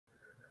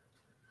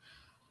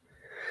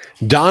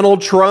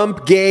Donald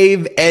Trump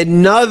gave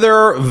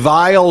another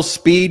vile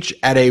speech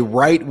at a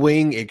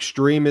right-wing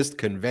extremist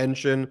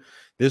convention,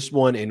 this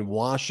one in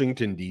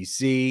Washington,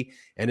 D.C.,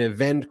 an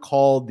event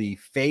called the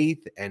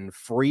Faith and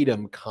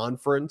Freedom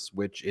Conference,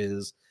 which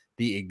is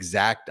the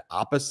exact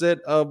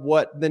opposite of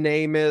what the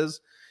name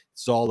is.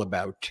 It's all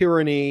about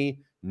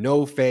tyranny,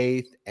 no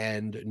faith,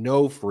 and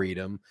no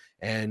freedom.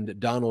 And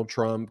Donald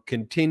Trump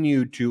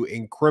continued to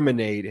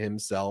incriminate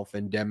himself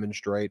and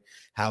demonstrate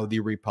how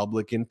the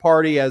Republican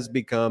Party has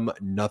become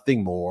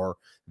nothing more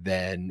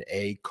than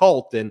a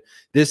cult. And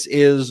this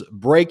is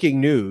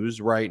breaking news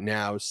right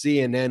now.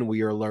 CNN,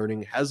 we are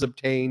learning, has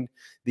obtained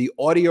the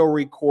audio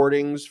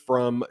recordings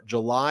from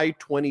July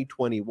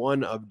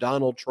 2021 of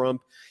Donald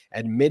Trump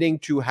admitting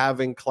to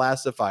having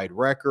classified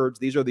records.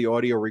 These are the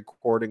audio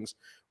recordings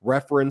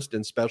referenced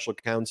in special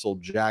counsel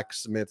Jack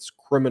Smith's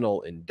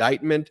criminal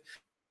indictment.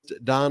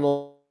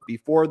 Donald,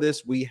 before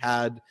this, we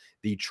had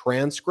the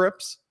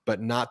transcripts, but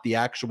not the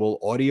actual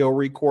audio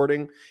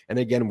recording. And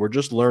again, we're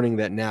just learning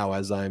that now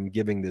as I'm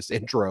giving this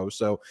intro.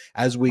 So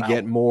as we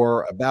get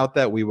more about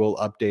that, we will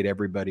update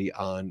everybody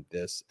on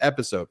this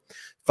episode.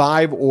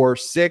 5 or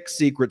 6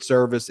 Secret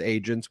Service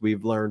agents,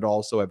 we've learned,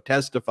 also have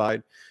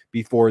testified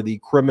before the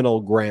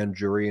criminal grand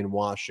jury in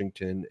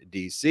Washington,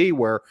 D.C.,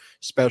 where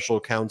special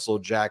counsel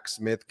Jack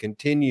Smith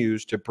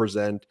continues to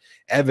present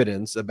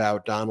evidence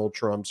about Donald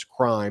Trump's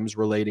crimes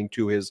relating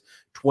to his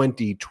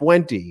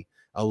 2020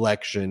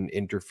 election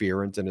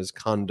interference and his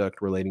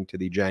conduct relating to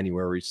the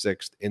January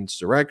 6th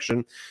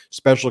insurrection.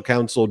 Special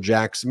counsel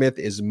Jack Smith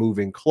is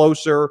moving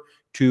closer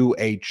to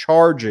a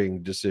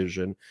charging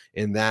decision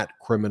in that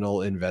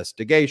criminal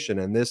investigation.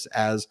 And this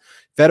as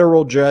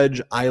federal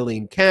Judge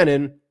Aileen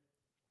Cannon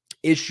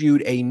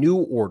issued a new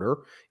order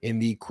in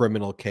the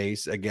criminal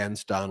case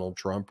against Donald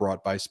Trump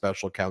brought by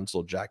special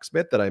counsel Jack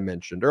Smith that I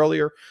mentioned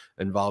earlier,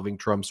 involving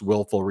Trump's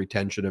willful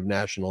retention of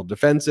national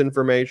defense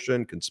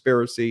information,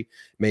 conspiracy,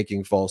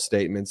 making false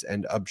statements,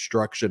 and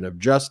obstruction of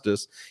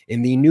justice.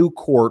 In the new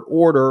court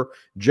order,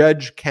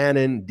 Judge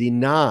Cannon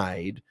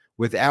denied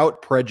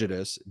without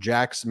prejudice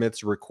Jack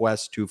Smith's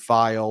request to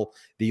file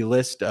the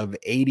list of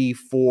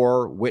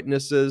 84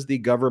 witnesses the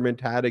government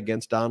had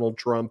against Donald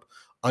Trump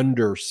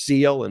under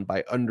seal, and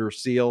by under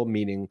seal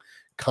meaning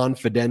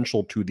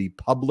confidential to the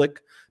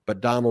public, but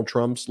Donald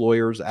Trump's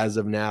lawyers as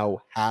of now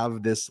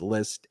have this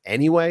list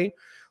anyway.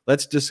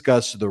 Let's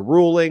discuss the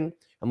ruling,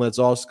 and let's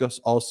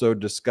also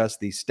discuss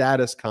the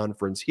status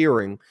conference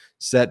hearing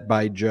set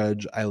by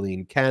Judge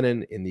Aileen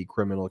Cannon in the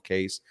criminal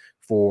case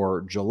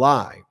for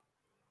July.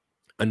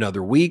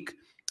 Another week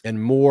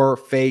and more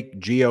fake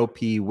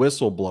GOP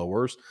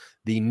whistleblowers,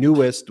 the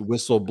newest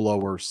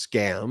whistleblower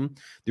scam.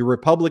 The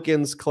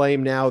Republicans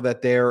claim now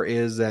that there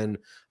is an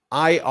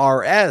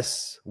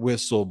IRS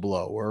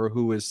whistleblower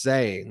who is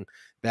saying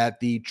that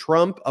the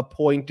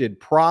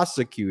Trump-appointed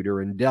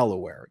prosecutor in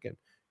Delaware, again,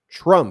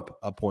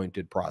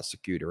 Trump-appointed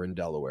prosecutor in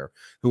Delaware,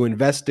 who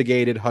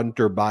investigated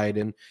Hunter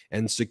Biden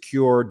and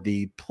secured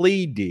the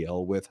plea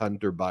deal with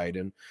Hunter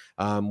Biden,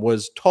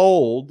 was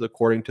told,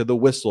 according to the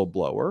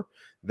whistleblower,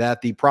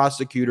 that the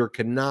prosecutor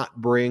cannot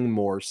bring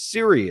more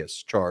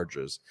serious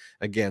charges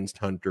against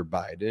Hunter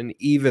Biden,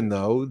 even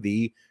though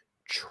the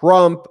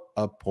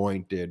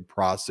Trump-appointed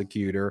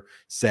prosecutor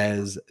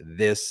says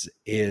this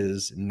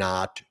is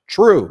not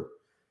true.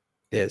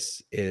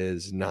 This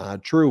is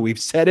not true. We've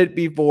said it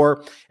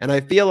before, and I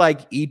feel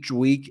like each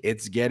week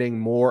it's getting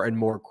more and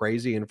more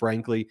crazy. And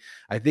frankly,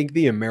 I think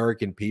the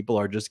American people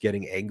are just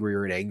getting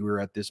angrier and angrier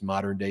at this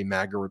modern-day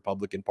MAGA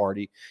Republican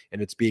Party,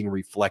 and it's being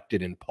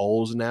reflected in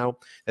polls now,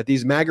 that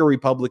these MAGA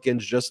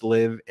Republicans just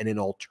live in an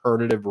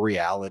alternative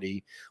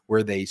reality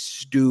where they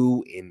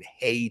stew in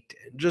hate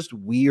and just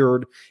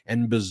weird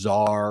and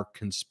bizarre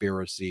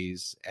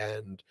conspiracies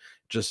and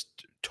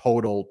just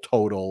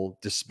total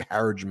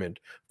disparagement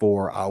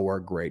for our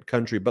great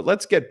country. But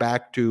let's get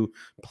back to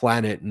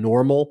Planet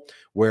Normal,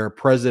 where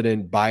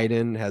President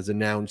Biden has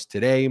announced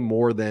today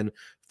more than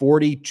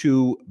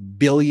 $42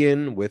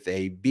 billion with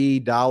a B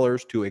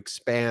dollars to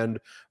expand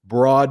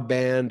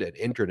broadband and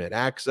internet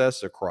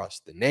access across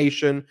the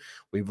nation.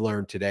 We've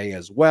learned today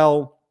as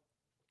well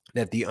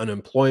that the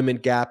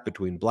unemployment gap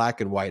between Black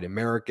and white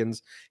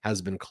Americans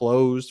has been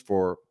closed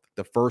for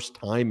the first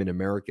time in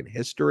American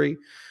history.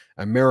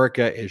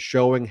 America is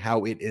showing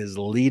how it is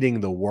leading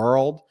the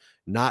world,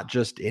 not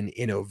just in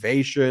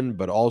innovation,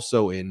 but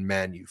also in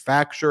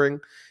manufacturing.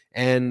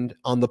 And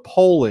on the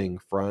polling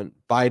front,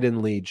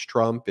 Biden leads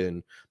Trump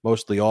in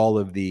mostly all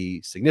of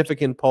the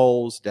significant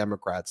polls.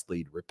 Democrats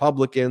lead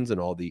Republicans in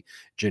all the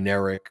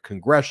generic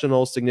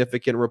congressional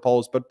significant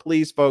polls. But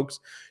please, folks,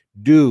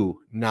 do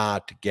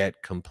not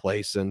get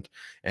complacent.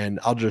 And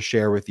I'll just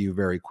share with you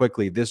very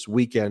quickly. This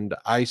weekend,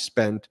 I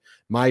spent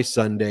my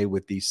Sunday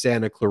with the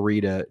Santa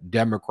Clarita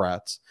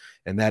Democrats,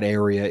 and that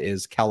area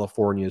is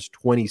California's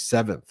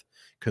 27th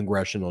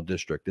congressional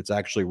district. It's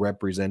actually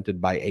represented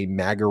by a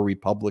MAGA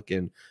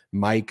Republican,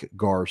 Mike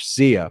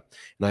Garcia.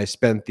 And I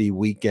spent the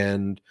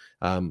weekend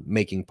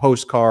making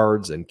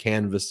postcards and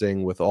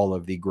canvassing with all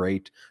of the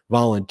great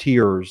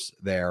volunteers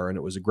there. And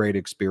it was a great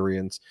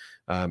experience,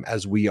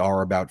 as we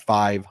are about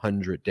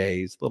 500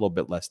 days, a little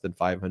bit less than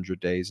 500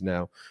 days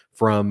now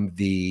from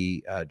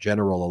the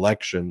general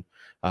election.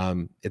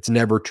 It's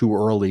never too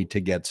early to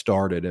get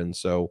started. And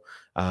so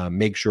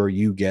make sure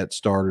you get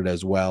started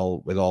as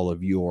well with all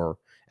of your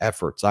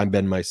efforts. I'm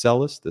Ben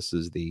Meiselas. This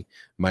is the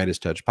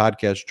MeidasTouch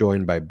Podcast,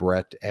 joined by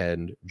Brett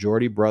and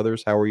Jordy.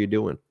 Brothers, how are you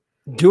doing?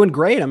 Doing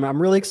great.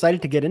 I'm really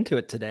excited to get into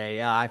it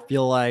today. I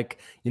feel like,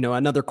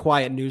 another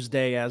quiet news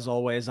day, as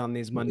always, on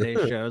these Monday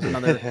shows.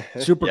 Another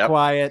super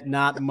quiet,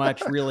 not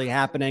much really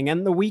happening.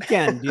 And the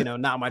weekend,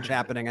 not much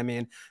happening. I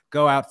mean,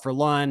 go out for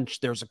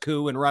lunch. There's a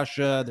coup in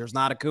Russia. There's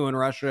not a coup in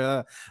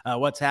Russia.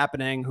 What's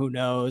happening? Who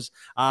knows?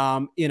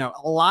 A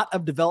lot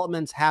of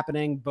developments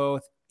happening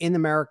both in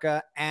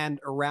America and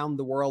around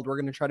the world. We're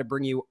going to try to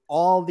bring you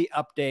all the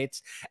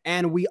updates.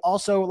 And we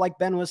also, like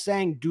Ben was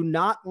saying, do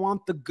not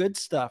want the good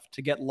stuff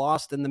to get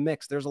lost in the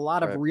mix. There's a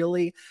lot of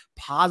really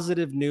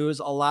positive news,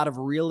 a lot of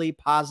really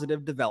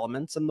positive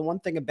developments. And the one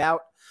thing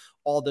about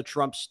all the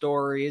Trump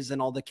stories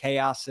and all the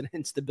chaos and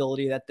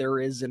instability that there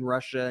is in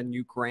Russia and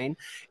Ukraine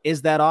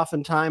is that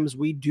oftentimes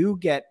we do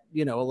get,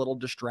 a little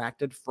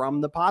distracted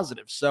from the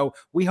positive. So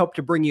we hope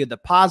to bring you the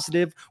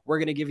positive. We're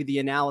going to give you the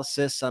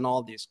analysis on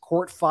all these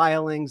court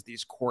filings,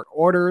 these court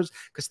orders,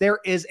 because there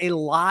is a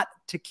lot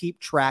to keep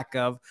track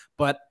of.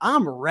 But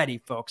I'm ready,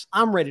 folks.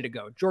 I'm ready to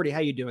go. Jordy, how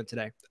you doing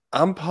today?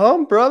 I'm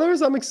pumped,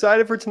 brothers. I'm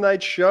excited for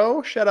tonight's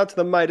show. Shout out to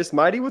the Midas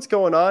Mighty. What's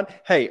going on?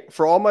 Hey,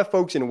 for all my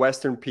folks in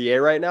Western PA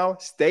right now,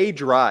 stay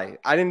dry.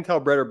 I didn't tell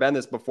Brett or Ben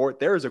this before.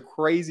 There is a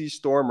crazy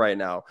storm right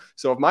now.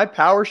 So if my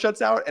power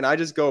shuts out and I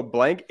just go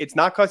blank, it's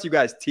not because you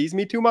guys tease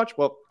me too much.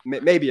 Well,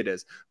 maybe it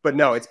is. But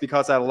no, it's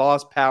because I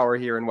lost power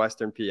here in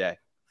Western PA.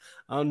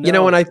 Oh,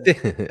 no. And I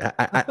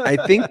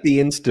think the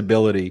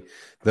instability,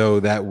 though,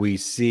 that we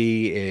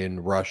see in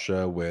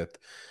Russia with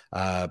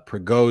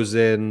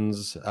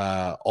Prigozhin's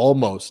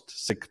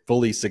almost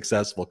fully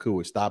successful coup,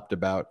 who stopped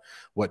about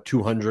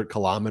 200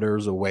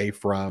 kilometers away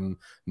from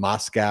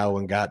Moscow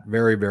and got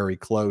very, very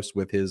close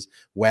with his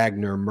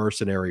Wagner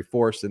mercenary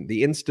force. And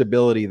the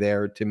instability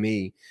there, to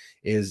me,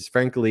 is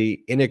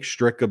frankly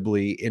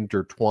inextricably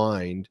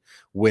intertwined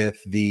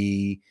with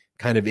the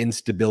kind of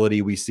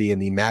instability we see in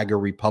the MAGA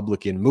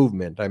Republican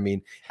movement. I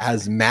mean,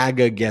 as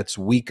MAGA gets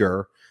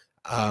weaker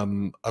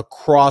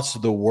across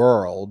the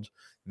world,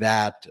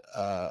 that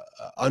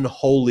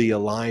unholy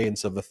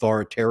alliance of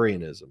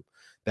authoritarianism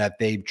that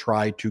they've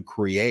tried to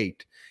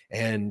create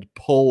and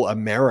pull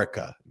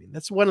America. I mean,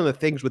 that's one of the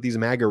things with these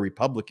MAGA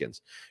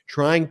Republicans,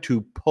 trying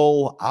to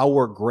pull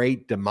our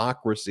great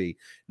democracy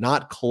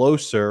not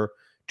closer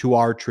to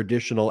our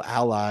traditional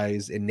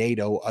allies in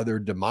NATO, other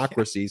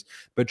democracies,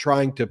 but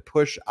trying to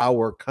push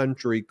our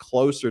country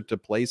closer to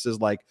places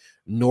like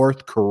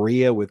North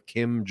Korea with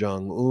Kim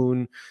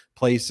Jong-un,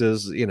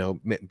 places,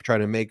 trying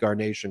to make our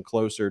nation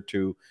closer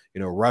to,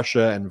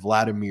 Russia and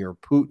Vladimir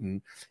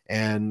Putin.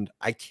 And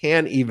I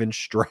can't even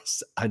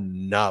stress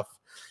enough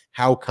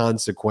how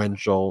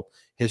consequential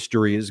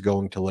history is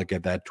going to look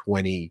at that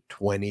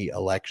 2020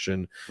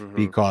 election,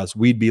 because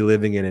we'd be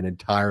living in an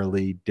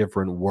entirely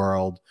different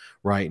world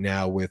right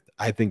now with,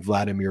 I think,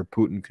 Vladimir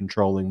Putin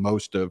controlling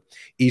most of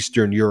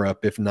Eastern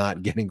Europe, if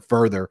not getting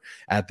further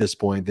at this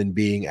point than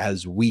being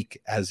as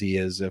weak as he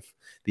is if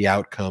the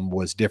outcome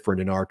was different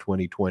in our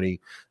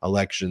 2020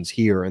 elections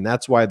here. And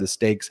that's why the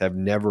stakes have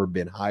never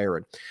been higher.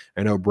 And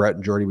I know Brett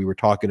and Jordy, we were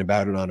talking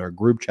about it on our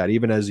group chat,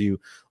 even as you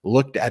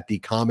looked at the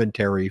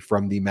commentary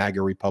from the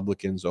MAGA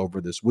Republicans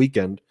over this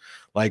weekend,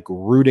 like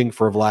rooting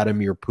for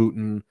Vladimir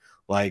Putin.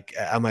 Like,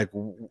 I'm like,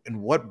 in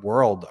what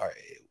world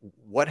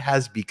what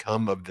has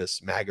become of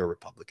this MAGA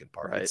Republican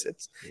Party? Right.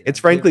 It's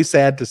frankly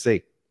sad to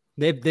see.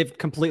 They've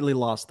completely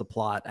lost the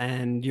plot.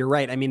 And you're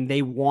right. I mean,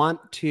 they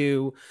want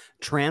to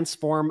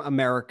transform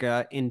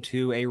America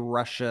into a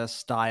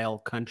Russia-style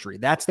country.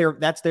 That's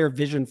their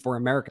vision for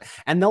America.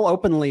 And they'll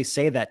openly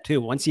say that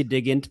too. Once you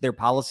dig into their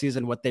policies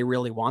and what they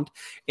really want,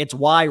 it's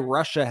why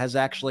Russia has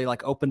actually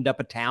opened up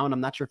a town.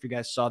 I'm not sure if you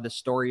guys saw this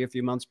story a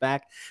few months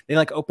back. They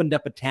opened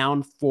up a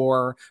town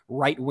for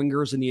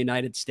right-wingers in the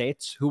United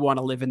States who want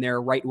to live in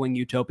their right-wing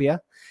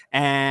utopia.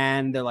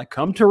 And they're like,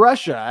 come to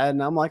Russia.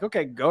 And I'm like,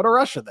 okay, go to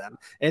Russia then.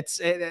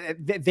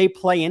 They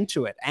play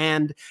into it.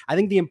 And I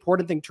think the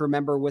important thing to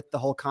remember with the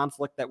whole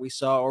conflict that we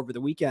saw over the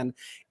weekend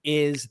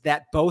is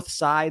that both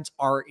sides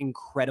are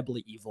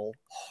incredibly evil,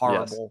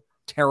 horrible,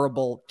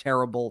 terrible,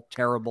 terrible,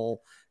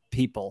 terrible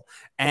people.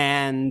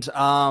 And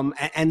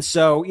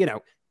so,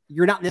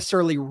 you're not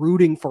necessarily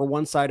rooting for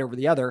one side over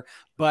the other,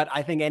 But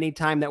I think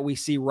anytime that we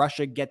see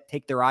Russia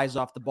take their eyes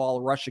off the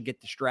ball, Russia get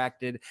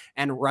distracted,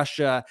 and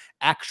Russia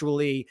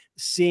actually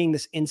seeing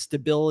this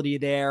instability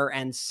there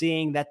and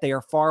seeing that they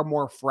are far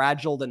more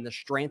fragile than the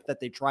strength that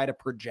they try to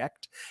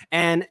project.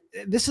 And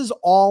this is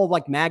all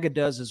like MAGA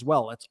does as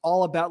well. It's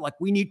all about like,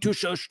 we need to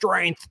show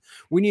strength.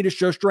 We need to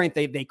show strength.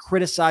 They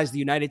criticize the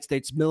United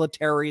States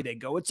military. They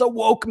go, it's a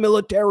woke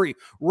military.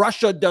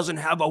 Russia doesn't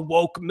have a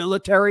woke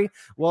military.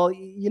 Well,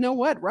 you know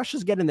what?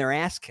 Russia's getting their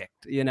ass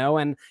kicked, you know,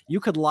 and you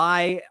could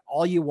lie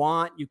all you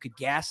want. You could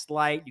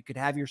gaslight. You could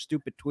have your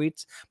stupid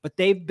tweets, but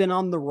they've been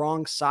on the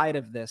wrong side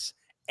of this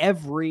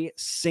every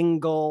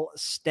single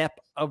step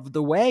of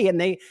the way.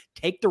 And they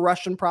take the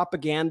Russian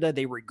propaganda,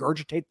 they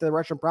regurgitate the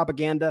Russian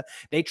propaganda,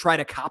 they try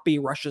to copy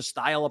Russia's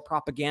style of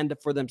propaganda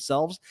for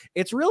themselves.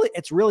 It's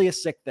really a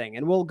sick thing.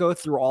 And we'll go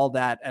through all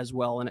that as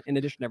well. In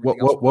addition to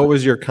everything else. What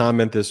was your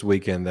comment this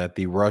weekend that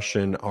the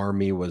Russian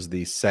army was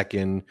the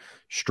second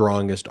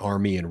strongest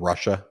army in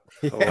Russia?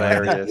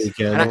 Hilarious.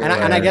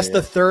 And I guess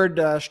the third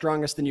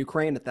strongest in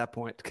Ukraine at that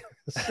point.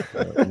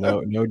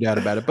 No doubt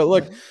about it. But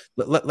look,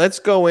 let's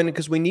go in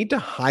because we need to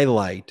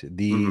highlight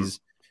these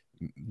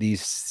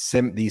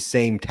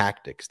same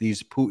tactics,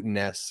 these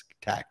Putin-esque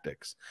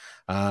tactics.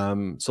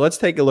 So let's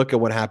take a look at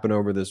what happened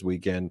over this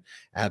weekend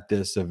at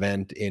this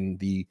event in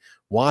the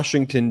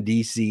Washington,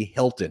 D.C.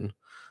 Hilton.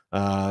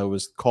 It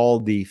was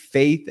called the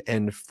Faith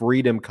and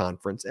Freedom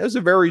Conference. It was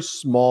a very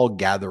small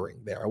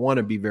gathering there. I want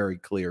to be very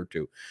clear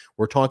too.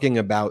 We're talking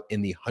about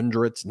in the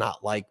hundreds,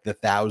 not like the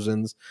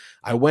thousands.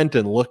 I went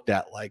and looked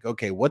at like,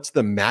 okay, what's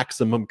the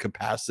maximum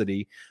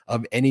capacity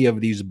of any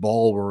of these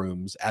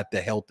ballrooms at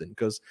the Hilton?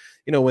 Because,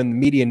 you know, when the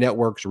media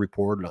networks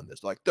reported on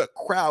this, like the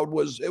crowd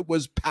was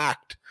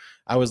packed.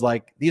 I was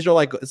like, these are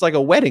like, it's like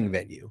a wedding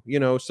venue, you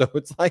know? So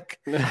it's like,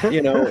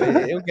 you know,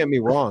 don't get me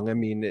wrong. I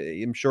mean,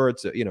 I'm sure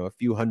it's, you know, a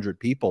few hundred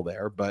people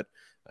there, but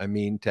I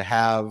mean, to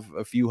have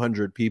a few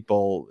hundred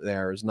people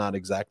there is not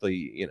exactly,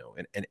 you know,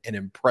 an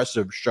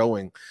impressive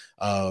showing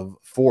of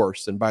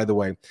force. And by the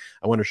way,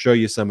 I want to show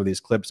you some of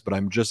these clips, but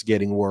I'm just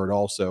getting word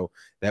also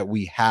that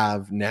we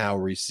have now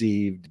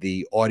received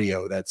the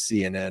audio that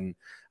CNN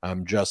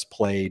just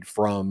played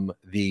from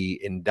the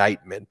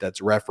indictment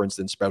that's referenced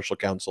in Special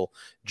Counsel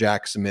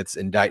Jack Smith's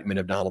indictment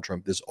of Donald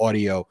Trump. This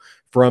audio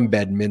from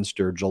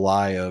Bedminster,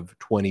 July of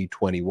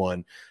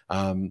 2021.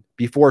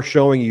 Before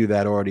showing you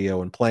that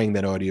audio and playing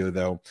that audio,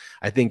 though,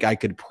 I think I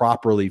could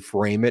properly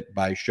frame it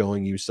by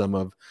showing you some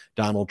of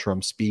Donald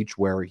Trump's speech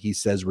where he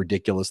says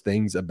ridiculous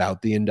things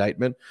about the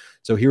indictment.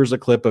 So here's a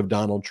clip of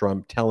Donald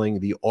Trump telling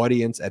the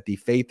audience at the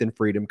Faith and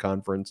Freedom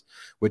Conference,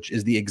 which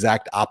is the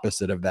exact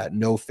opposite of that.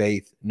 No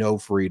faith, no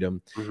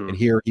freedom. And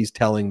here he's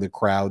telling the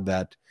crowd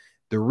that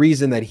the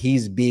reason that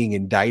he's being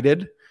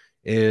indicted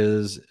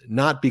is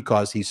not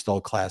because he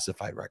stole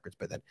classified records,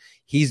 but that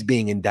he's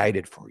being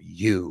indicted for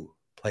you.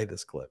 Play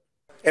this clip.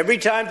 Every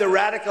time the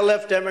radical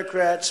left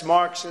Democrats,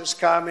 Marxists,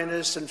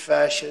 communists, and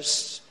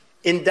fascists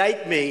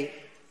indict me,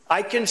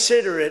 I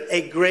consider it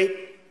a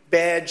great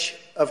badge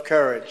of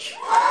courage.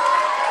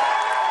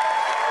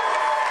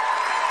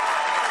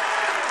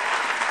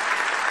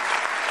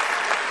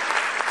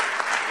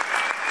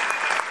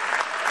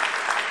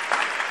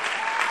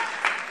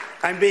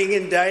 I'm being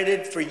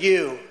indicted for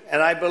you,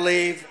 and I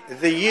believe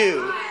the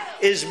you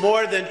is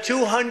more than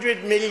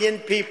 200 million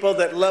people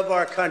that love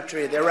our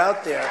country. They're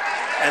out there,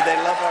 and they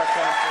love our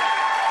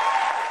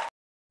country.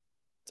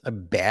 It's a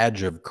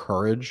badge of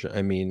courage.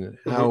 I mean,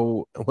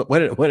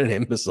 what an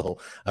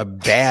imbecile. A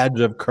badge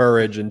of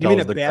courage and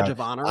tells the badge crowd, of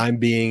honor? I'm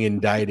being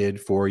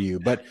indicted for you.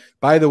 But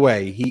by the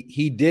way,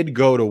 he did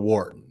go to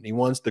Wharton. He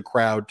wants the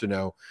crowd to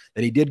know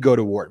that he did go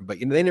to Wharton. But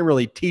you know, they didn't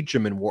really teach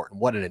him in Wharton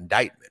what an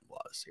indictment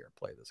was. Here,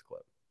 play this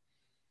clip.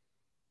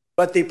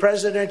 But the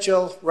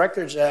Presidential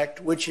Records Act,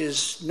 which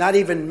is not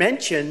even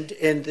mentioned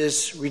in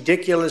this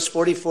ridiculous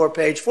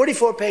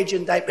 44-page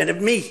indictment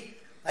of me.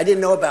 I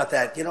didn't know about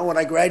that. You know, when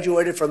I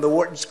graduated from the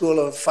Wharton School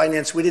of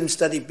Finance, we didn't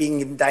study being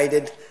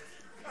indicted,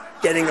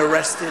 getting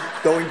arrested,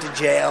 going to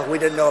jail. We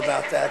didn't know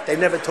about that. They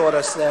never taught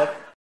us that.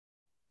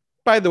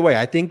 By the way,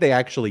 I think they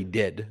actually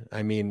did.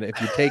 I mean,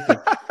 if you take it,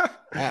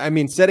 I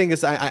mean, setting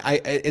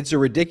aside, it's a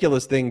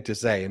ridiculous thing to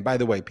say. And by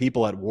the way,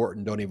 people at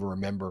Wharton don't even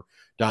remember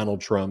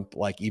Donald Trump,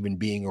 like even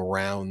being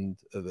around,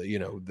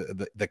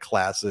 the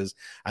classes.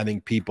 I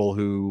think people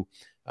who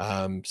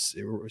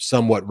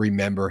somewhat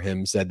remember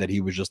him said that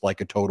he was just like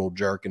a total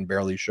jerk and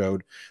barely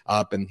showed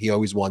up. And he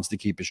always wants to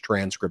keep his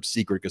transcript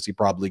secret because he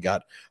probably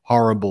got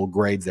horrible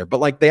grades there.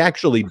 But like they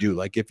actually do.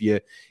 Like if you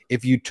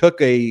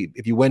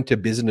went to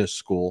business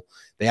school,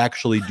 they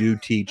actually do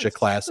teach a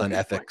class on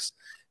ethics.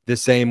 The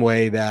same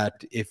way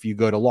that if you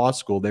go to law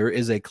school, there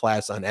is a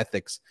class on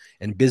ethics,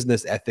 and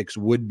business ethics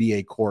would be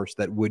a course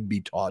that would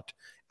be taught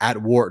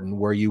at Wharton,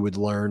 where you would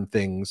learn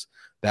things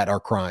that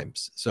are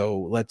crimes. So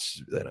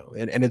let's,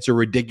 and it's a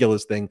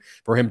ridiculous thing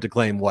for him to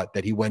claim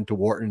that he went to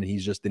Wharton and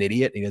he's just an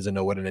idiot. He doesn't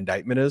know what an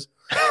indictment is.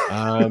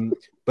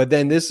 But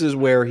then this is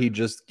where he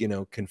just,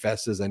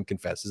 confesses and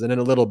confesses. And in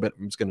a little bit,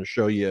 I'm just going to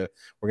show you,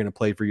 we're going to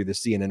play for you the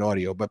CNN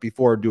audio. But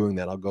before doing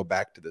that, I'll go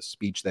back to the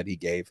speech that he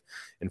gave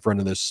in front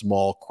of this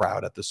small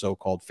crowd at the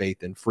so-called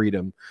Faith and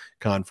Freedom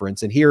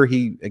conference. And here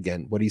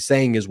what he's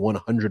saying is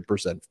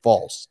 100%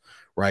 false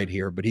right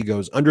here. But he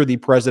goes, under the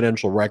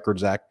Presidential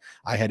Records Act,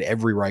 I had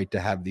every right to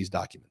have these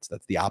documents.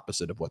 That's the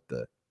opposite of what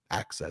the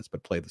act says.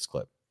 But play this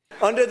clip.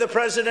 Under the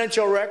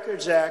Presidential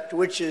Records Act,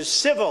 which is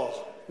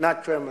civil,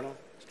 not criminal,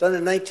 it's done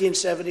in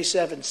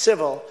 1977,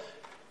 civil,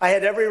 I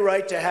had every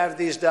right to have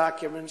these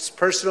documents,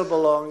 personal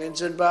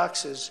belongings, in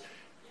boxes.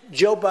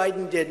 Joe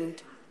Biden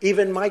didn't.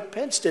 Even Mike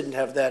Pence didn't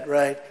have that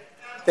right.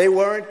 They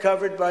weren't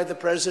covered by the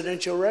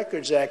Presidential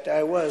Records Act.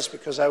 I was,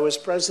 because I was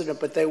president,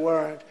 but they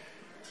weren't.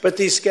 But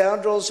these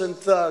scoundrels and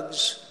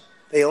thugs,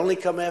 they only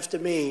come after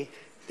me.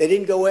 They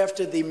didn't go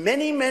after the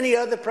many, many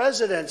other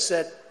presidents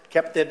that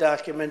kept their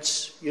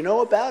documents. You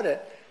know about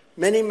it.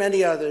 Many,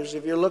 many others.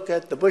 If you look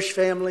at the Bush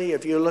family,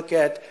 if you look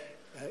at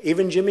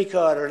even Jimmy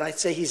Carter, and I'd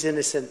say he's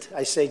innocent.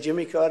 I say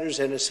Jimmy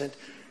Carter's innocent.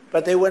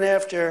 But they went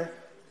after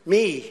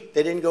me.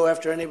 They didn't go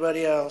after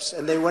anybody else.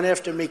 And they went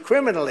after me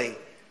criminally.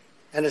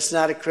 And it's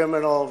not a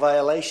criminal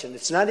violation.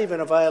 It's not even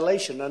a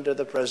violation under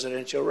the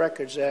Presidential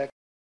Records Act.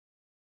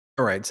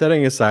 All right,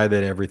 setting aside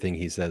that everything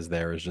he says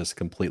there is just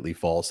completely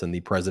false, and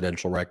the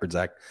Presidential Records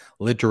Act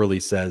literally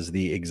says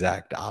the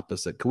exact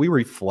opposite. Can we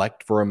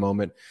reflect for a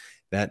moment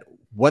that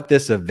what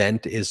this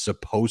event is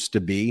supposed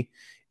to be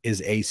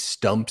is a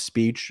stump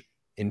speech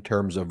in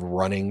terms of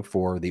running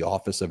for the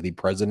office of the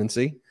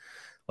presidency?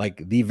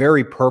 Like, the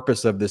very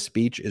purpose of this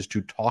speech is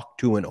to talk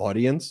to an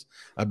audience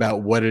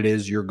about what it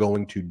is you're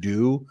going to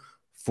do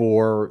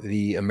for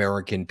the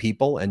American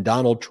people. And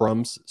Donald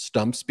Trump's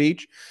stump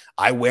speech,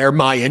 I wear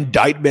my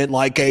indictment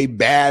like a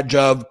badge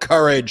of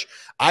courage.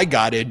 I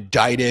got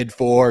indicted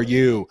for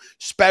you.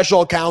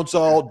 Special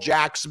counsel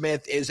Jack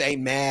Smith is a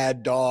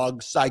mad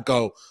dog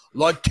psycho.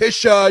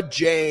 Letitia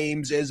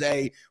James is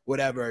a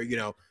whatever,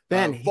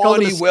 Ben,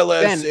 Bonnie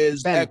Willis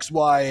is X,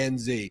 Y, and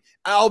Z.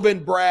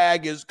 Alvin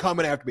Bragg is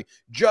coming after me.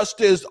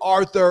 Justice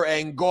Arthur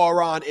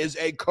Engoron is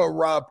a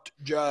corrupt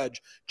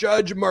judge.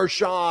 Judge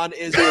Merchan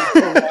is a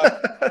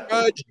corrupt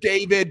judge.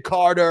 David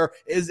Carter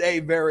is a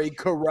very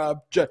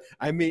corrupt judge.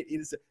 I mean,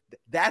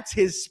 that's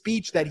his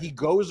speech that he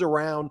goes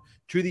around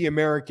to the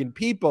American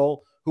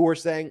people who are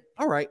saying,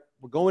 all right,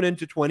 we're going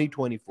into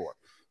 2024.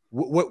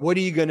 What are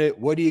you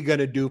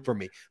gonna do for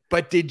me?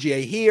 But did you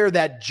hear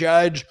that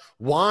Judge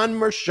Juan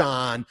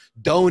Merchan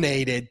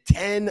donated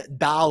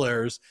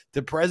 $10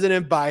 to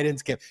President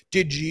Biden's campaign?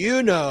 Did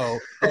you know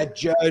that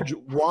Judge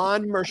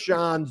Juan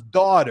Merchan's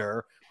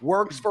daughter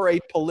works for a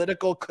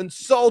political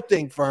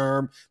consulting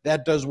firm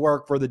that does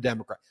work for the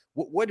Democrat?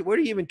 What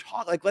are you even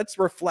talking? Like, let's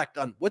reflect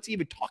on what's he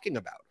even talking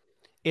about.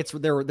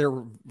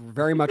 They're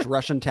very much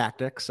Russian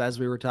tactics, as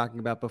we were talking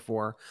about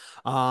before.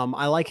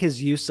 I like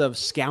his use of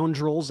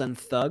scoundrels and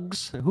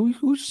thugs.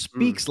 Who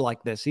speaks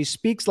like this? He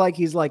speaks like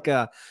he's like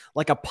a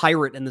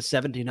pirate in the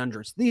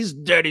 1700s. These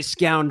dirty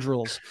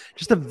scoundrels.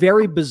 Just a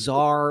very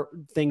bizarre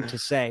thing to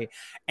say.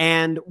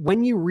 And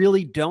when you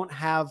really don't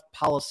have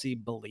policy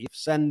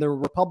beliefs, and the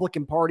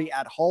Republican Party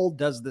at Hull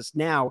does this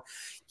now,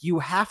 you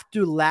have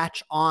to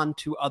latch on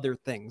to other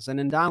things. And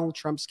in Donald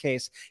Trump's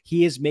case,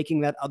 he is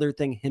making that other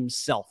thing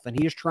himself. And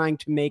he is trying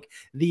to make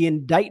the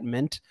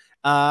indictment,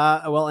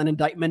 an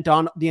indictment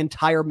on the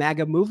entire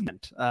MAGA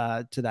movement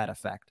to that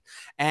effect.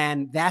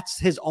 And that's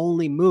his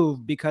only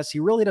move, because he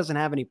really doesn't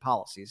have any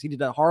policies. He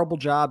did a horrible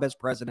job as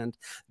president.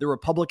 The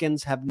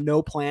Republicans have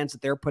no plans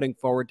that they're putting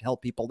forward to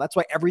help people. That's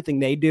why everything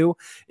they do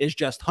is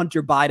just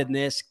Hunter Biden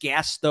this,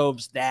 gas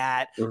stoves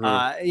that.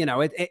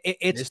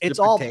 It's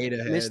all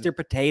Mr.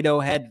 Potato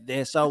Head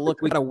this. Oh,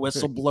 look, we got a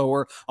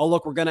whistleblower. Oh,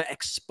 look, we're going to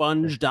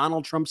expunge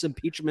Donald Trump's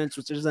impeachments,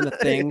 which isn't a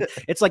thing.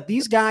 It's like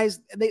these guys,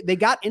 they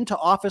got into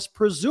office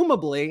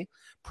presumably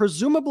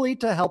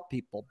to help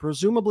people,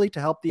 presumably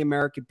to help the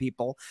American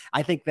people.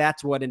 I think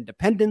that's what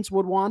independents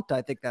would want.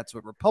 I think that's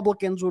what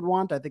Republicans would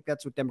want. I think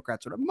that's what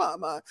Democrats would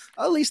want.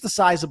 At least a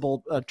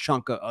sizable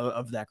chunk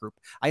of that group.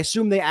 I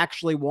assume they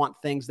actually want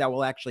things that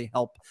will actually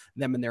help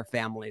them and their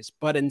families.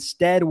 But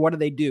instead, what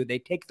do? They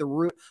take the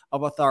route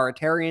of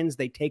authoritarians.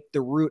 They take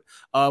the route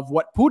of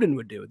what Putin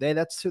would do.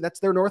 That's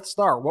their North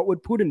Star. What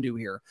would Putin do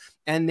here?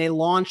 And they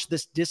launch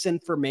this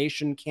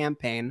disinformation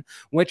campaign,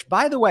 which,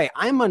 by the way,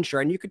 I'm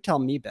unsure, and you could tell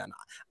me, Ben,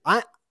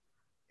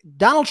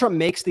 Donald Trump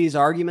makes these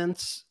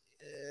arguments,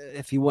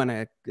 if you want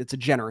to, it's a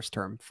generous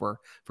term for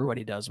what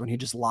he does when he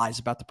just lies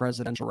about the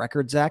Presidential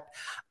Records Act.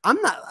 I'm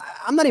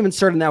not even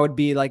certain that would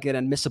be like an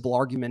admissible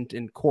argument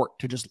in court.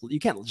 You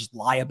can't just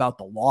lie about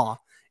the law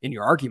in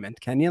your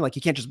argument, can you? Like,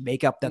 you can't just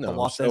make up that the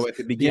law says. So at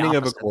the beginning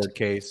of a court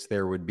case,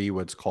 there would be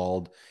what's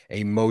called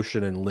a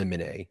motion in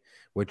limine,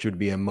 which would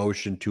be a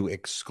motion to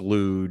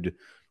exclude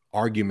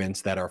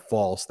arguments that are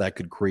false that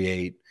could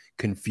create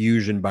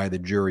confusion by the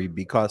jury,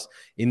 because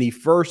in the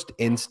first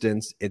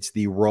instance, it's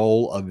the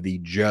role of the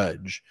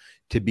judge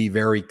to be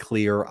very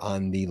clear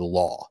on the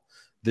law.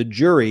 The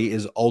jury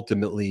is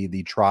ultimately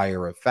the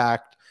trier of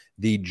fact.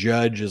 The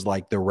judge is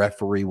like the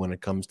referee when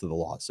it comes to the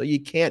law. So you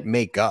can't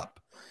make up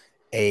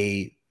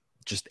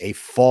just a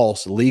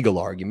false legal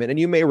argument. And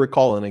you may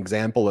recall an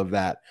example of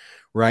that,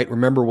 right?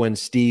 Remember when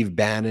Steve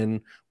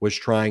Bannon was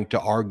trying to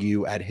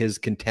argue at his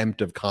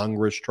contempt of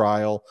Congress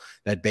trial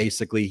that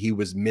basically he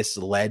was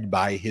misled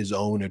by his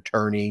own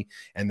attorney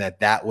and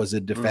that was a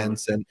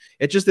defense. And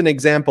it's just an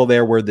example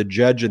there where the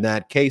judge in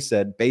that case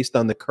said, based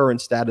on the current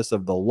status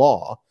of the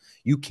law,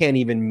 you can't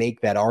even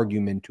make that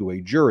argument to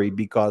a jury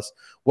because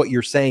what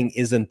you're saying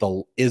isn't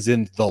the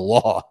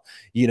law.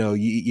 You know,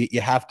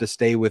 you have to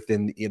stay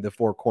within the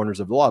four corners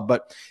of the law.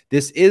 But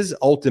this is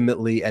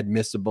ultimately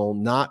admissible,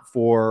 not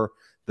for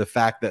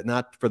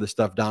the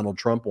stuff Donald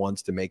Trump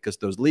wants to make, because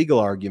those legal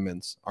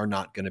arguments are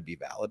not going to be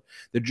valid.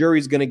 The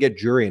jury's going to get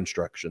jury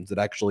instructions that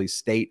actually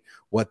state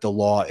what the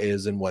law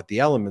is and what the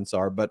elements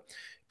are. But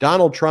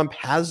Donald Trump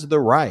has the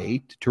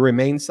right to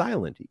remain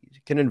silent. He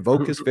can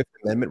invoke his Fifth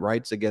Amendment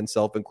rights against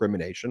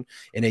self-incrimination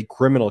in a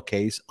criminal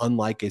case.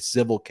 Unlike a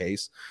civil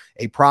case,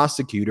 a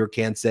prosecutor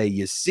can't say,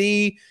 you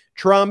see,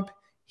 Trump,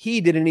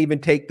 he didn't even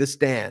take the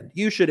stand.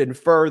 You should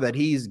infer that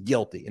he's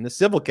guilty. In a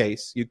civil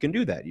case, you can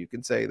do that. You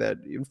can say that,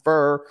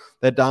 infer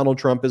that Donald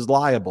Trump is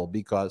liable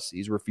because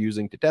he's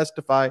refusing to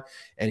testify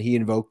and he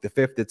invoked the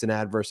Fifth. It's an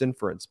adverse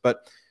inference.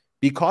 But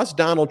because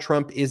Donald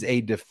Trump is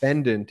a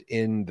defendant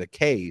in the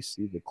case,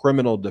 he's a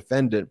criminal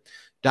defendant,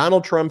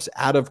 Donald Trump's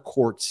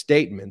out-of-court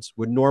statements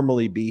would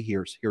normally be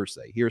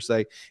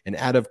hearsay, an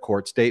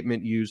out-of-court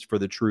statement used for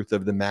the truth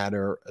of the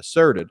matter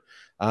asserted,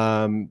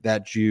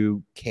 that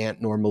you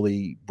can't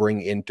normally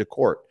bring into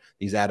court.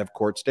 These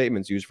out-of-court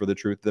statements used for the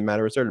truth of the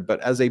matter asserted.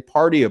 But as a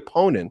party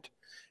opponent,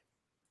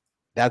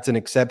 that's an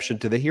exception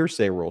to the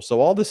hearsay rule. So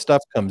all this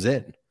stuff comes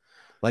in.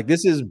 Like,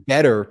 this is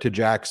better to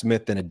Jack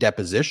Smith than a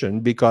deposition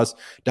because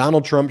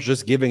Donald Trump's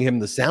just giving him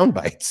the sound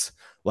bites.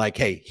 Like,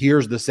 hey,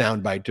 here's the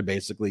soundbite to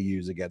basically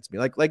use against me.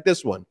 Like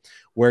this one,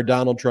 where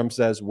Donald Trump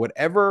says,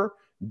 whatever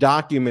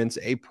documents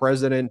a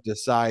president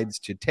decides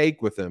to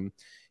take with him,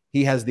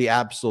 he has the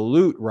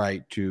absolute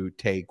right to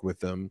take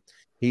with him.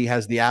 He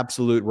has the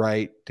absolute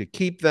right to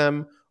keep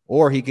them,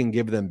 or he can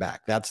give them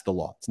back. That's the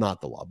law. It's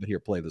not the law. But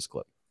here, play this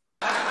clip.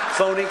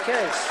 Phony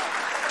case.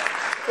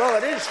 Well,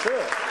 it is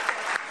true.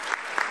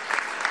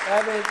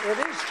 I mean,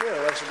 it is true,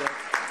 isn't it?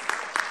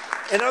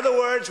 In other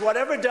words,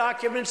 whatever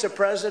documents the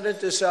president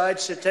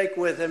decides to take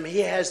with him,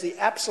 he has the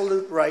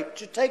absolute right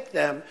to take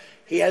them.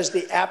 He has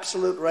the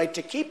absolute right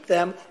to keep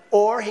them,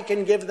 or he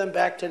can give them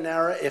back to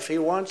NARA if he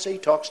wants. He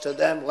talks to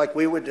them like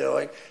we were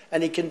doing,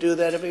 and he can do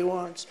that if he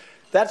wants.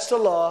 That's the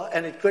law,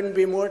 and it couldn't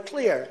be more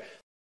clear.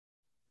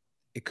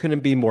 It couldn't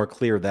be more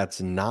clear.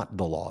 That's not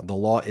the law. The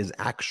law is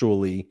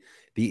actually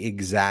the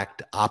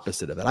exact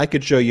opposite of it. I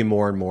could show you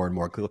more and more and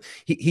more.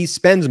 He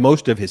spends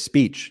most of his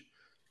speech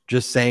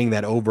just saying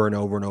that over and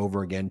over and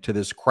over again to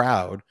this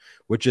crowd,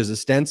 which is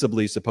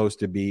ostensibly supposed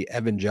to be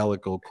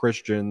evangelical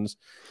Christians.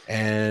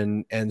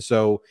 And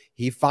so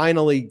he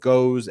finally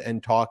goes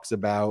and talks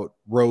about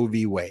Roe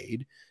v.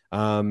 Wade.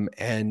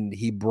 And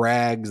he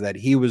brags that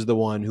he was the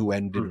one who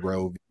ended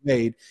Roe v.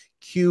 Wade.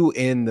 Cue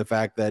in the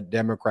fact that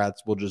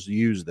Democrats will just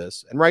use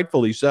this, and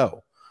rightfully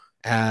so,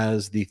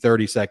 as the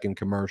 30-second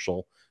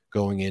commercial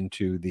going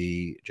into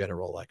the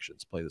general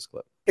elections. Play this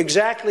clip.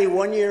 Exactly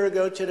 1 year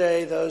ago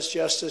today, those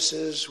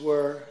justices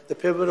were the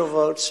pivotal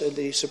votes in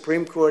the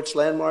Supreme Court's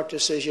landmark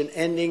decision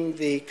ending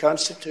the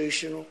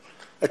constitutional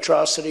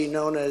atrocity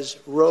known as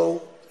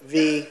Roe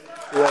v.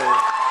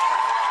 Wade.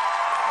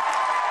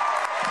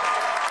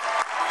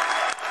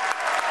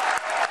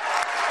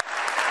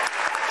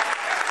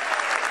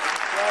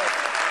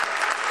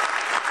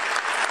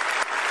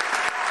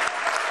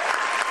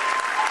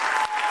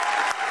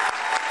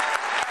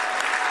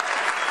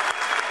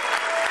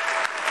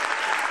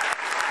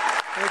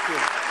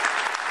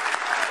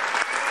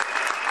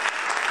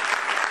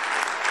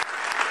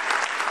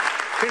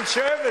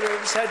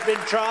 Conservatives had been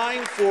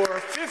trying for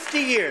 50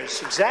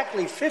 years,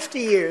 exactly 50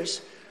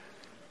 years.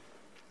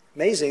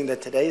 Amazing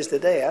that today is the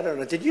day. I don't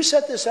know. Did you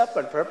set this up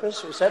on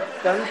purpose? Was that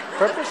done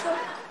purposely?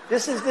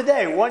 This is the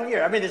day, 1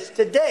 year. I mean,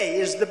 today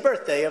is the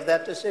birthday of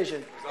that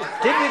decision.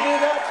 Did you do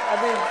that?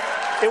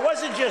 I mean, it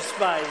wasn't just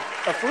by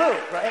a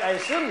fluke, right? I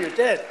assume you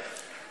did.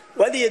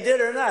 Whether you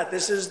did or not,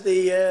 this is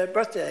the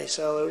birthday,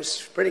 so it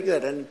was pretty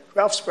good. And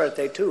Ralph's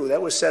birthday, too.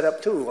 That was set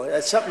up, too.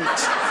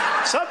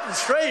 Something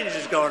strange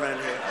is going on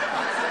here.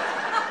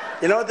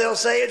 You know what they'll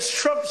say? It's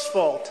Trump's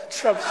fault. It's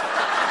Trump's fault.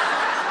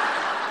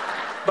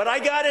 But I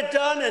got it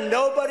done, and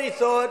nobody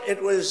thought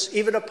it was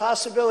even a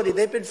possibility.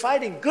 They've been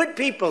fighting. Good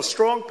people,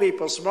 strong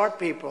people, smart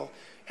people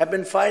have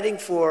been fighting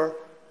for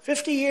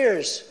 50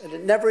 years, and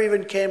it never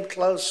even came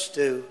close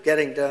to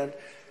getting done.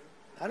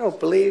 I don't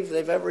believe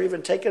they've ever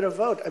even taken a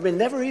vote. I mean,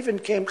 never even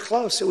came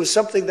close. It was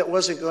something that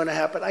wasn't going to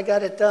happen. I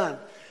got it done.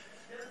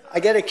 I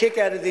get a kick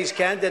out of these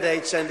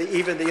candidates and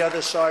even the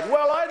other side.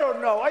 Well, I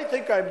don't know. I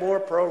think I'm more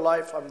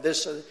pro-life. I'm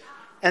this.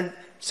 And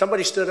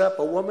somebody stood up,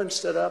 a woman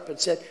stood up and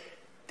said,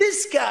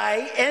 "This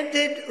guy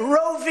ended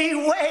Roe v.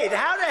 Wade.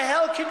 How the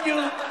hell can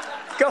you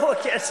go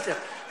against him?"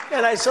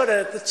 And I sort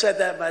of said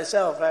that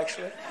myself,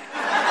 actually.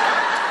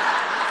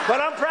 But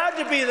I'm proud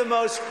to be the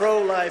most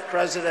pro-life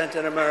president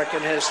in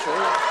American history.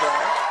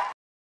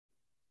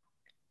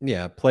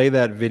 Yeah, play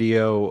that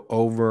video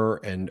over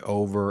and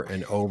over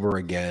and over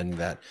again,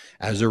 that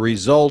as a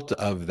result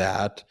of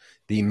that,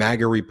 the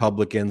MAGA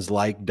Republicans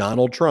like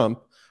Donald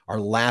Trump are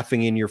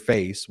laughing in your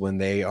face when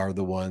they are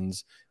the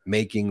ones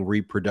making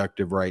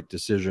reproductive right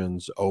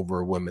decisions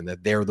over women,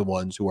 that they're the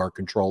ones who are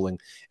controlling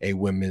a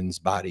woman's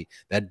body,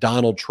 that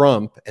Donald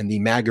Trump and the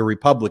MAGA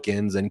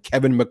Republicans and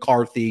Kevin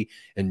McCarthy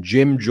and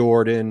Jim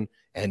Jordan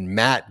and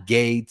Matt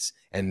Gaetz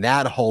and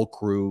that whole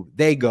crew,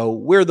 they go,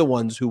 we're the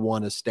ones who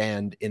want to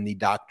stand in the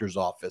doctor's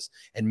office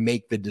and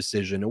make the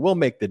decision, and we'll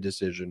make the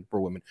decision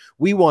for women.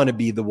 We want to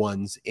be the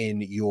ones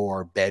in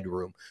your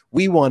bedroom.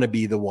 We want to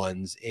be the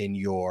ones in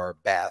your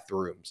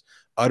bathrooms.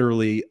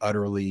 Utterly,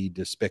 utterly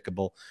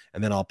despicable.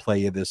 And then I'll play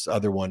you this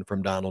other one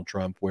from Donald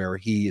Trump where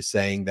he is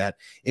saying that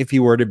if he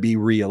were to be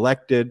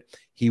reelected,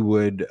 he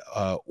would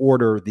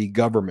order the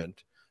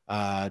government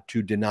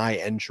to deny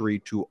entry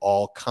to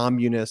all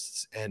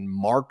communists and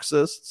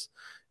Marxists.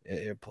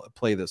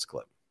 Play this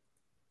clip.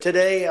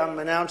 Today, I'm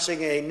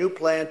announcing a new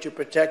plan to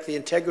protect the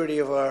integrity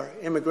of our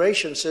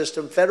immigration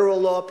system. Federal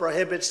law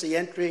prohibits the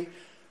entry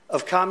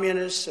of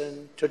communists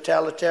and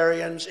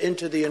totalitarians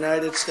into the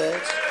United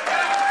States.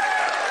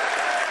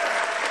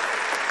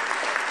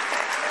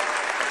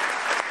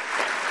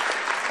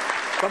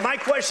 But my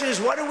question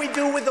is, what do we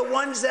do with the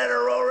ones that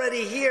are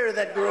already here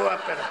that grew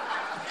up in it?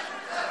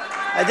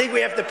 I think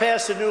we have to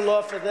pass a new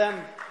law for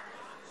them.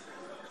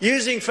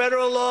 Using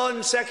federal law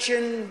in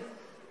Section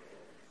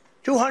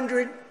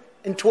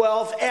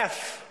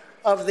 212F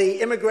of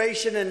the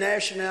Immigration and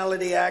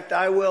Nationality Act,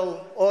 I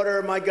will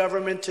order my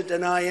government to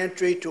deny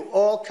entry to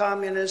all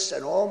communists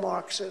and all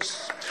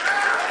Marxists.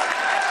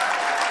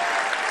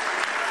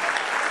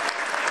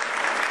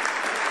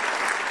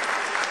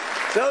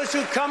 Those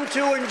who come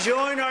to and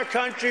join our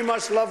country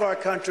must love our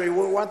country.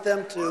 We want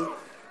them to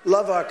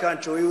love our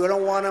country. We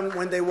don't want them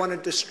when they want to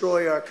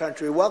destroy our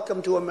country.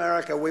 Welcome to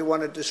America. We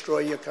want to destroy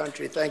your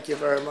country. Thank you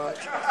very much.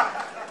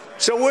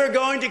 So we're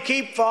going to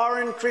keep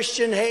foreign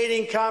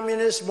Christian-hating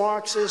communists,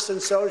 Marxists,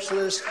 and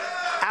socialists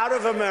out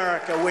of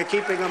America. We're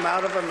keeping them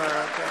out of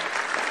America.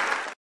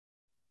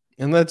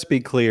 And let's be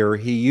clear,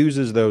 he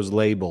uses those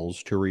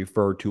labels to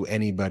refer to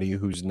anybody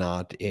who's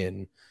not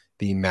in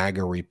the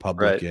MAGA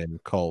Republican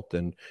cult.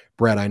 And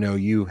Brett, I know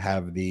you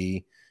have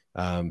the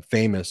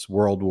famous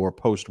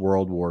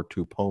post-World War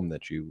II poem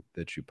that you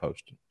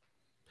posted.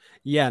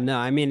 Yeah, no,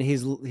 I mean,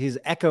 he's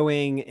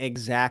echoing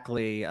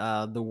exactly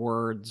the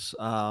words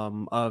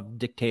of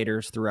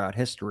dictators throughout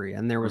history.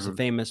 And there was a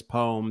famous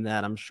poem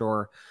that I'm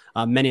sure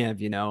many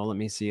of you know. Let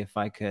me see if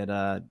I could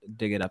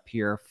dig it up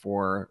here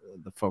for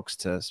the folks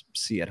to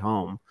see at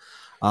home.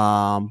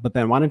 But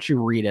Ben, why don't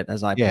you read it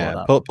as I pull it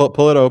up?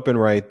 Pull it open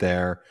right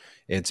there.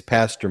 It's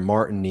Pastor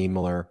Martin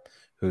Niemöller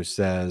who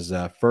says,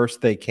 first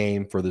they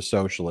came for the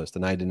socialist,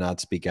 and I did not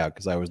speak out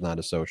because I was not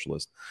a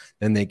socialist.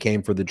 Then they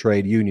came for the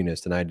trade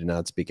unionist, and I did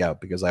not speak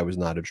out because I was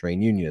not a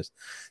trade unionist.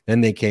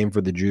 Then they came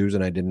for the Jews,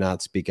 and I did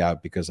not speak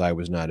out because I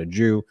was not a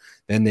Jew.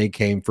 Then they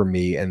came for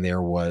me, and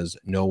there was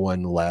no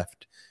one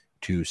left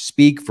to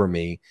speak for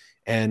me.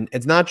 And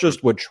it's not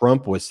just what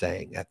Trump was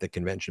saying at the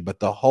convention, but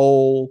the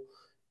whole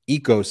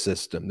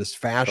ecosystem, this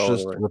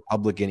fascist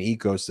Republican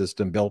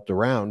ecosystem built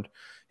around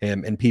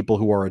him, and people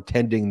who are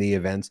attending the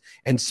events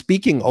and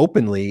speaking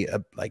openly,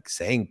 like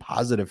saying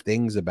positive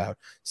things about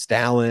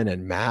Stalin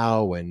and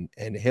Mao and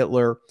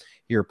Hitler.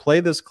 Here, play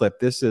this clip.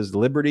 This is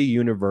Liberty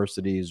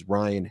University's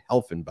Ryan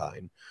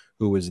Helfenbein,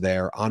 who was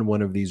there on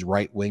one of these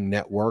right-wing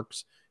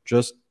networks,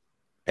 just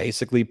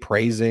basically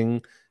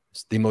praising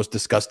the most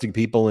disgusting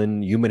people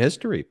in human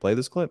history. Play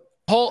this clip.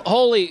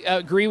 Wholly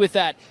agree with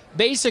that.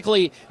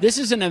 Basically, this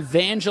is an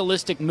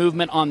evangelistic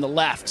movement on the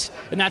left,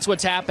 and that's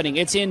what's happening.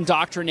 It's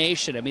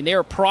indoctrination. I mean, they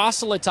are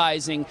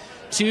proselytizing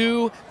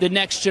to the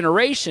next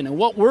generation. And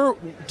what we're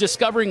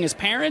discovering as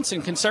parents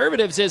and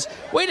conservatives is,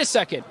 wait a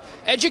second,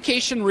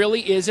 education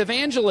really is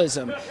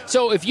evangelism.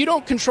 So if you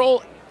don't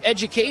control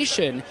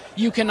education,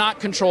 you cannot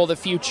control the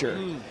future.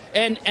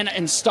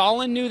 And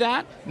Stalin knew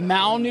that.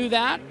 Mao knew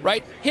that,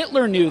 right?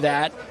 Hitler knew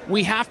that.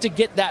 We have to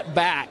get that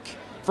back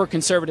for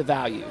conservative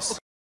values.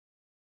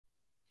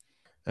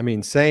 I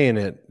mean, saying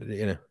it,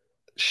 you know,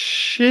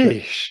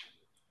 sheesh.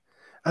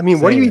 I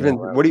mean, what do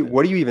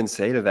you even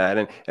say to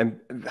that? And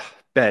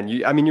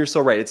Ben, I mean, you're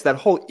so right. It's that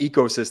whole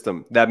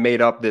ecosystem that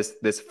made up this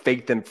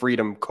Faith and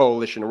Freedom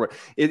coalition.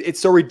 It's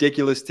so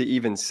ridiculous to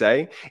even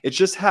say. It's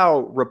just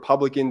how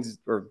Republicans,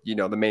 or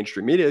the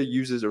mainstream media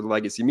uses, or the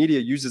legacy media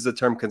uses the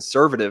term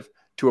conservative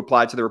to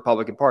apply to the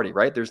Republican Party.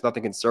 Right? There's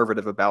nothing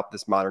conservative about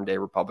this modern day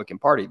Republican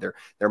Party.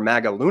 They're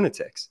MAGA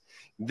lunatics.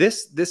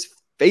 This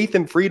Faith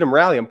and Freedom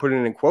rally, I'm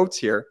putting it in quotes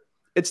here,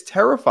 it's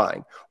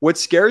terrifying. What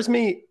scares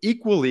me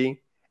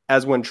equally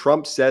as when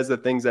Trump says the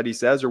things that he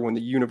says, or when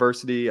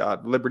the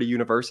Liberty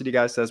University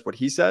guy says what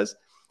he says,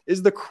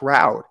 is the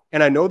crowd.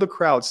 And I know the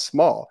crowd's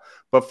small,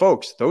 but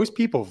folks, those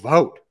people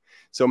vote.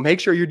 So make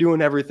sure you're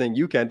doing everything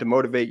you can to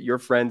motivate your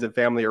friends and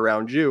family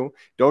around you.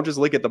 Don't just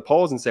look at the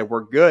polls and say,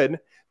 we're good.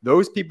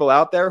 Those people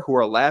out there who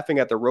are laughing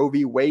at the Roe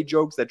v. Wade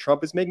jokes that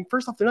Trump is making,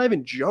 first off, they're not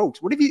even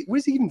jokes. What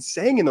is he even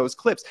saying in those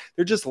clips?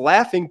 They're just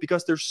laughing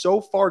because they're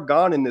so far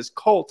gone in this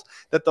cult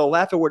that they'll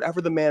laugh at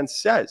whatever the man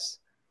says.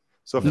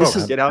 So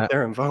folks, get out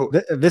there and vote.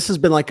 This has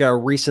been like a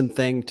recent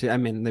thing I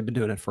mean, they've been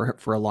doing it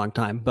for a long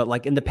time, but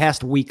like in the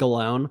past week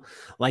alone,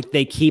 like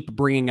they keep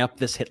bringing up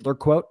this Hitler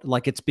quote.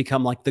 Like it's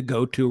become like the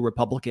go-to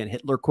Republican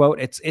Hitler quote.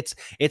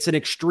 It's an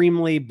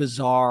extremely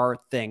bizarre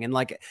thing. And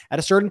like at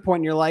a certain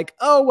point you're like,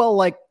 oh, well,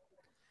 like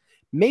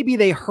maybe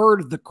they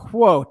heard the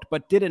quote,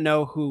 but didn't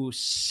know who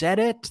said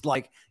it.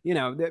 Like, you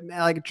know,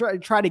 like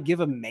try to give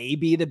them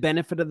maybe the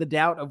benefit of the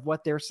doubt of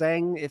what they're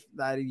saying. If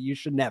you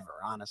should never,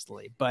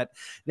 honestly. But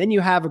then you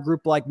have a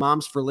group like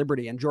Moms for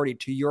Liberty. And Jordy,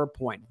 to your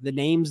point, the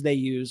names they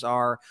use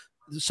are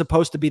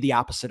supposed to be the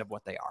opposite of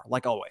what they are.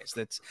 Like always,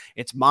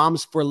 it's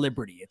Moms for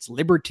Liberty, it's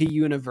Liberty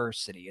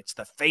University, it's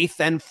the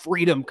Faith and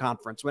Freedom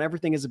Conference, when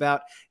everything is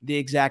about the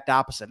exact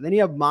opposite. And then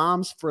you have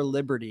Moms for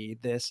Liberty,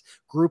 this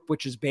group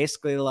which is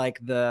basically like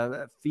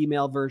the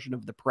female version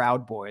of the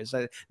Proud Boys.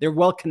 They're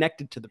well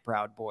connected to the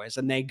Proud Boys,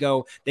 and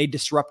they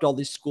disrupt all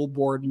these school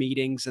board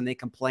meetings, and they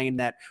complain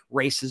that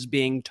race is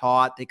being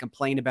taught. They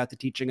complain about the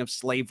teaching of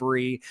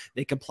slavery.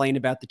 They complain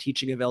about the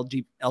teaching of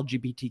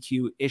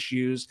LGBTQ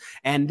issues.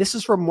 And this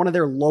is from one of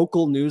their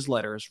local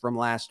newsletters from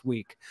last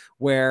week,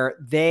 where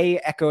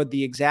they echoed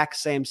the exact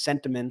same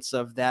sentiments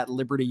of that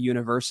Liberty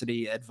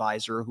University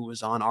advisor who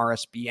was on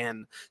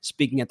RSBN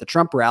speaking at the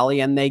Trump rally.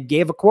 And they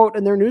gave a quote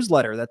in their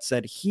newsletter that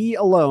said, "He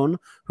alone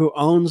who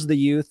owns the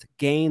youth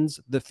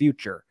gains the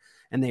future."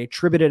 And they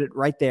attributed it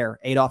right there,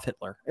 Adolf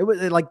Hitler. It was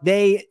like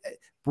they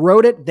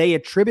wrote it, they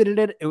attributed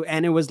it,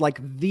 and it was like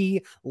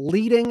the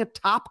leading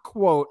top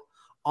quote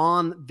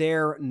on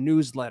their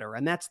newsletter.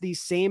 And that's the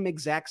same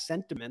exact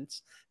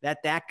sentiments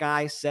that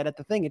guy said at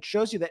the thing. It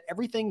shows you that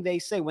everything they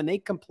say when they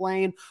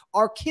complain,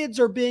 our kids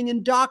are being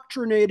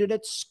indoctrinated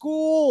at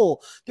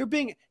school.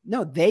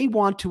 They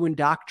want to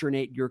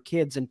indoctrinate your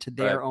kids into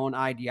their own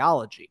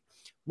ideology.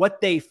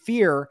 What they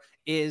fear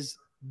is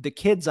the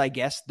kids, I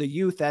guess, the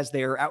youth, as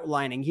they're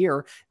outlining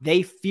here,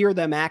 they fear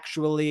them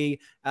actually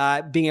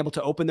being able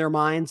to open their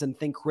minds and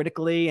think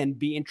critically and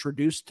be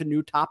introduced to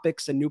new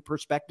topics and new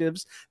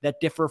perspectives that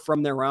differ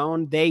from their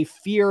own. They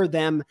fear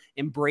them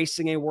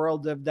embracing a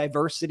world of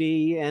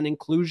diversity and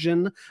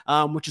inclusion,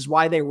 which is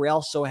why they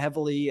rail so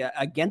heavily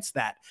against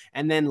that.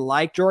 And then,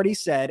 like Jordy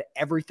said,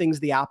 everything's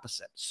the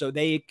opposite. So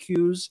they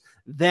accuse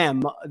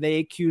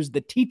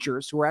the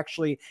teachers who are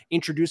actually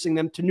introducing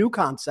them to new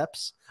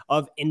concepts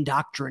of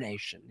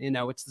indoctrination. You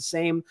know, it's the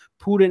same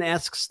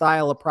Putin-esque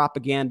style of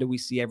propaganda we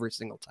see every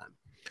single time.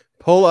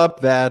 Pull up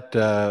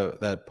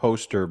that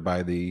poster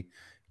by the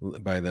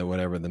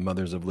whatever, the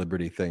Mothers of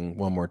Liberty thing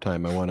one more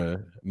time. I want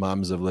to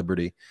Moms of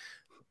Liberty,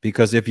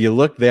 because if you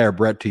look there,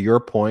 Brett, to your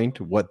point,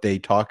 what they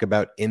talk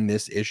about in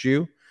this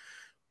issue,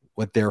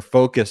 what they're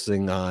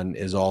focusing on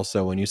is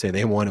also, when you say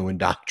they want to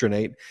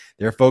indoctrinate,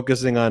 they're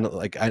focusing on,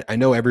 like, I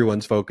know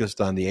everyone's focused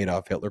on the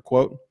Adolf Hitler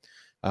quote,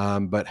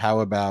 but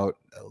how about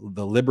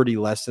the liberty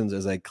lessons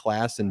as a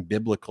class in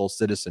biblical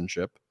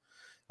citizenship,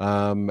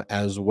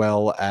 as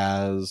well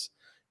as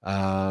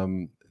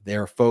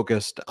they're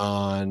focused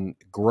on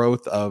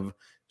growth of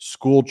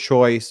school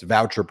choice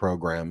voucher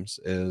programs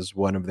is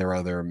one of their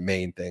other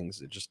main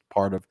things. It's just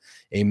part of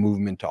a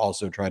movement to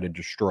also try to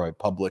destroy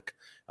public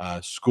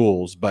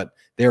schools, but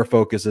their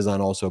focus is on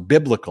also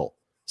biblical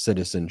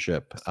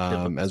citizenship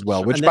as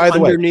well, which, by the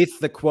way, underneath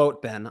the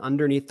quote, Ben,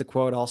 underneath the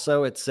quote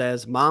also, it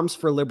says Moms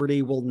for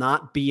Liberty will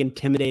not be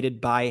intimidated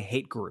by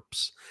hate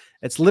groups.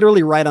 It's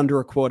literally right under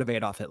a quote of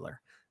Adolf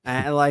Hitler.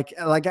 Come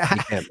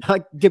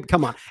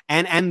on.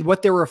 And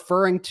what they're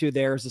referring to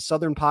there is the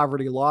Southern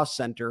Poverty Law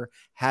Center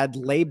had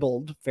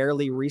labeled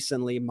fairly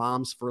recently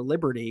Moms for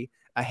Liberty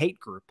a hate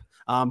group.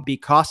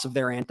 Because of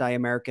their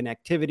anti-American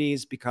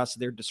activities, because of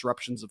their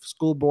disruptions of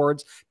school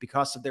boards,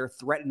 because of their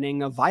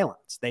threatening of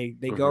violence. They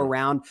go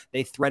around,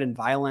 they threaten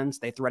violence,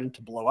 they threaten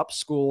to blow up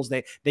schools.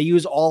 They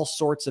use all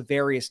sorts of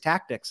various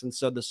tactics. And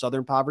so the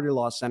Southern Poverty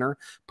Law Center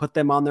put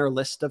them on their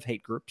list of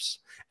hate groups.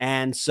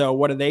 And so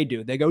what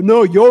do? They go,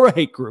 no, you're a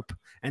hate group.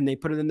 And they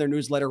put it in their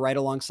newsletter right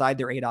alongside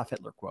their Adolf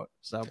Hitler quote.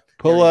 So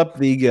pull up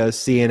the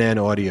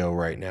CNN audio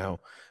right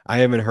now. I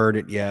haven't heard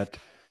it yet.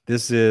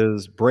 This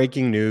is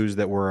breaking news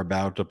that we're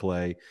about to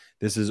play.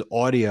 This is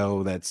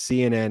audio that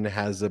CNN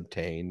has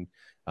obtained.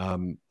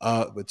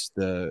 It's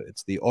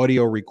the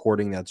audio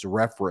recording that's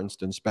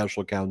referenced in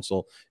Special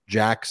Counsel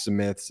Jack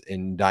Smith's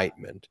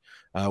indictment,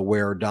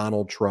 where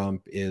Donald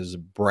Trump is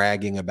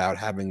bragging about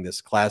having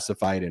this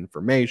classified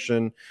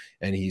information,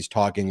 and he's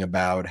talking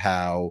about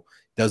how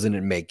doesn't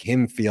it make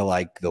him feel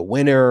like the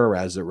winner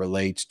as it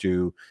relates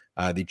to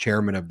the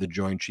chairman of the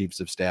Joint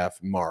Chiefs of Staff,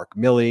 Mark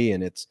Milley.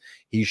 And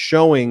he's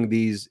showing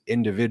these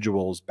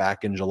individuals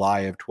back in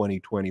July of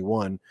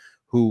 2021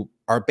 who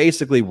are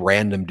basically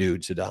random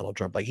dudes to Donald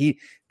Trump. Like to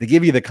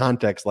give you the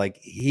context, like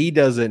he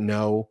doesn't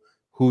know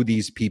who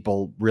these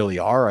people really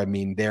are. I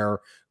mean, they're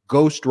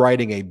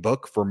ghostwriting a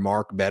book for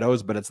Mark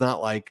Meadows, but it's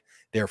not like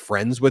they're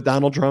friends with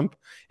Donald Trump.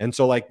 And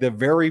so like the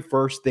very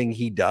first thing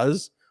he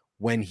does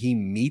when he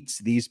meets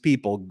these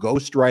people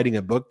ghostwriting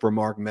a book for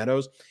Mark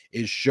Meadows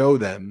is show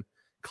them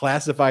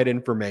classified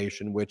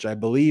information, which I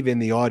believe in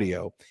the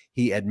audio,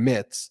 he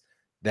admits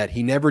that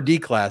he never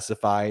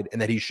declassified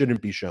and that he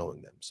shouldn't be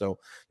showing them. So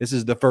this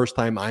is the first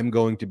time I'm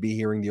going to be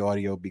hearing the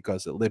audio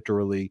because it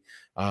literally,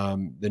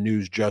 the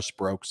news just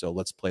broke. So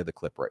let's play the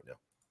clip right now.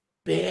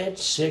 Bad,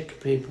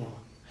 sick people.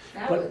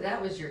 That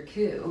was your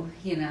coup,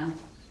 you know,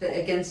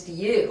 against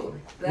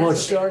you. Well, it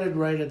started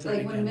right at the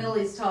beginning. Like when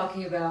Milley's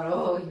talking about,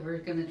 oh, you were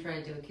going to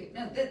try to do a coup.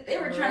 No, they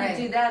were trying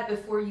to do that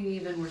before you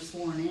even were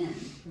sworn in.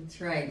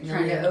 That's right.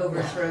 Trying to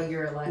overthrow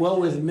your election.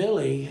 Well, with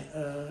Milley,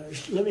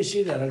 let me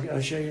see that.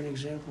 I'll show you an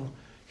example.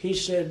 He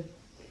said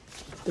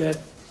that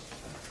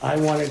I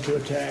wanted to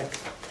attack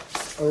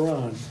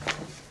Iran.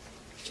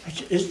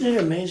 Isn't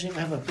it amazing? I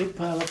have a big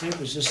pile of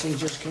papers. This thing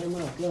just came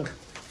up. Look.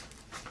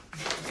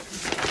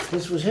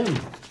 This was him.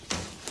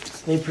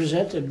 They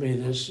presented me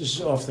this. This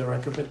is off the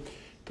record, but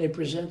they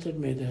presented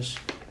me this.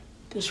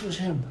 This was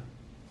him.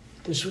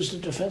 This was the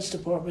Defense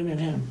Department and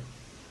him.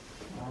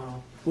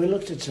 Wow. We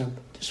looked at some.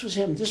 This was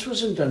him. This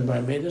wasn't done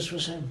by me. This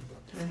was him.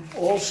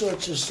 All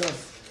sorts of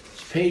stuff.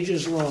 It's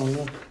pages long.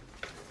 Look.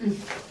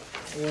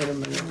 Wait a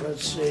minute.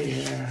 Let's see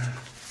here.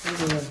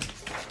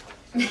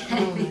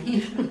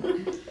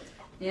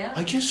 Yeah.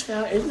 I just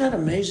found. Isn't that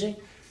amazing?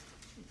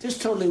 This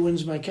totally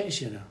wins my case,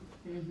 you know.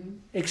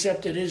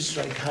 Except it is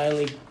like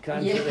highly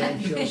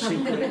confidential,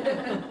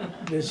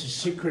 secret. This is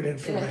secret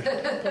information.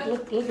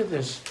 But look at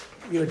this.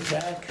 You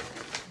attack,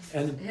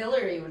 and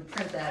Hillary would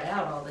print that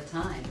out all the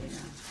time, you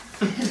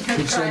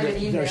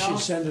know. she'd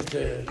send it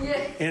to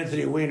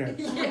Anthony Weiner,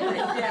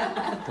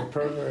 Yeah. the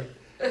pervert.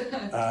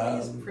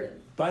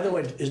 By the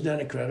way, isn't that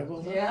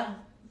incredible? Though? Yeah.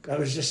 I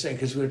was just saying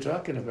because we were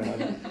talking about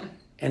it,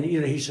 and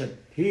you know, he said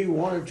he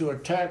wanted to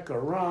attack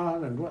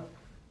Iran and what?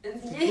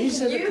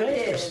 These are the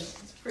papers.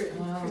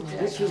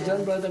 This was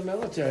done by the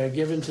military,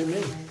 given to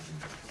me.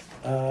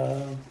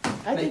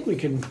 I think we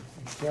can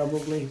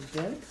probably,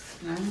 right?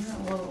 I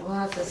don't know. We'll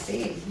have to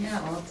see.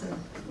 Yeah, we'll have to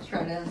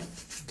try to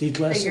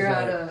declassify figure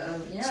out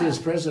it. See, as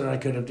president, I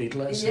could have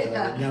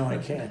declassified it. Now I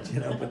can't, you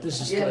know, but this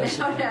is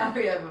classified. Now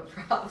we have a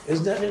problem.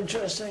 Isn't that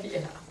interesting?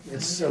 Yeah.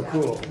 It's so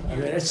cool. I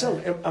mean, it's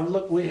so,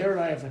 look, here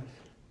I have,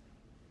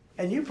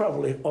 and you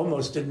probably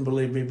almost didn't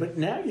believe me, but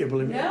now you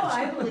believe me. No,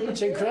 I believe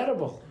it's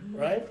incredible.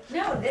 Right?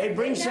 No, hey,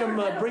 bring some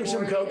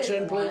Cokes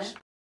in, please.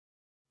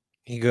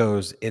 He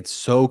goes, it's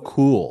so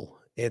cool.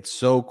 It's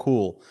so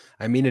cool.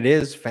 I mean, it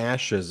is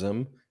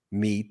fascism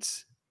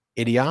meets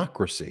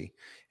idiocracy.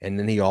 And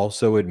then he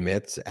also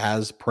admits,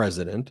 as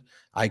president,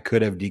 I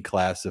could have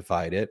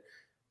declassified it,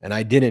 and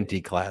I didn't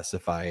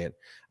declassify it.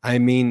 I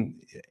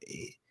mean,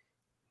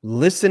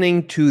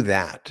 listening to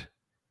that,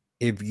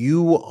 if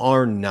you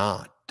are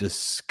not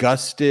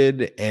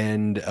disgusted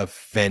and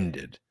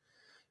offended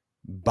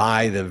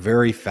by the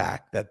very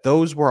fact that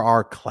those were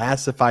our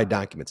classified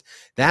documents.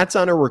 That's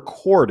on a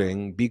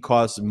recording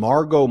because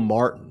Margot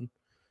Martin,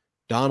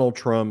 Donald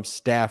Trump's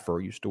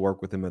staffer, used to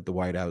work with him at the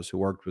White House, who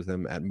worked with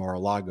him at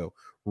Mar-a-Lago,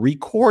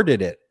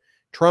 recorded it.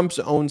 Trump's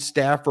own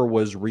staffer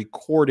was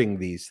recording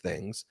these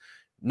things,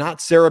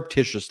 not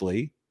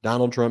surreptitiously.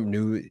 Donald Trump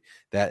knew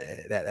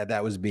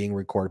that was being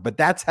recorded, but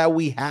that's how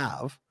we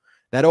have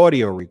that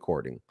audio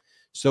recording.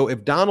 So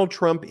if Donald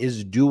Trump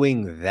is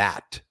doing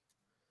that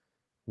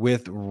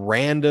with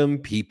random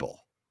people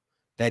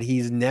that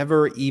he's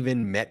never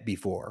even met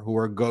before who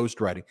are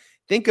ghostwriting.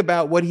 Think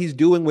about what he's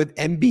doing with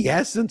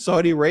MBS in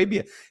Saudi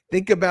Arabia.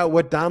 Think about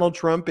what Donald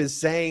Trump is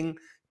saying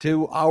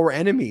to our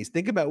enemies.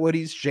 Think about what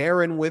he's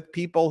sharing with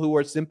people who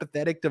are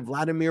sympathetic to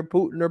Vladimir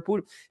Putin or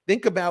Putin.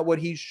 Think about what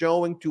he's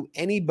showing to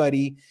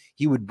anybody.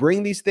 He would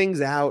bring these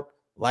things out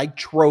like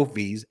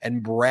trophies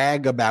and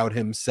brag about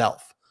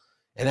himself.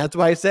 And that's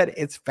why I said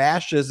it's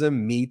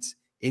fascism meets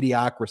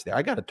idiocracy.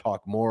 I got to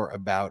talk more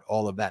about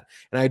all of that.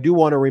 And I do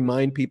want to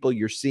remind people,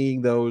 you're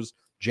seeing those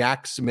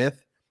Jack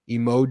Smith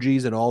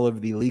emojis and all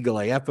of the Legal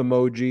AF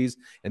emojis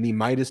and the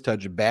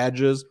MeidasTouch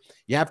badges.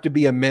 You have to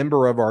be a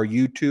member of our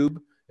YouTube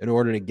in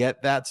order to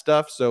get that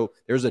stuff. So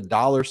there's a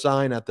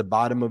 $ at the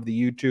bottom of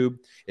the YouTube.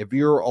 If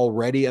you're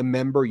already a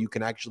member, you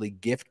can actually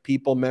gift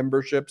people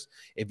memberships.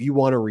 If you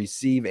want to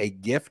receive a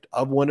gift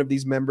of one of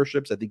these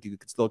memberships, I think you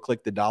could still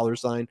click the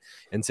 $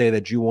 and say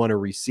that you want to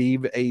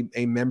receive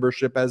a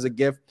membership as a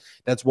gift.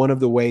 That's one of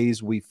the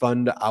ways we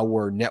fund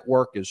our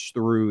network, is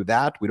through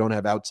that. We don't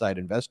have outside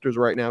investors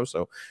right now,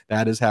 so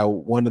that is how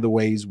one of the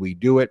ways we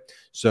do it.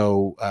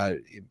 So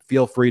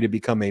feel free to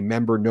become a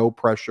member, no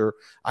pressure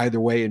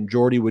either way. And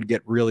Jordy would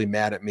get really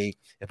mad at me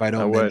if I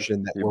don't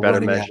mention that we're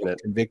running out of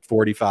Convict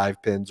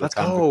 45 pins or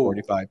Convict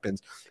 45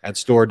 pins at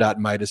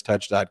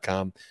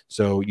store.meidastouch.com.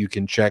 So you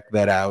can check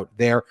that out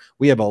there.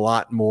 We have a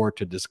lot more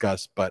to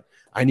discuss, but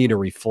I need to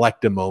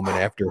reflect a moment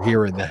after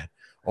hearing that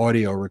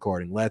audio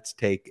recording. Let's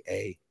take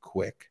a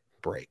quick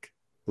break.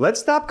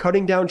 Let's stop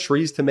cutting down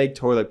trees to make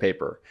toilet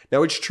paper.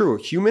 Now, it's true,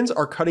 humans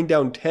are cutting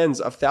down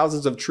tens of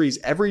thousands of trees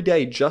every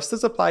day just to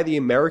supply the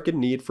American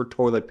need for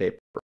toilet paper.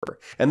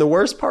 And the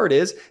worst part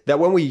is that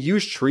when we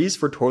use trees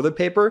for toilet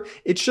paper,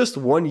 it's just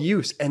one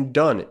use and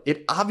done.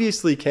 It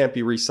obviously can't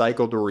be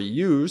recycled or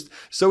reused,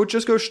 so it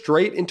just goes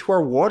straight into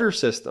our water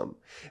system.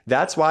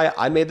 That's why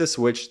I made the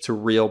switch to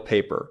real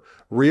paper.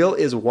 Real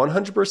is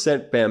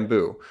 100%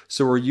 bamboo,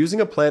 so we're using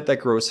a plant that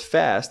grows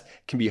fast,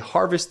 can be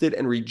harvested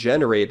and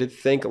regenerated,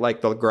 think like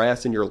the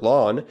grass in your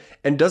lawn,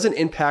 and doesn't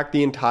impact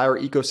the entire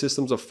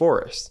ecosystems of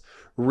forests.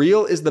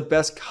 Real is the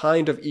best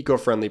kind of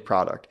eco-friendly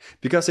product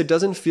because it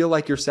doesn't feel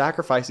like you're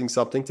sacrificing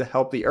something to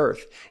help the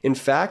earth. In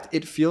fact,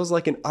 it feels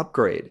like an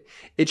upgrade.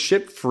 It's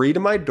shipped free to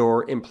my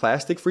door in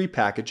plastic-free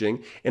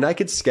packaging, and I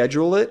could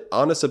schedule it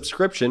on a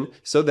subscription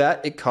so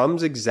that it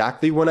comes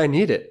exactly when I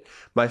need it.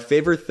 My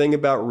favorite thing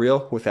about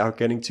Real, without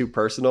getting too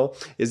personal,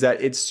 is that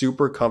it's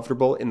super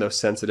comfortable in those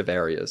sensitive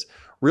areas.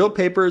 Real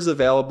paper is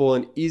available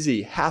in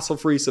easy,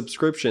 hassle-free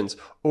subscriptions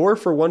or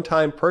for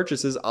one-time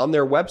purchases on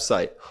their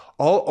website.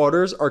 All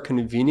orders are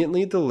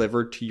conveniently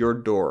delivered to your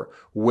door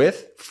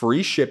with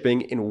free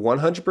shipping in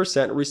 100%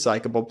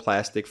 recyclable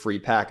plastic-free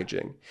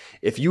packaging.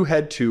 If you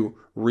head to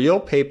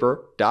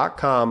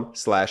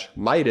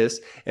realpaper.com/Meidas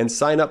and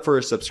sign up for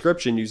a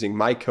subscription using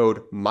my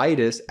code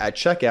Meidas at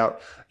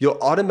checkout, you'll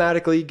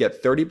automatically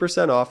get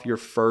 30% off your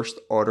first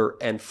order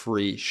and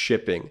free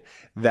shipping.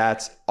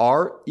 That's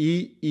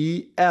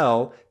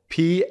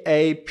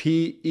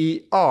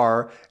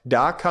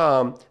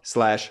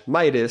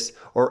realpaper.com/Meidas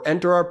or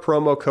enter our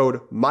promo code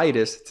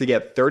Meidas to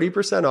get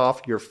 30%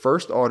 off your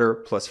first order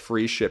plus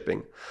free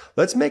shipping.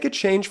 Let's make a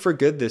change for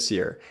good this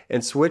year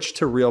and switch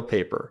to Real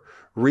Paper.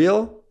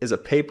 Real is a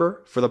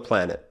paper for the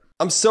planet.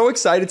 I'm so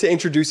excited to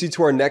introduce you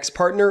to our next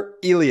partner,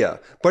 Elia.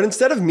 But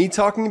instead of me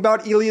talking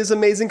about Elia's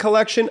amazing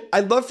collection,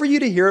 I'd love for you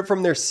to hear it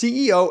from their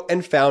CEO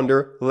and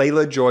founder,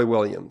 Layla Joy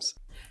Williams.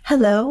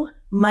 Hello,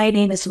 my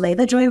name is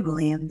Layla Joy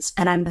Williams,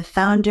 and I'm the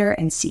founder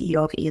and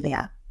CEO of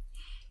Elia.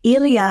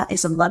 Elia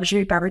is a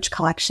luxury beverage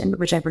collection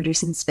which I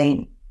produce in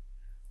Spain.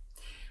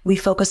 We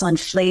focus on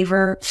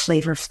flavor,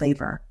 flavor,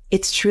 flavor.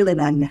 It's truly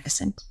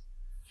magnificent.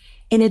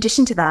 In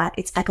addition to that,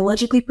 it's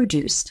ecologically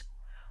produced,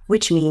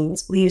 which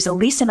means we use the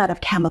least amount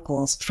of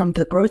chemicals from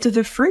the growth of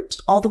the fruit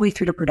all the way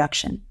through to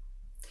production.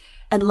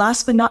 And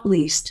last but not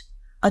least,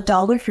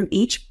 $1 from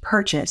each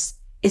purchase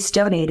is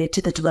donated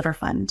to the Deliver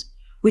Fund,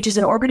 which is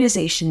an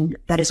organization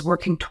that is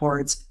working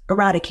towards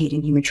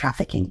eradicating human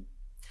trafficking.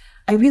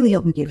 I really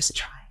hope you give us a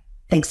try.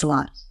 Thanks a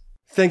lot.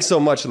 Thanks so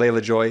much,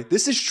 Layla Joy.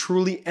 This is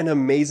truly an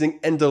amazing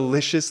and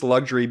delicious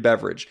luxury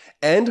beverage.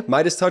 And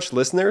MeidasTouch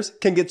listeners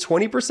can get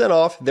 20%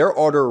 off their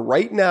order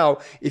right now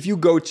if you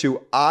go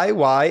to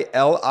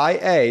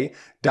IYLIA.com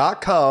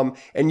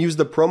and use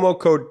the promo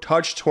code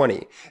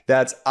TOUCH20.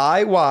 That's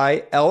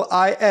IYLIA.com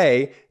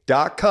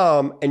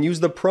and use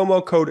the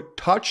promo code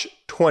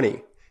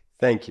TOUCH20.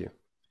 Thank you.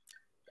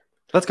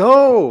 Let's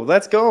go.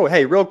 Let's go.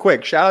 Hey, real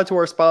quick, shout out to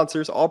our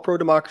sponsors, all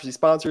pro-democracy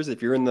sponsors.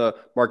 If you're in the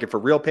market for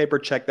real paper,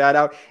 check that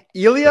out.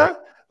 Elia,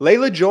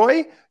 Layla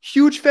Joy,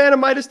 huge fan of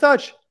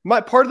MeidasTouch.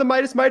 Part of the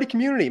Meidas Mighty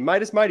community.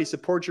 Meidas Mighty,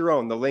 support your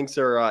own. The links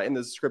are in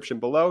the description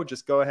below.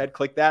 Just go ahead,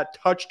 click that.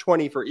 Touch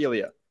 20 for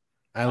Elia.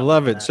 I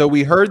love it. So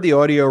we heard the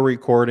audio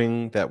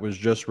recording that was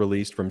just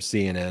released from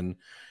CNN.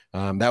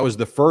 That was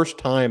the first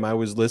time I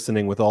was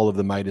listening with all of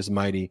the Meidas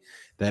Mighty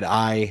that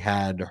I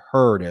had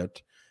heard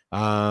it.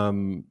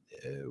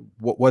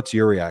 What's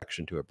your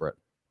reaction to it, Brett?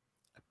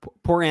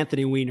 Poor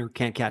Anthony Weiner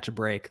can't catch a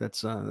break.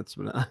 That's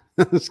what I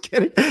was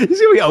kidding. You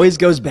see, he always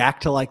goes back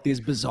to like these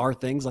bizarre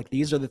things. Like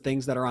these are the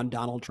things that are on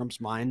Donald Trump's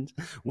mind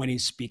when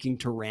he's speaking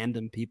to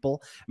random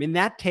people. I mean,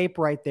 that tape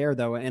right there,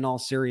 though, in all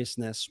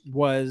seriousness,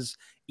 was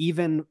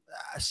even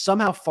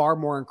somehow far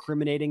more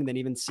incriminating than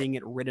even seeing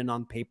it written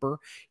on paper.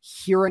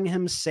 Hearing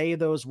him say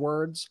those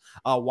words,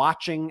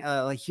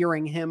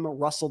 hearing him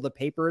rustle the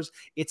papers,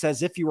 it's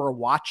as if you are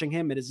watching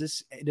him. It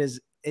is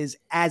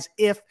as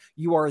if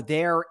you are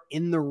there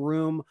in the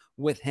room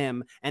with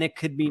him, and it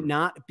could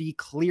not be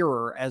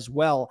clearer as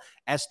well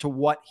as to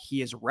what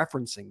he is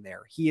referencing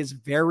there. He is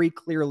very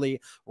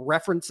clearly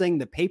referencing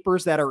the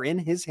papers that are in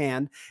his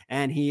hand,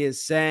 and he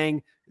is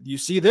saying, you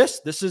see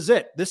this? This is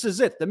it. This is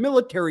it. The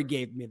military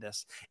gave me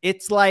this.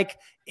 It's like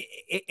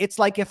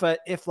if a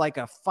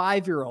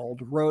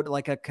 5-year-old wrote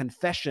like a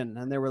confession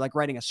and they were like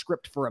writing a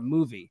script for a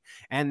movie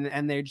and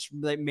they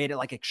made it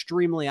like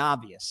extremely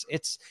obvious.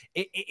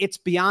 It's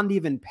beyond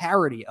even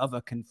parody of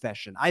a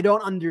confession. I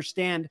don't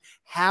understand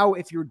how,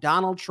 if you're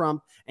Donald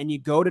Trump and you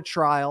go to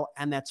trial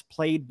and that's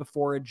played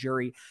before a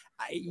jury,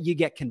 you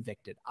get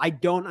convicted. I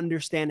don't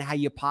understand how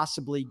you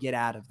possibly get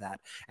out of that.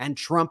 And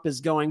Trump is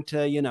going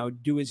to,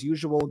 do his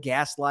usual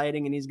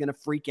gaslighting, and he's going to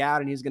freak out,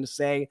 and he's going to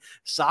say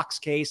Sox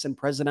case and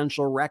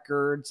presidential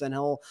records, and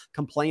he'll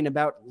complain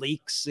about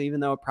leaks, even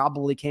though it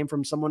probably came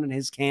from someone in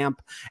his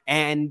camp.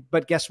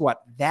 But guess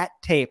what? That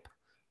tape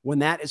when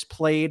that is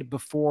played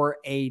before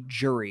a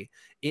jury,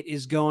 it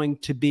is going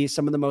to be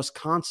some of the most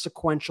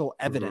consequential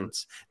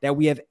evidence that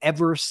we have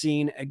ever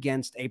seen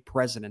against a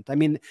president. I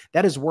mean,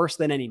 that is worse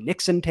than any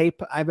Nixon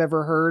tape I've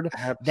ever heard.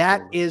 Absolutely.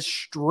 That is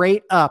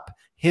straight up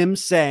him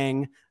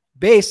saying,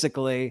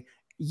 basically,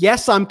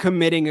 yes, I'm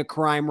committing a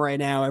crime right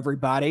now,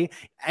 everybody.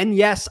 And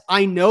yes,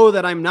 I know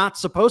that I'm not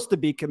supposed to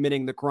be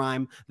committing the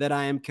crime that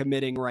I am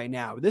committing right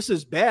now. This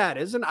is bad,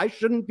 isn't it? I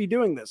shouldn't be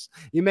doing this.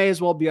 You may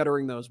as well be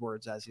uttering those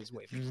words as he's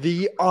waving.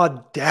 The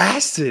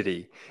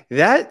audacity.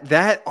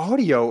 That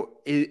audio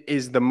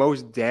is the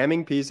most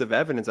damning piece of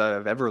evidence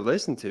I've ever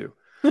listened to.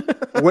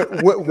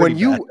 when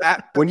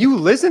you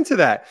listen to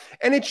that,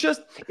 and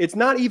it's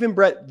not even,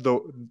 Brett,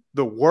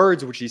 the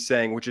words which he's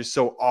saying, which is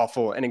so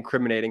awful and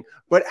incriminating,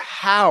 but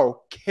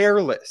how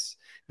careless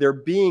they're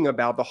being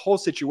about the whole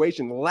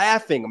situation,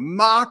 laughing,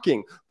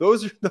 mocking.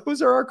 Those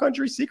are our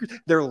country's secrets.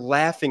 They're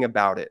laughing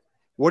about it.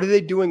 What are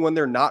they doing when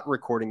they're not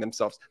recording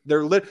themselves?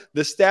 The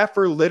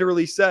staffer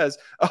literally says,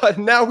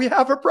 now we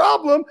have a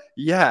problem.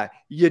 Yeah,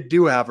 you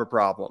do have a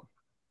problem.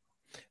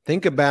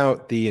 Think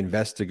about the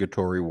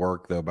investigatory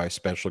work, though, by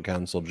Special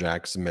Counsel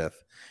Jack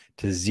Smith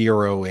to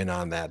zero in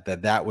on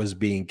that was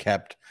being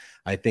kept,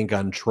 I think,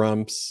 on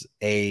Trump's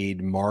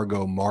aide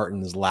Margot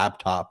Martin's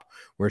laptop,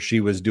 where she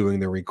was doing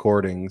the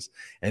recordings,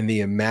 and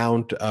the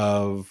amount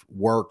of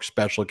work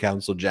Special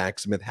Counsel Jack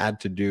Smith had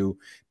to do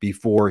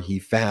before he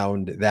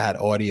found that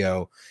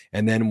audio.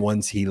 And then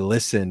once he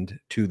listened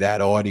to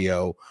that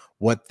audio,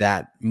 what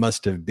that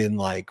must have been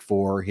like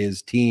for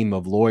his team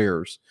of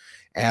lawyers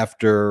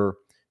after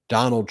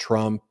Donald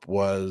Trump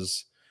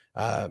was,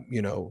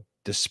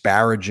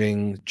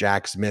 disparaging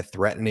Jack Smith,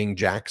 threatening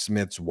Jack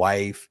Smith's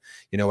wife.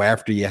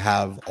 After you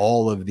have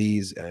all of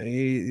these,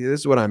 this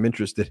is what I'm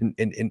interested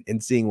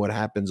in seeing what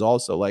happens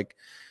also. Like,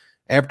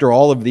 after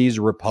all of these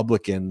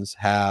Republicans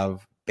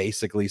have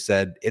basically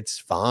said it's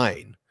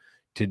fine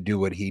to do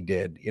what he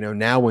did,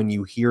 now when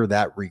you hear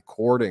that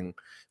recording,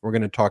 we're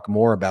going to talk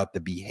more about the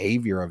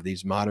behavior of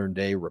these modern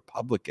day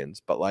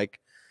Republicans. But like,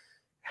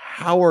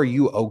 how are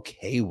you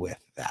okay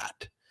with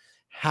that?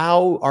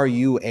 How are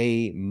you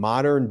a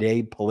modern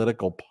day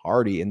political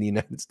party in the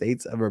United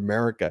States of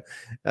America,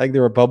 like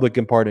the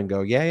Republican Party, and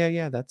go,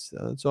 yeah, that's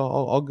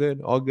all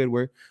good, all good.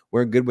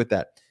 We're good with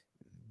that.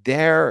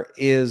 There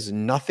is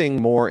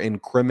nothing more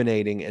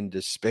incriminating and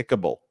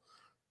despicable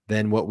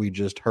than what we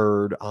just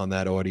heard on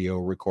that audio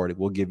recording.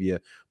 We'll give you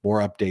more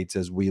updates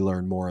as we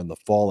learn more on the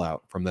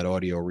fallout from that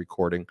audio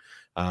recording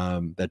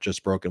that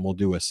just broke, and we'll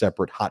do a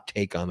separate hot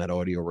take on that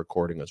audio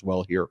recording as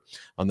well here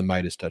on the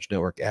MeidasTouch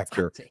Network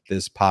after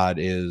this pod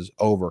is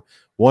over.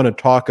 Want to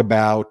talk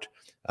about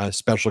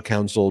Special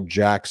Counsel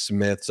Jack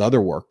Smith's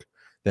other work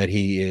that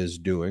he is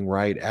doing,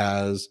 right?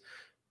 As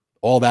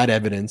all that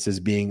evidence is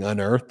being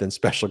unearthed, and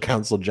Special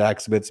Counsel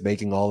Jack Smith's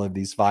making all of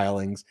these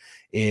filings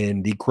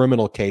in the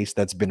criminal case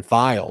that's been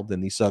filed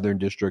in the Southern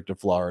District of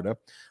Florida.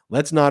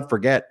 Let's not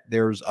forget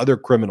there's other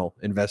criminal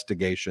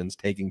investigations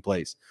taking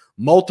place,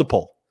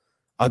 multiple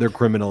other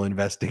criminal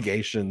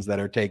investigations that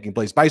are taking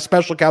place by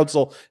Special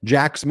Counsel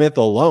Jack Smith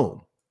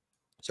alone.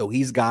 So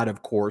he's got,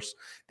 of course,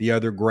 the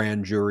other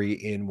grand jury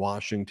in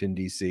Washington,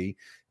 D.C.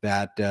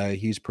 that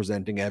he's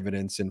presenting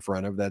evidence in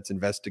front of that's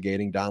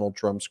investigating Donald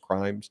Trump's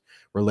crimes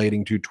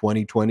relating to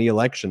 2020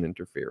 election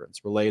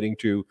interference, relating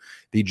to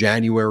the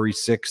January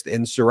 6th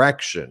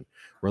insurrection,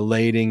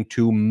 relating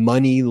to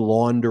money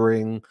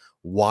laundering,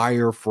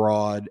 wire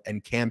fraud,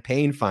 and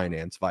campaign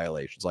finance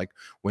violations. Like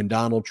when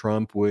Donald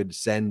Trump would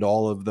send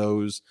all of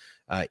those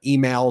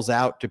emails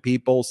out to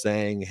people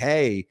saying,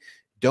 hey,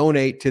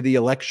 donate to the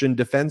Election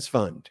Defense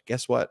Fund.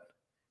 Guess what?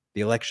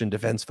 The Election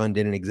Defense Fund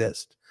didn't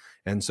exist.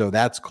 And so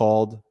that's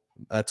called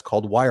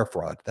wire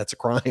fraud. That's a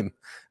crime,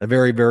 a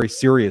very, very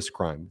serious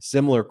crime,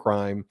 similar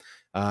crime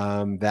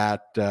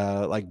that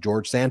like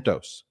George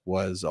Santos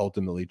was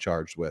ultimately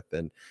charged with.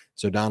 And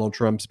so Donald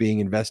Trump's being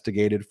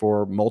investigated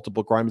for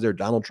multiple crimes there.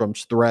 Donald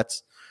Trump's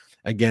threats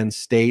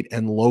against state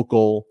and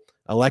local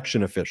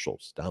election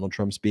officials. Donald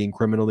Trump's being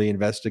criminally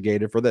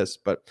investigated for this.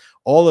 But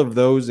all of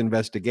those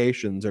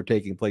investigations are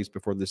taking place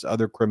before this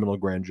other criminal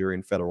grand jury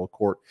in federal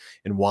court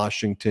in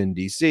Washington,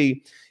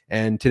 D.C.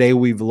 And today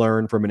we've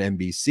learned from an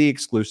NBC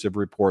exclusive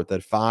report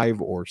that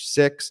 5 or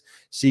 6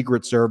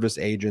 Secret Service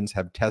agents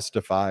have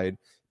testified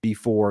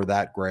before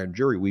that grand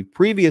jury. We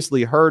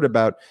previously heard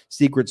about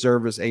Secret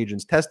Service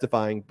agents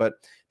testifying, but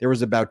there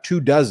was about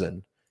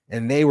 24,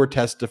 and they were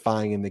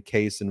testifying in the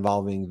case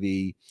involving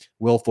the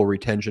willful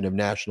retention of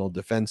national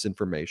defense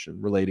information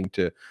relating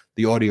to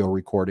the audio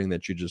recording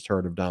that you just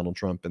heard of Donald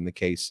Trump in the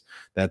case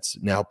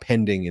that's now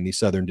pending in the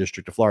Southern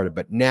District of Florida.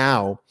 But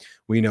now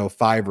we know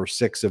 5 or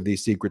 6 of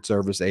these Secret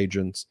Service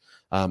agents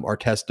are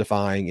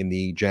testifying in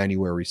the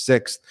January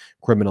 6th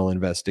criminal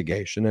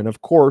investigation. And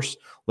of course,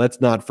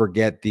 let's not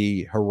forget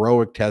the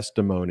heroic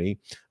testimony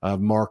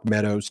of Mark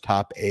Meadows'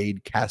 top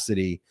aide,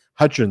 Cassidy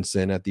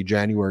Hutchinson, at the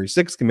January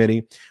 6th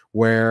committee,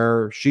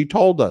 where she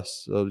told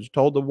us, she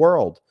told the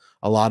world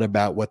a lot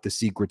about what the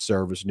Secret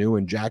Service knew.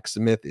 And Jack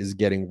Smith is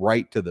getting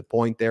right to the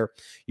point there.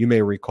 You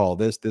may recall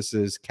this. This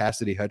is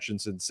Cassidy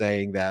Hutchinson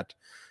saying that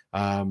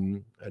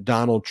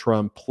Donald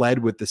Trump pled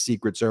with the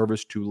Secret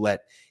Service to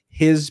let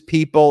his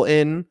people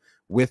in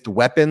with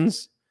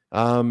weapons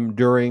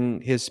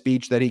during his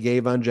speech that he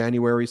gave on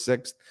January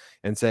 6th,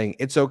 and saying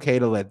it's okay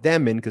to let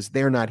them in because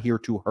they're not here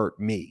to hurt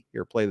me.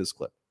 Here, play this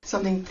clip.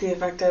 Something to the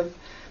effect of,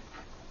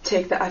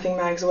 take the effing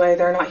mags away.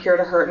 They're not here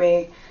to hurt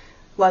me.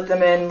 Let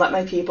them in. Let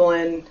my people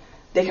in.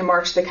 They can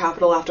march to the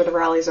Capitol after the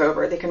rally's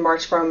over. They can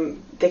march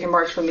from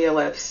the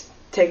ellipse.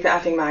 Take the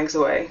effing mags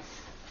away.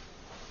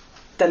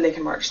 Then they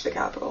can march to the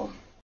Capitol.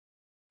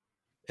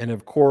 And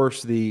of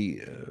course,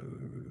 the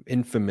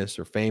infamous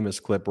or famous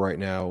clip right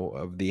now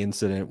of the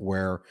incident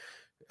where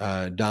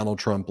Donald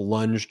Trump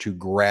lunged to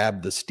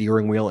grab the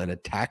steering wheel and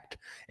attacked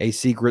a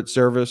Secret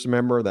Service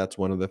member. That's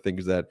one of the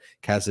things that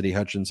Cassidy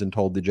Hutchinson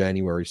told the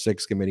January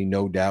 6th committee.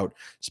 No doubt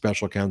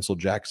Special Counsel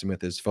Jack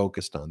Smith is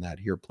focused on that.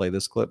 Here, play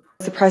this clip.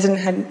 The president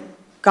had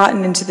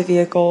gotten into the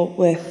vehicle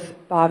with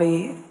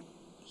Bobby.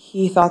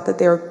 He thought that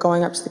they were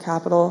going up to the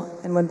Capitol,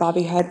 and when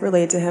Bobby had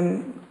relayed to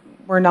him,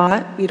 we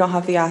don't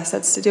have the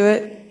assets to do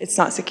it. It's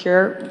not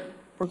secure.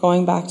 We're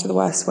going back to the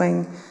West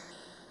Wing.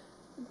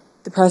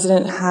 The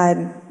president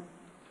had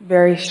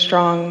very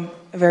strong,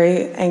 a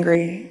very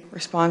angry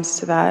response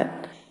to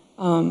that.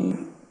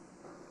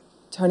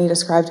 Tony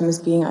described him as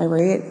being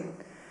irate.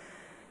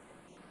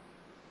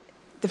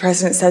 The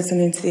president said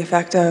something to the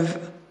effect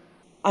of,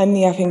 "I'm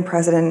the effing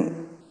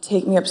president,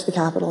 take me up to the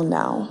Capitol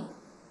now."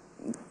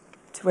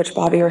 To which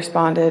Bobby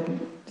responded,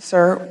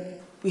 "Sir,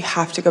 we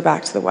have to go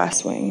back to the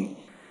West Wing."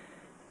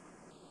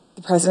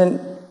 The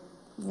president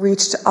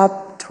reached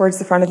up towards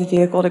the front of the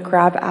vehicle to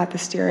grab at the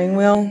steering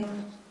wheel.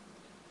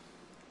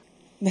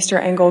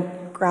 Mr. Engel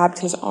grabbed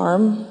his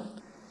arm,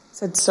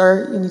 said,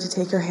 "Sir, you need to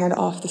take your hand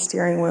off the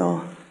steering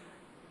wheel.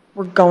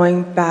 We're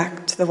going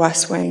back to the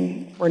West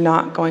Wing. We're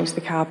not going to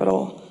the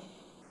Capitol."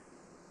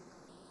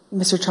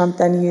 Mr. Trump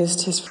then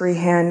used his free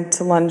hand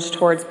to lunge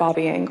towards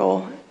Bobby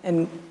Engel.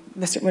 And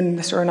when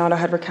Mr. Ornato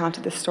had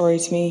recounted this story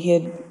to me, he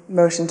had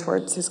motioned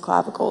towards his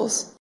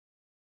clavicles.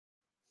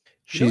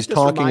 She's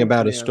talking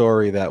about a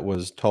story that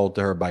was told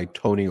to her by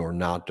Tony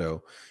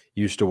Ornato.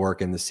 Used to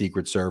work in the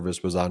Secret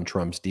Service, was on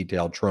Trump's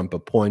detail. Trump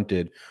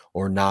appointed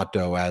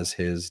Ornato as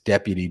his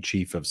deputy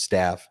chief of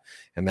staff,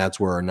 and that's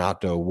where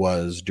Ornato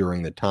was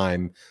during the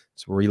time,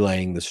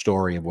 relaying the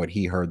story of what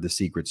he heard the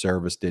Secret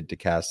Service did to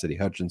Cassidy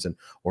Hutchinson.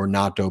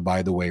 Ornato,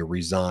 by the way,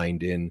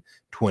 resigned in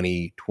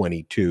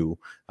 2022,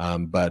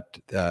 but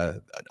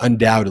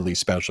undoubtedly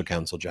Special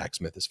Counsel Jack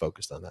Smith is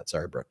focused on that.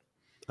 Sorry, Brett.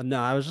 No,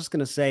 I was just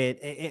going to say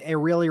it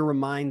really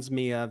reminds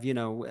me of,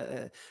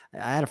 I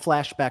had a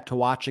flashback to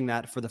watching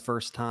that for the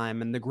first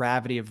time and the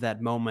gravity of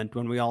that moment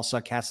when we all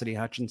saw Cassidy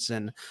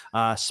Hutchinson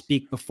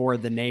speak before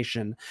the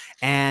nation,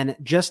 and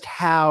just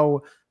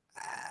how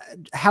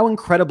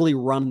incredibly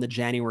run the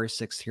January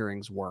 6th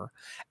hearings were.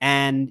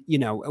 And,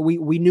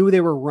 we knew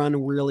they were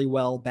run really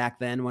well back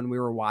then when we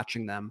were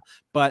watching them.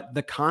 But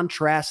the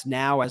contrast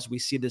now, as we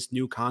see this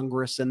new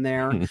Congress in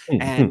there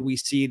and we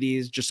see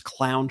these just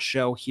clown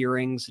show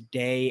hearings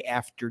day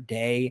after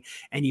day,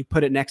 and you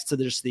put it next to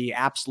just the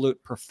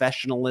absolute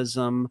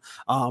professionalism,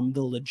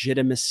 the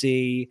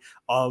legitimacy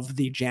of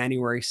the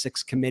January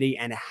 6th committee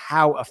and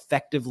how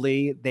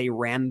effectively they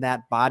ran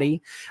that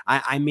body.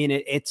 I mean,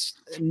 it's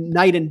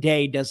night and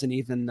day. Doesn't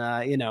even,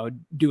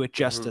 do it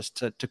justice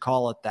to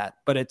call it that,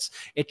 but it's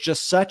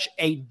just such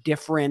a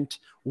different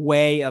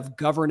way of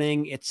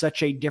governing. It's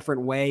such a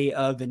different way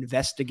of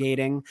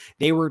investigating.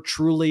 They were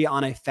truly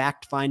on a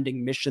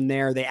fact-finding mission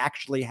there. They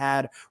actually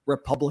had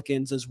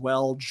Republicans as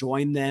well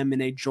join them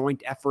in a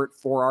joint effort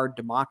for our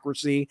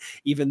democracy,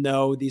 even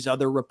though these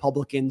other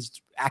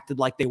Republicans acted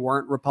like they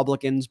weren't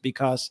Republicans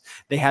because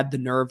they had the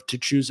nerve to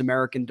choose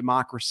American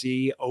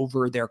democracy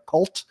over their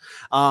cult.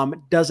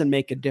 Doesn't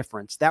make a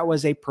difference. That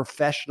was a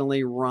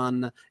professionally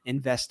run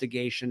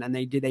investigation, and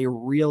they did a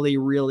really,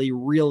 really,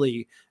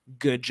 really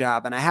good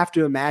job. And I have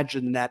to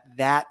imagine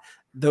that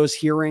those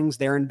hearings,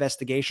 their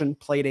investigation,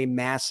 played a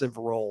massive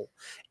role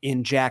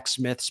in Jack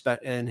Smith's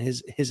and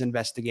his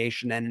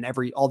investigation and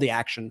in all the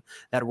action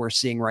that we're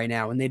seeing right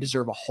now. And they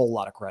deserve a whole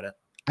lot of credit.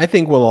 I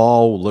think we'll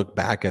all look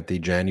back at the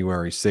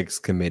January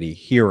 6th committee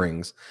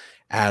hearings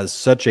as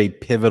such a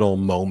pivotal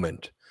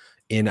moment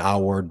in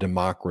our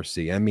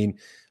democracy. I mean,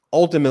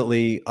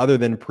 ultimately, other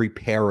than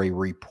prepare a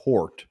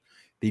report,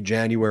 the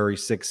January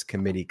 6th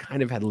committee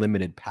kind of had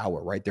limited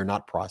power, right? They're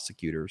not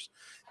prosecutors.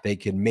 They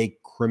can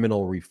make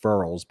criminal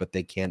referrals, but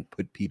they can't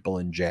put people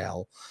in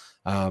jail.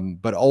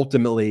 But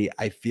ultimately,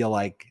 I feel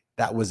like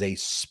that was a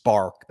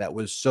spark that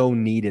was so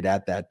needed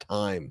at that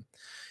time.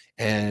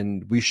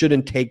 And we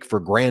shouldn't take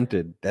for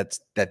granted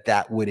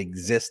that would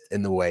exist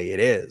in the way it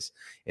is,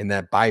 in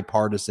that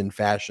bipartisan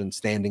fashion,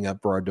 standing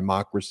up for our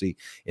democracy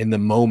in the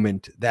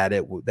moment that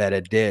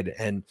it did.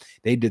 And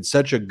they did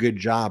such a good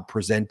job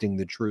presenting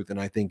the truth,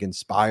 and I think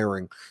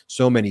inspiring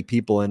so many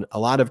people. And a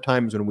lot of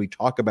times when we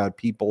talk about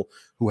people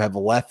who have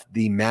left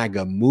the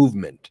MAGA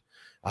movement,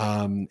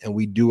 and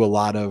we do a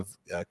lot of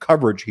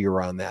coverage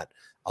here on that,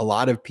 a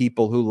lot of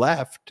people who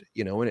left,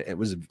 and it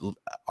was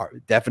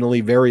definitely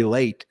very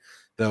late.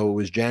 though it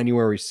was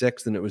January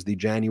 6th and it was the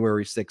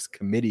January 6th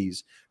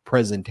committee's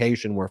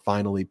presentation where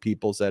finally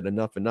people said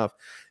enough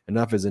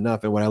is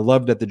enough. And what I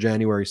loved that the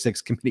January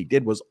 6th committee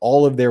did was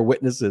all of their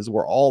witnesses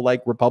were all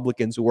like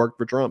Republicans who worked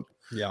for Trump,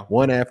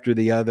 one after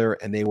the other,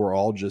 and they were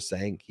all just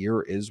saying,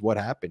 here is what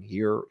happened,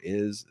 here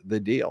is the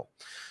deal.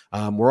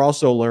 We're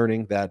also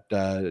learning that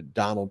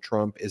Donald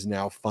Trump is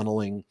now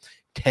funneling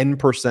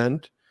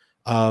 10%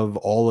 of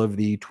all of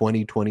the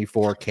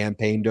 2024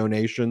 campaign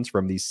donations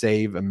from the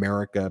Save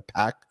America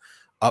PAC,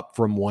 up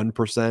from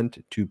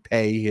 1% to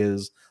pay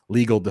his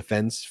legal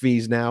defense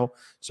fees now.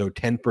 So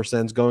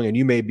 10% is going. And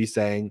you may be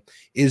saying,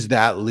 is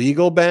that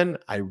legal, Ben?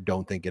 I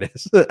don't think it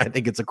is. I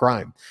think it's a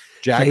crime.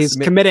 He's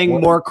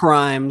committing more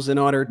crimes in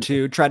order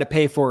to try to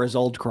pay for his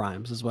old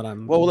crimes, is what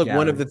I'm Well, look,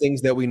 one of the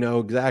things that we know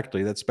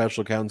exactly that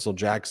Special Counsel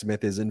Jack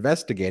Smith is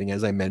investigating,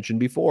 as I mentioned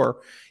before,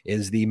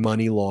 is the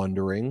money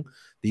laundering,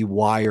 the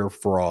wire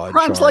fraud,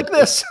 crimes like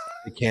this,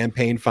 the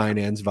campaign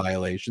finance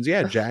violations.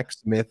 Yeah, Jack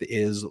Smith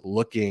is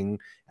looking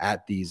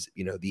at these,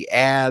 the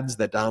ads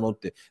that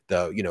Donald, the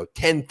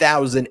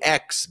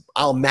 10,000X,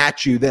 I'll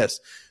match you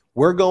this.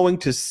 We're going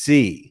to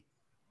see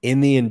in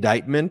the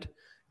indictment,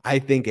 I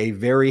think a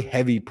very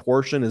heavy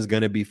portion is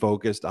going to be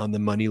focused on the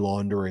money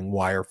laundering,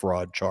 wire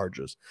fraud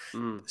charges.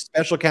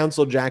 Special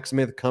Counsel Jack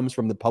Smith comes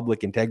from the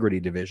Public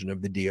Integrity Division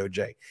of the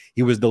DOJ.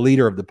 He was the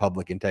leader of the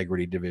Public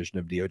Integrity Division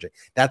of DOJ.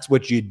 That's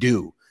what you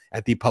do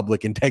at the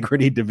Public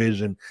Integrity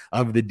Division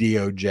of the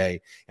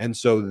DOJ. And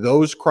so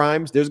those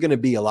crimes, there's going to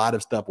be a lot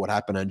of stuff what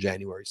happened on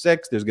January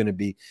 6th. There's going to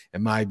be,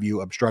 in my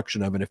view,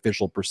 obstruction of an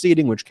official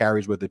proceeding, which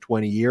carries with it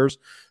 20 years.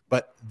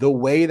 But the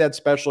way that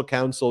Special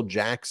Counsel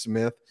Jack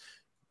Smith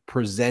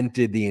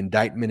presented the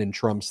indictment in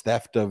Trump's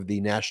theft of the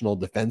National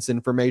Defense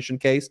Information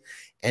case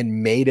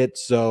and made it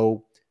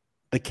so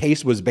the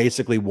case was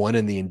basically won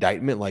in the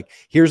indictment. Like,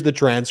 here's the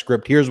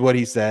transcript. Here's what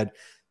he said.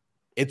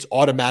 It's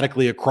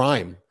automatically a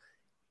crime.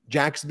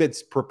 Jack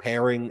Smith's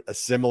preparing a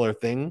similar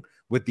thing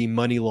with the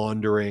money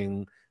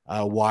laundering,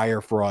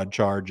 wire fraud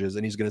charges.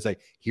 And he's going to say,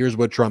 here's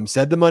what Trump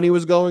said the money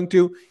was going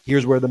to.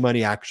 Here's where the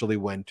money actually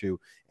went to.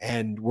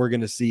 And we're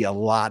going to see a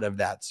lot of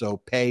that. So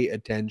pay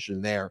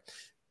attention there.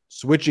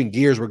 Switching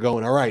gears, we're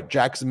going, all right,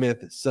 Jack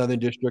Smith, Southern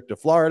District of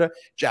Florida,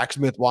 Jack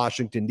Smith,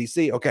 Washington,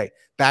 D.C. Okay,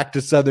 back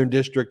to Southern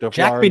District of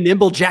Florida. Jack be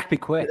nimble, Jack be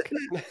quick.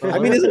 I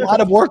mean, there's a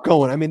lot of work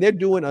going. I mean, they're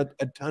doing a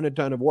ton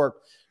of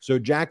work. So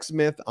Jack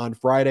Smith on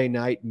Friday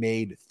night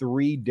made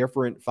 3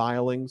 different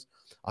filings.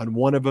 On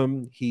one of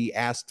them, he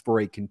asked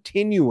for a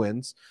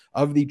continuance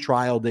of the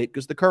trial date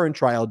because the current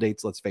trial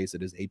dates, let's face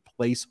it, is a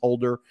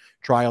placeholder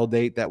trial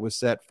date that was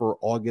set for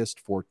August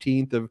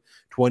 14th of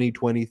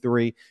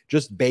 2023,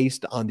 just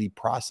based on the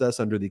process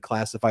under the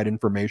Classified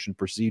Information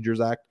Procedures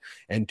Act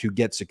and to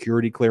get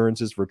security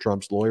clearances for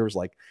Trump's lawyers.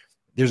 Like,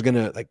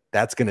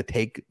 that's going to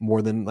take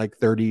more than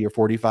 30 or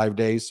 45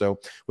 days. So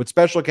what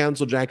Special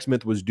Counsel Jack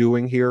Smith was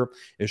doing here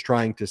is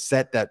trying to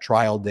set that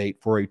trial date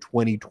for a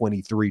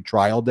 2023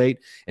 trial date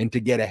and to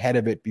get ahead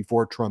of it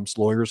before Trump's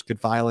lawyers could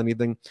file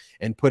anything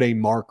and put a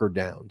marker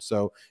down.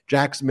 So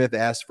Jack Smith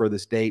asked for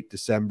this date,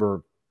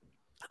 December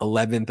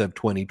 11th of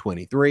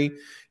 2023.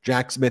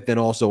 Jack Smith then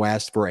also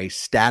asked for a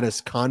status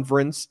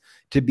conference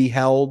to be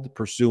held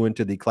pursuant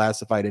to the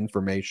Classified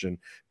Information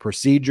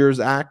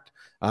Procedures Act.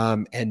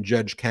 And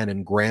Judge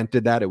Cannon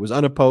granted that. It was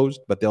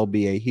unopposed, but there'll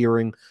be a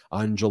hearing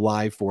on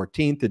July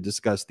 14th to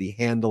discuss the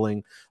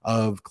handling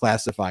of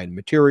classified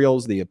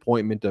materials, the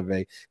appointment of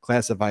a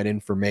classified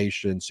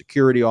information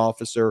security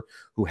officer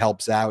who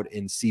helps out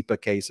in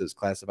CIPA cases,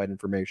 Classified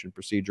Information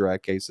Procedure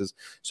Act cases.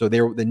 So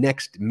the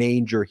next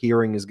major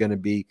hearing is going to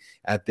be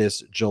at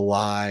this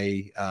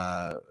July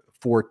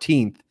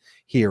 14th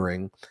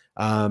hearing.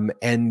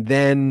 And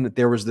then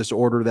there was this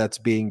order that's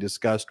being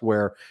discussed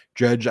where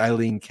Judge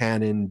Aileen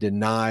Cannon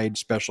denied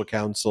Special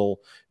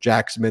Counsel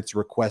Jack Smith's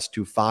request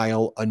to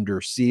file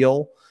under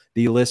seal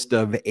the list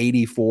of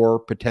 84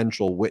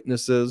 potential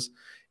witnesses.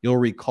 You'll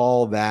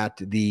recall that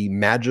the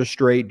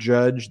magistrate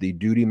judge, the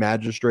duty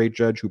magistrate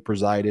judge who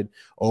presided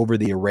over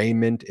the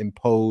arraignment,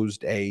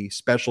 imposed a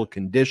special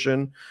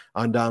condition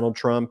on Donald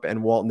Trump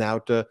and Walt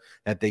Nauta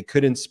that they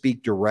couldn't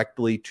speak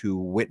directly to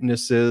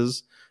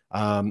witnesses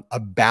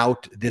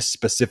about this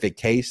specific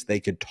case. They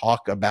could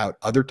talk about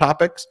other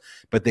topics,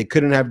 but they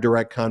couldn't have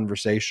direct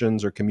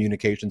conversations or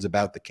communications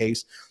about the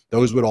case.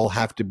 Those would all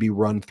have to be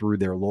run through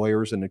their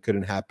lawyers, and it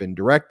couldn't happen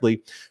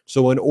directly.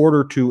 So in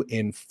order to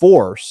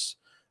enforce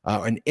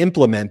and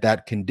implement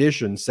that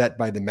condition set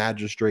by the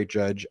magistrate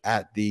judge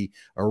at the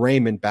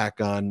arraignment back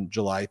on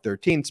July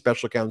 13th,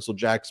 Special Counsel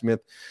Jack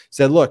Smith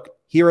said, look,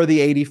 here are the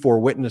 84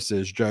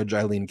 witnesses, Judge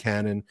Aileen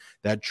Cannon,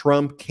 that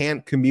Trump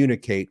can't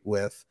communicate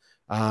with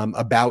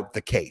about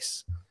the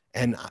case.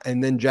 And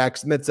then Jack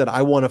Smith said,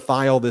 I want to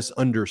file this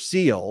under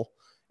seal.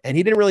 And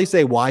he didn't really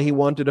say why he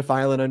wanted to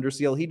file it under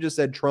seal. He just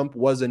said Trump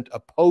wasn't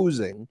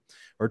opposing,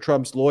 or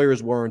Trump's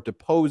lawyers weren't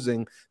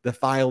opposing the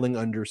filing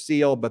under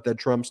seal, but that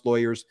Trump's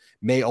lawyers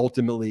may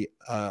ultimately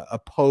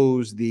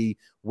oppose the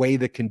way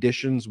the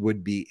conditions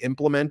would be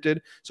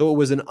implemented. So it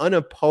was an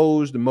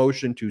unopposed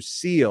motion to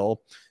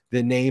seal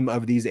the name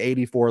of these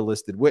 84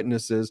 listed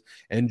witnesses.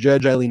 And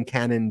Judge Aileen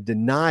Cannon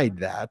denied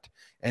that.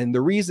 And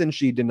the reason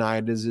she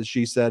denied is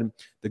she said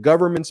the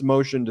government's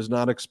motion does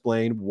not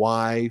explain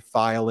why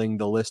filing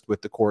the list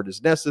with the court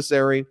is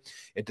necessary.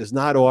 It does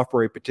not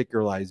offer a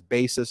particularized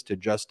basis to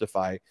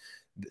justify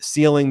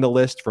sealing the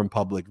list from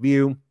public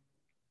view.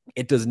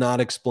 It does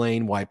not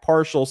explain why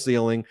partial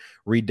sealing,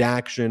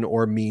 redaction,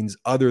 or means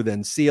other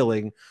than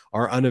sealing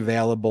are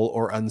unavailable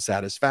or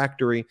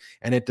unsatisfactory,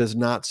 and it does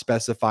not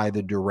specify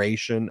the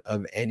duration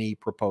of any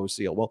proposed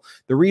seal. Well,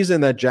 the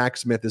reason that Jack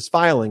Smith is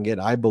filing it,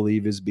 I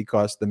believe, is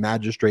because the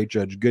magistrate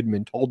Judge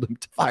Goodman told him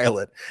to file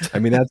it. I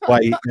mean, that's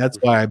why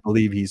I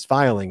believe he's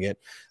filing it.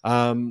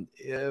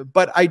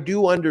 But I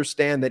do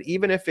understand that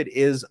even if it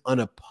is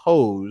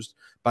unopposed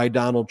by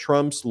Donald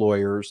Trump's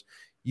lawyers,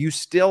 you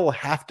still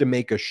have to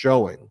make a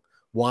showing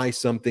why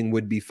something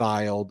would be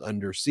filed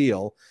under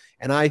seal.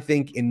 And I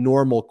think in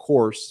normal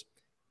course,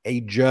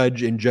 a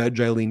judge in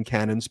Judge Aileen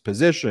Cannon's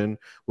position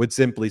would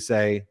simply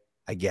say,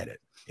 I get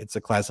it. It's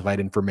a Classified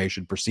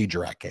Information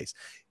Procedure Act case.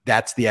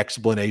 That's the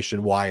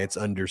explanation why it's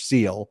under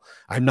seal.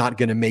 I'm not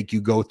going to make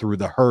you go through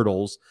the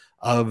hurdles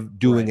of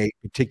doing a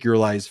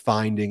particularized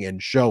finding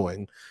and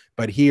showing.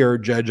 But here,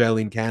 Judge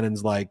Aileen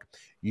Cannon's like,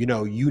 you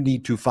know, you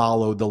need to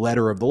follow the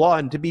letter of the law.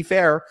 And to be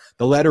fair,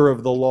 the letter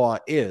of the law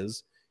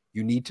is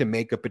you need to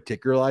make a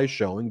particularized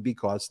showing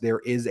because there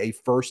is a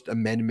First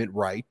Amendment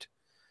right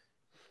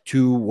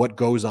to what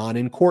goes on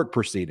in court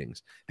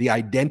proceedings. The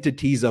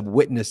identities of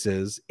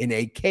witnesses in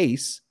a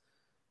case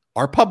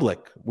are public.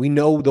 We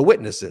know the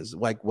witnesses.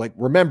 Like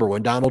remember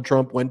when Donald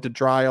Trump went to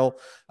trial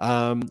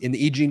in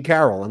the E. Jean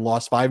Carroll and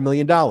lost $5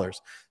 million.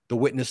 The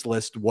witness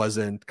list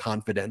wasn't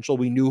confidential.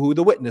 We knew who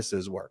the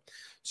witnesses were.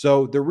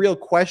 So the real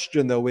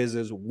question, though,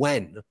 is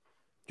when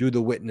do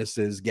the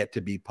witnesses get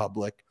to be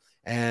public?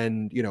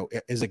 And, you know,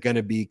 is it going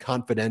to be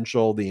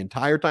confidential the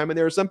entire time? And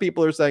there are some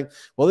people who are saying,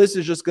 well, this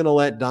is just going to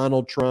let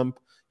Donald Trump,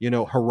 you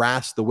know,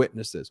 harass the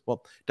witnesses.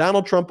 Well,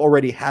 Donald Trump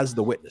already has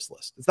the witness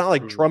list. It's not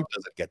like Trump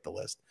doesn't get the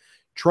list.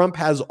 Trump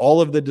has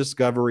all of the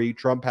discovery.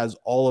 Trump has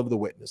all of the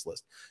witness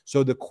list.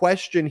 So the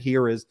question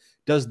here is,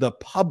 does the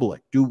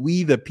public, do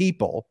we the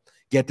people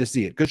get to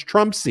see it? Because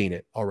Trump's seen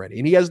it already,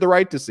 and he has the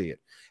right to see it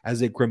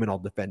as a criminal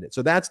defendant.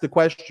 So that's the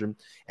question.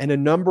 And a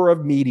number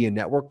of media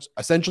networks,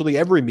 essentially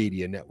every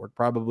media network,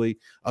 probably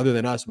other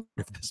than us,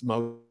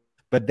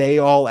 but they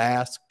all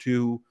ask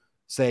to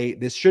say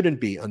this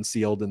shouldn't be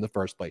unsealed in the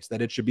first place,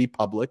 that it should be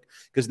public,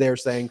 because they're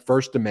saying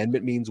First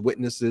Amendment means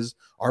witnesses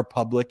are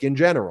public in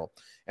general.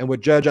 And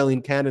what Judge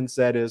Aileen Cannon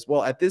said is,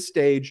 well, at this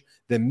stage,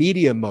 the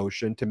media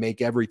motion to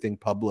make everything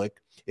public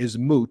is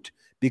moot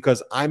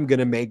because I'm going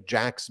to make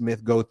Jack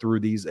Smith go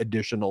through these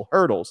additional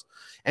hurdles.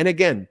 And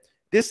again,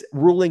 this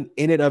ruling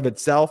in and of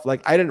itself,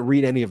 like I didn't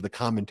read any of the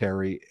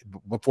commentary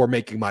before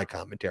making my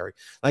commentary.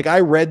 Like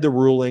I read the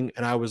ruling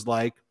and I was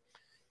like,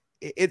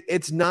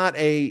 it's not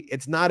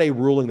a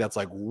ruling that's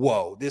like,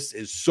 whoa, this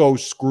is so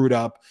screwed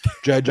up,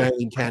 Judge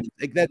Aileen Cannon.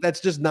 Like that's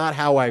just not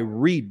how I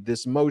read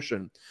this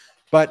motion.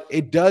 But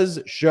it does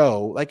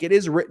show, like it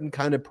is written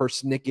kind of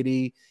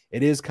persnickety.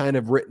 It is kind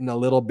of written a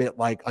little bit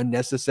like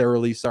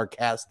unnecessarily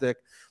sarcastic.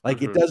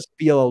 Like it does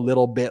feel a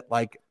little bit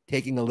like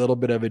taking a little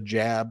bit of a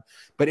jab.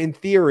 But in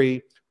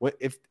theory,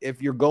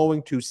 if you're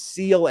going to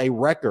seal a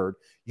record,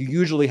 you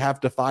usually have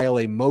to file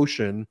a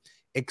motion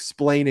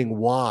explaining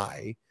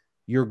why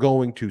you're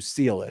going to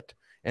seal it.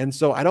 And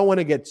so I don't want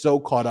to get so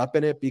caught up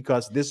in it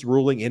because this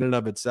ruling in and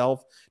of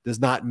itself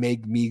does not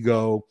make me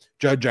go,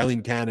 Judge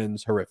Aileen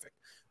Cannon's horrific.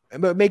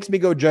 What makes me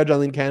go, Judge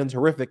Aileen Cannon's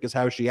horrific is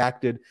how she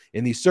acted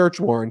in the search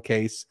warrant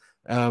case.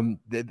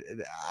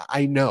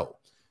 I know.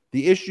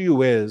 The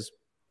issue is,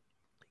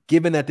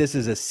 given that this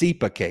is a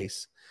SIPA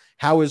case,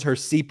 how is her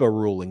SIPA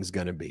rulings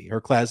going to be,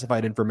 her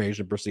Classified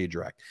Information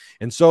Procedure Act?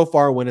 And so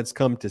far, when it's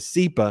come to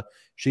SIPA,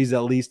 she's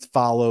at least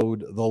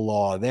followed the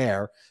law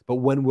there. But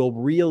when we'll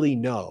really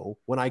know,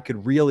 when I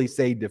could really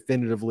say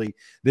definitively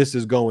this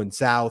is going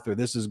south or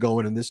this is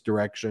going in this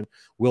direction,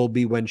 will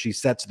be when she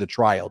sets the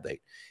trial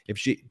date. If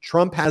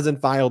Trump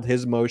hasn't filed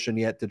his motion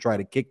yet to try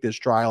to kick this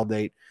trial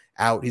date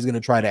out, he's going to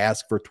try to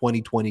ask for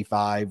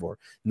 2025 or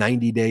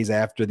 90 days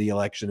after the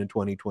election in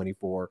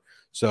 2024.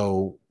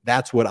 So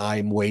that's what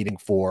I'm waiting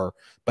for.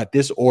 But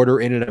this order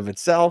in and of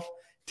itself,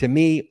 to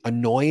me,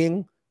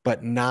 annoying,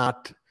 but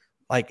not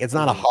like it's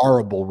not a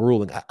horrible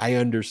ruling. I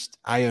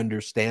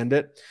understand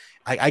it.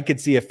 I could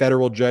see a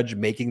federal judge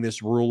making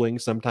this ruling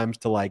sometimes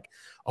to like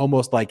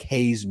almost like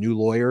haze new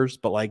lawyers,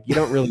 but like you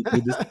don't really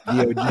do this to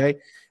DOJ.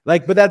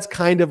 Like, but that's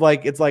kind of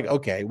like, it's like,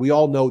 okay, we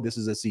all know this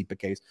is a SIPA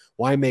case.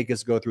 Why make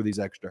us go through these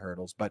extra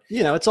hurdles? But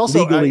you know, it's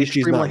also legally, an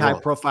extremely high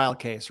profile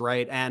case,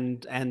 right?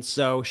 And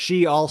so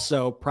she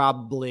also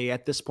probably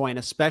at this point,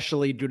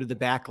 especially due to the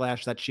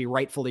backlash that she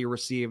rightfully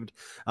received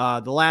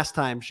the last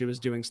time she was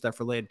doing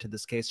stuff related to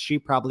this case, she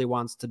probably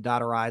wants to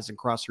dot her I's and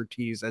cross her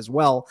T's as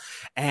well.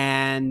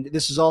 And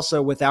this is also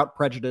also without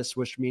prejudice,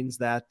 which means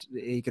that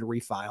he could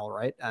refile,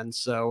 right? And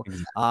so,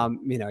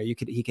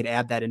 he could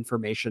add that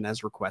information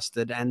as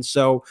requested. And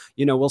so,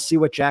 we'll see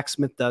what Jack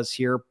Smith does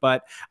here.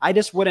 But I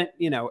just wouldn't,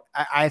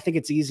 I think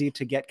it's easy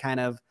to get kind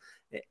of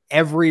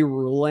every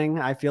ruling.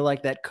 I feel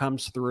like that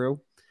comes through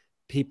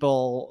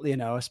people,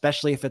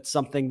 especially if it's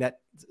something that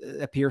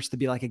appears to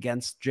be like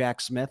against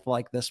Jack Smith,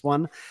 like this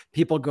one,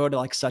 people go to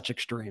like such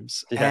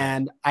extremes. Yeah.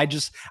 And I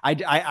just want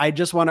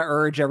to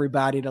urge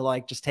everybody to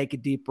like, just take a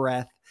deep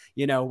breath,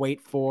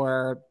 wait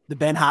for the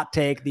Ben hot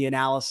take, the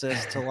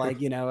analysis to like,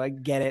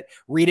 get it,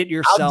 read it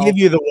yourself. I'll give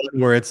you the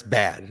one where it's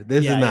bad.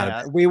 This is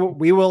not, we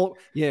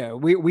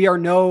are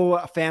no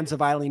fans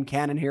of Aileen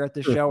Cannon here at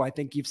the show. I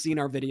think you've seen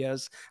our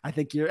videos. I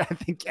think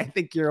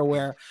you're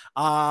aware.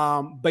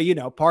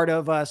 But part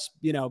of us,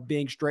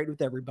 being straight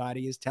with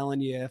everybody is telling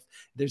you if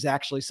there's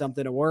actually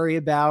something to worry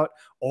about,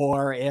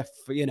 or if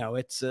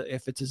it's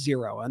a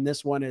zero. And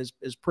this one is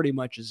pretty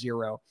much a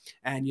zero,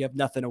 and you have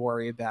nothing to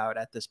worry about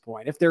at this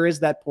point. If there is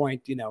that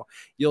point,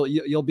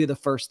 you'll be the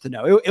first to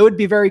know. It would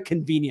be very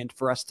convenient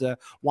for us to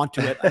want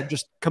to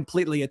just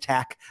completely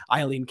attack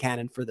Aileen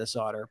Cannon for this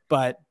order.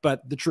 But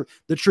the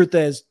truth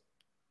is,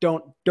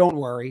 don't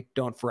worry,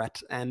 don't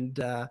fret, and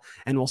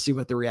we'll see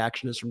what the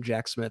reaction is from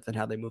Jack Smith and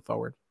how they move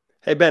forward.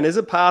 Hey, Ben, is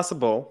it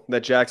possible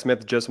that Jack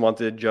Smith just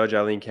wanted Judge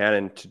Aileen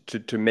Cannon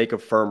to make a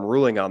firm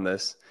ruling on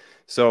this?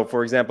 So,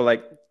 for example,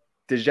 like,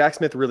 does Jack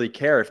Smith really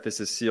care if this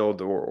is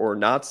sealed or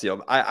not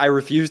sealed? I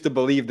refuse to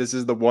believe this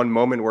is the one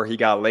moment where he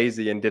got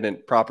lazy and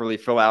didn't properly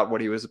fill out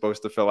what he was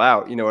supposed to fill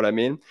out. You know what I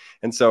mean?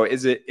 And so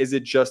is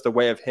it just a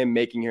way of him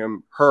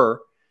making her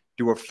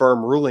do a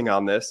firm ruling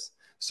on this?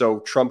 So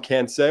Trump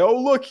can't say,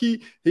 oh, look,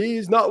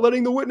 he's not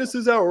letting the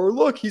witnesses out, or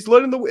look, he's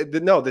letting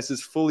no, this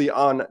is fully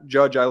on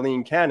Judge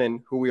Aileen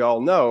Cannon, who we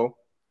all know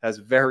has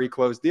very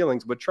close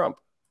dealings with Trump.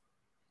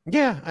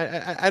 Yeah,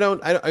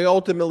 I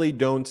ultimately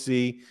don't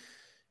see.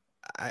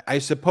 I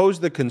suppose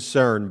the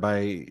concern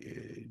by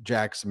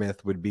Jack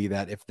Smith would be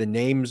that if the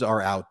names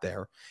are out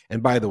there,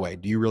 and by the way,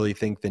 do you really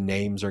think the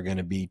names are going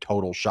to be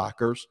total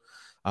shockers?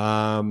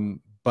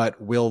 But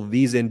will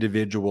these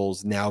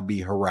individuals now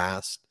be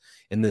harassed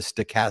in this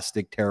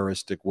stochastic,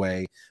 terroristic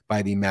way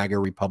by the MAGA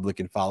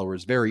Republican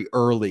followers very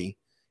early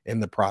in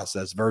the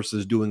process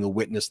versus doing a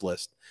witness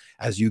list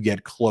as you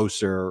get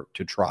closer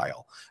to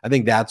trial? I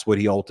think that's what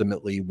he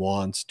ultimately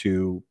wants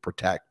to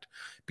protect.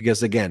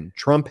 Because again,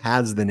 Trump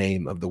has the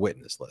name of the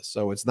witness list,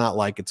 so it's not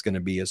like it's going to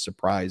be a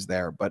surprise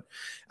there. But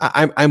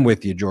I'm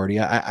with you,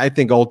 Jordy. I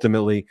think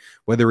ultimately,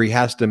 whether he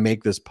has to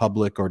make this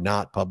public or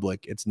not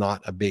public, it's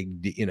not a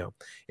big,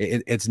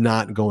 it's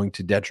not going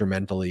to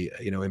detrimentally,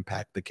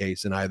 impact the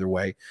case in either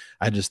way.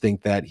 I just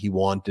think that he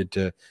wanted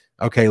to.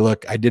 Okay,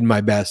 look, I did my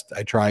best.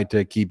 I tried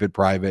to keep it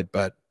private,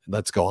 but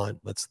let's go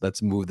on.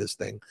 Let's move this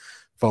thing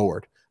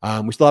forward.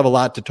 We still have a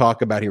lot to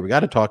talk about here. We got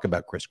to talk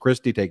about Chris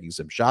Christie taking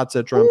some shots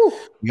at Trump. Ooh.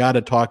 We got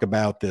to talk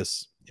about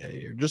this.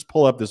 Just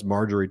pull up this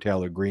Marjorie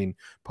Taylor Greene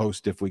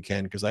post if we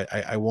can, because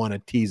I want to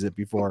tease it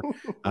before,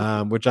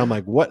 which I'm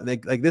like, what?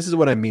 Like this is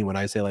what I mean when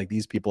I say like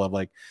these people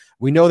have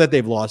we know that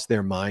they've lost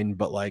their mind,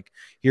 but like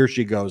here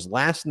she goes.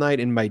 Last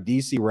night in my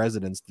DC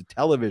residence, the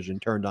television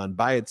turned on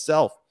by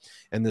itself,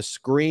 and the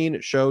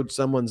screen showed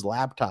someone's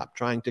laptop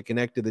trying to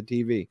connect to the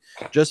TV.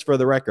 Just for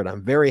the record,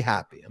 I'm very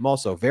happy. I'm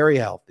also very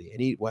healthy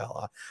and eat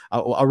well.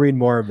 I'll read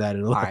more of that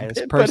in a little bit.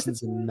 This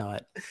person's a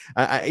nut.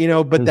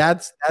 But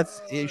that's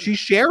she's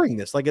sharing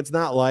this. Like, it's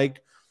not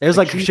like it was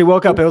like she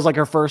woke up. It was like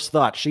her first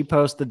thought. She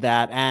posted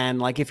that. And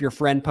like, if your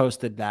friend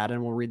posted that,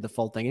 and we'll read the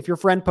full thing. If your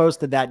friend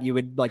posted that, you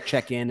would like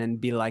check in and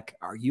be like,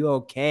 are you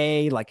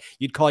okay? Like,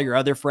 you'd call your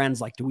other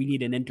friends. Like, do we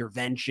need an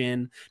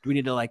intervention? Do we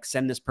need to like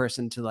send this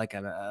person to like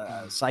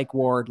a psych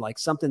ward? Like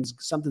something's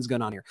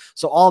going on here.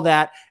 So all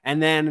that.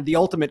 And then the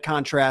ultimate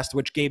contrast,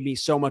 which gave me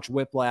so much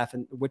whiplash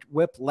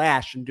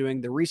in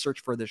doing the research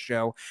for this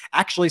show,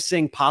 actually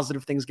seeing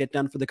positive things get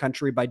done for the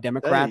country by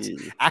Democrats,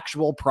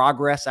 actual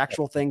progress,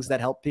 actual things that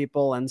help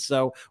people. And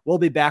so we'll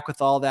be back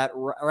with all that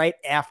right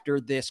after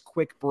this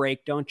quick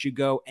break. Don't you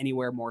go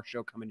anywhere. More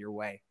show coming your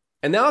way.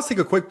 And now let's take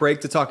a quick break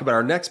to talk about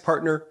our next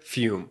partner,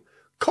 Fume.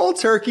 Cold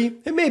turkey,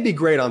 it may be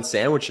great on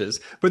sandwiches,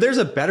 but there's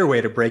a better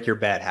way to break your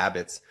bad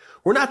habits.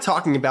 We're not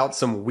talking about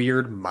some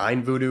weird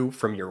mind voodoo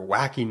from your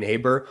wacky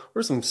neighbor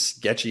or some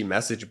sketchy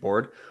message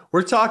board.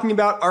 We're talking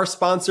about our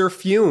sponsor,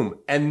 Fume,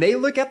 and they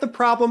look at the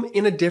problem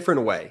in a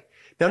different way.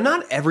 Now,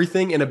 not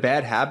everything in a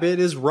bad habit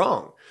is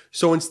wrong.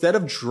 So instead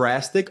of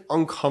drastic,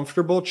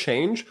 uncomfortable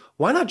change,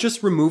 why not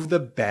just remove the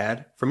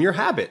bad from your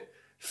habit?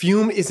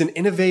 Fume is an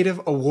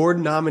innovative,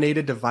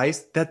 award-nominated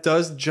device that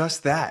does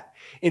just that.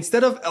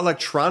 Instead of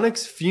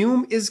electronics,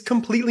 Fume is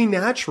completely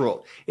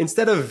natural.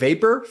 Instead of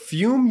vapor,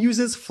 Fume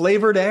uses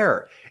flavored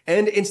air.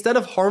 And instead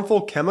of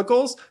harmful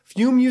chemicals,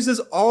 Fume uses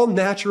all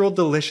natural,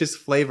 delicious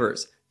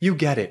flavors. You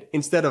get it.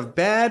 Instead of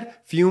bad,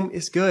 Fume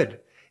is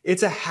good.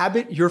 It's a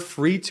habit you're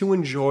free to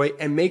enjoy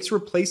and makes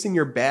replacing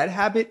your bad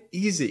habit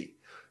easy.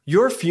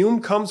 Your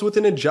Fume comes with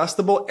an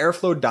adjustable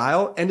airflow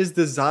dial and is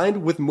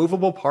designed with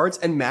movable parts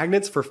and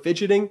magnets for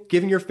fidgeting,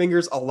 giving your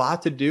fingers a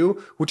lot to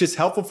do, which is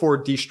helpful for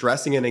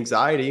de-stressing and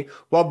anxiety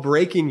while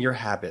breaking your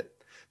habit.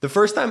 The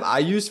first time I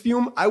used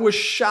Fume, I was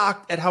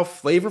shocked at how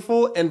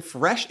flavorful and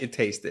fresh it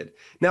tasted.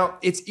 Now,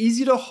 it's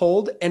easy to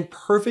hold and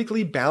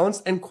perfectly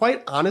balanced and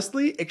quite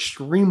honestly,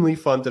 extremely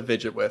fun to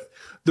fidget with.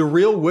 The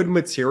real wood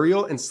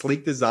material and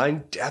sleek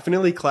design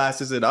definitely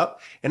classes it up,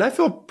 and I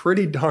feel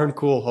pretty darn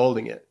cool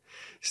holding it.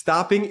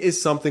 Stopping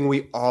is something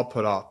we all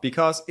put off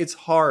because it's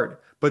hard,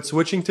 but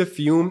switching to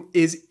Fume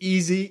is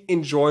easy,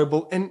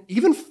 enjoyable, and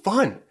even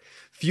fun.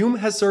 Fume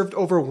has served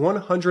over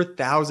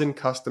 100,000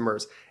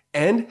 customers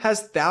and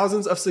has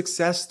thousands of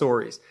success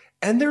stories,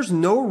 and there's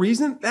no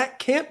reason that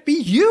can't be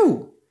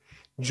you.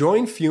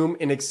 Join Fume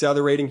in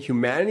accelerating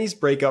humanity's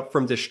breakup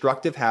from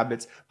destructive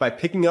habits by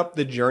picking up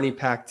the Journey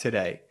Pack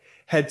today.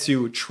 Head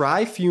to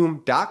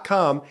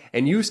tryfume.com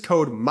and use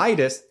code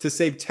Meidas to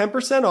save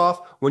 10%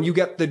 off when you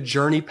get the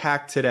Journey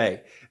Pack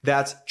today.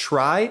 That's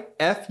tryfum.com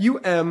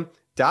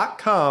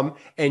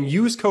and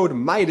use code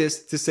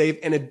Meidas to save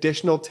an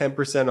additional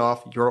 10%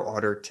 off your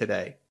order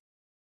today.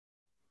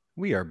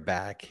 We are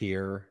back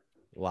here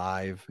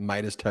live,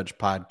 MeidasTouch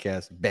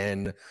Podcast.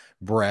 Ben,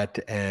 Brett,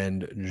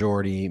 and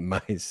Jordy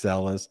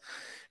Mycelis.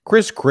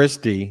 Chris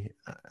Christie,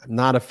 I'm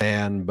not a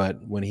fan,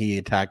 but when he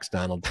attacks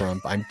Donald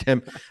Trump,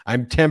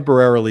 I'm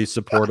temporarily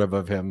supportive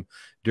of him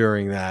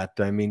during that.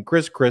 I mean,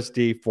 Chris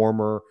Christie,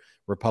 former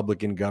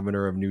Republican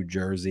governor of New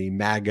Jersey,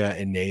 MAGA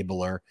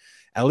enabler,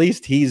 at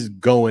least he's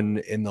going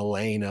in the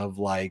lane of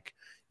like,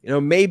 you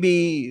know,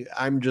 maybe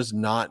I'm just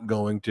not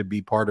going to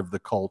be part of the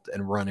cult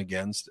and run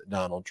against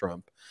Donald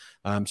Trump.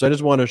 So I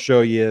just want to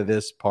show you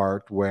this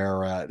part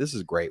where this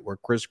is great, where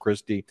Chris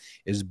Christie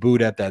is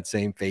booed at that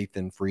same Faith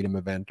and Freedom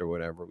event or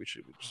whatever. We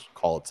should just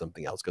call it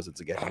something else because it's,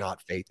 again,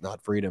 not faith,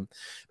 not freedom.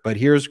 But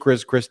here's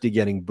Chris Christie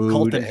getting booed.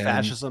 Cult and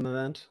fascism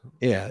event.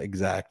 Yeah,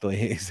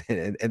 exactly.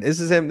 And this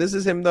is him. This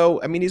is him, though.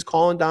 I mean, he's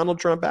calling Donald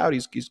Trump out.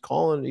 He's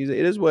calling. It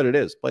is what it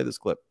is. Play this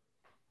clip.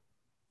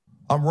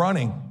 I'm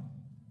running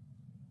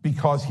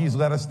because he's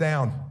let us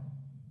down.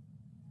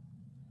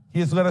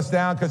 He has let us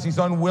down because he's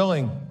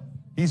unwilling.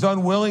 He's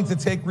unwilling to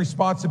take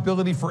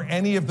responsibility for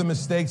any of the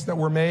mistakes that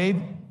were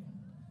made,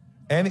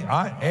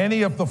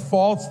 any of the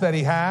faults that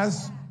he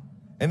has,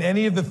 and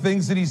any of the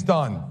things that he's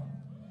done.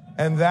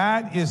 And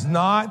that is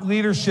not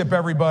leadership,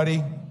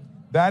 everybody.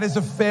 That is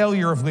a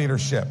failure of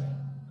leadership.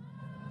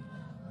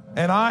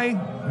 And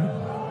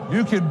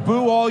you can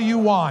boo all you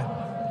want.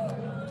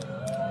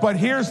 But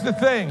here's the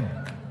thing.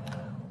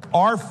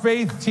 Our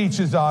faith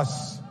teaches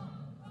us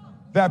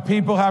that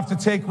people have to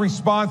take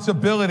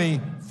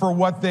responsibility for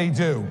what they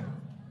do.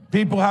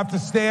 People have to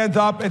stand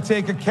up and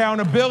take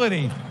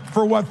accountability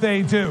for what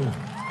they do.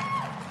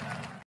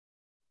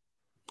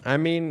 I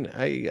mean,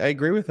 I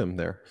agree with him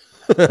there.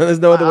 There's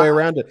no other way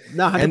around it.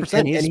 No, 100%.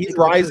 And he's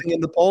rising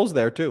in the polls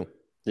there too.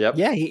 Yep.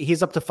 Yeah,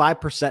 he's up to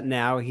 5%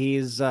 now.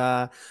 He's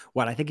I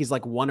think he's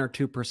like 1 or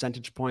 2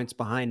 percentage points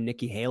behind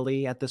Nikki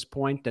Haley at this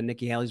point. And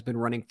Nikki Haley's been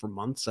running for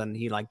months and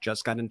he like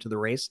just got into the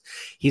race.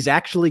 He's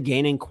actually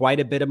gaining quite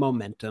a bit of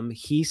momentum.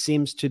 He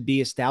seems to be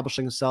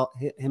establishing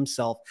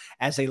himself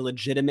as a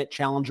legitimate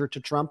challenger to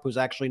Trump, who's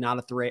actually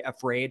not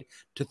afraid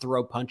to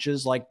throw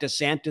punches. Like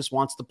DeSantis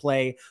wants to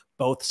play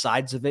both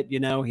sides of it. You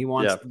know, he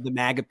wants the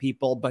MAGA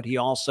people, but he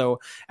also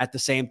at the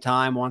same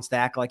time wants to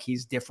act like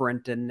he's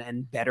different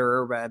and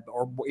better,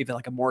 or even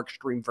like a more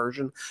extreme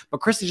version.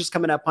 But Christie's just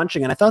coming out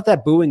punching. And I thought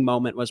that booing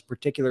moment was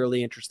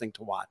particularly interesting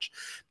to watch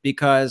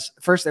because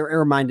first it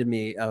reminded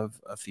me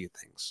of a few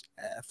things.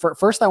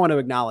 First, I want to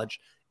acknowledge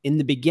in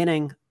the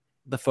beginning,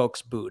 the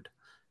folks booed.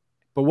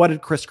 But what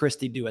did Chris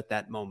Christie do at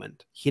that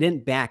moment? He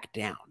didn't back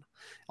down.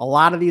 A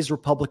lot of these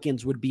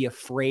Republicans would be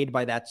afraid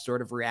by that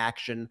sort of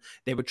reaction.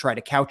 They would try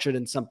to couch it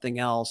in something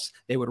else.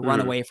 They would run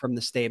away from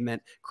the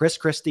statement. Chris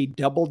Christie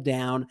doubled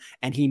down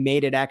and he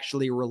made it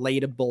actually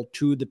relatable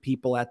to the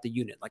people at the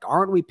unit. Like,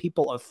 aren't we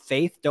people of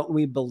faith? Don't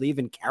we believe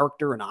in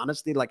character and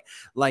honesty? Like,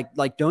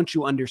 don't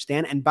you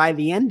understand? And by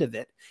the end of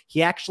it,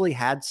 he actually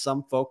had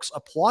some folks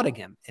applauding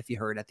him. If you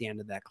heard at the end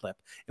of that clip,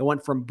 it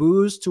went from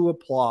boos to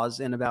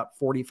applause in about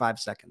 45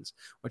 seconds,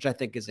 which I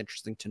think is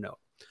interesting to note.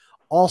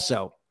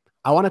 Also,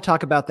 I want to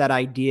talk about that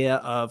idea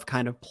of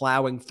kind of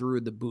plowing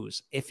through the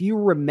boos. If you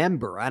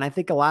remember, and I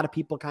think a lot of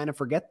people kind of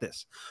forget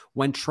this,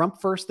 when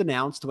Trump first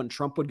announced, when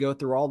Trump would go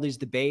through all these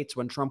debates,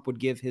 when Trump would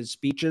give his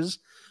speeches,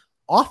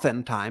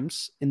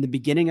 oftentimes in the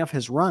beginning of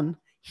his run,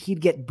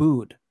 he'd get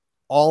booed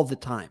all the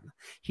time.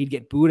 He'd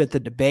get booed at the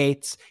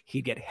debates.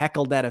 He'd get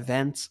heckled at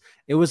events.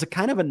 It was a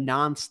kind of a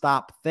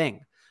nonstop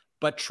thing.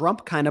 But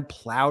Trump kind of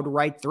plowed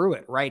right through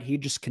it, right? He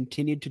just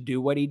continued to do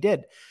what he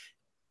did.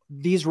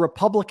 These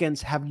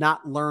Republicans have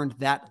not learned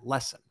that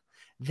lesson,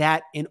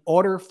 that in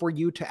order for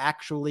you to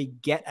actually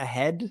get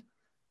ahead,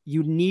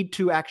 you need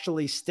to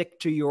actually stick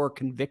to your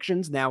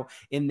convictions. Now,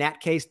 in that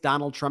case,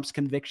 Donald Trump's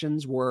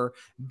convictions were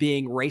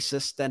being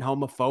racist and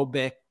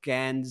homophobic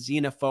and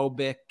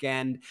xenophobic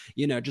and,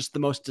 you know, just the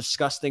most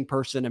disgusting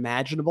person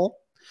imaginable.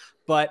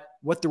 But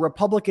what the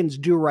Republicans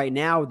do right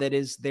now, that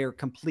is their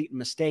complete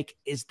mistake,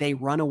 is they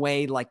run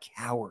away like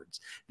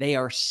cowards. They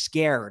are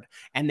scared,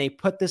 and they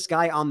put this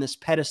guy on this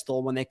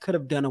pedestal when they could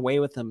have done away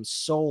with him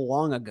so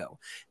long ago.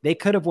 They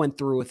could have went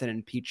through with an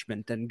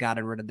impeachment and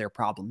gotten rid of their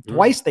problem.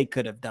 Twice they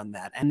could have done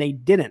that, and they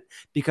didn't,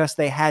 because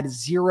they had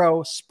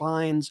zero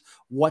spines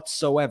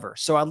whatsoever.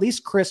 So at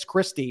least Chris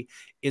Christie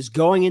is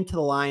going into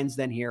the lion's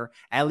den here.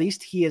 At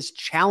least he is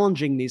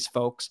challenging these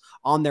folks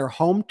on their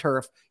home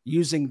turf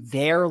using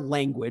their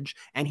language,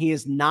 and he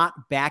is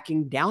not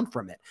backing down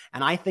from it.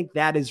 And I think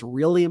that is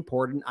really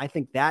important. I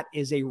think that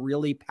is a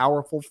really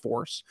powerful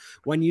force.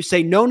 When you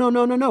say, no,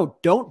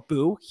 don't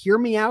boo, hear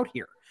me out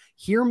here.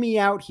 Hear me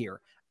out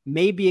here.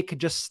 Maybe it could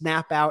just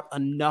snap out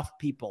enough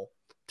people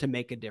to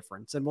make a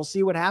difference, and we'll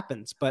see what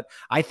happens. But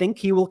I think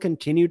he will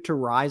continue to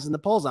rise in the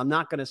polls. I'm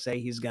not going to say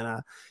he's going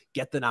to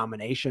get the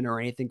nomination or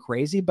anything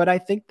crazy, but I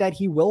think that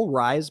he will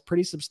rise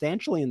pretty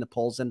substantially in the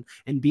polls and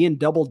be in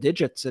double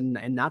digits and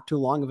not too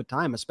long of a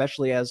time,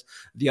 especially as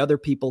the other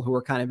people who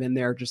are kind of in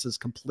there just as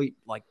complete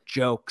like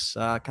jokes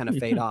kind of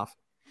fade off.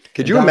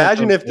 Could you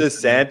imagine if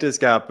DeSantis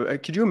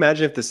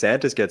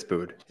gets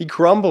booed? He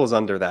crumbles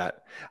under that.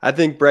 I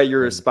think, Brett,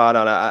 you're spot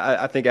on.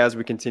 I think as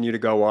we continue to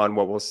go on,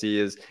 what we'll see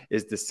is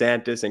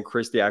DeSantis and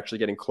Christie actually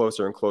getting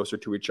closer and closer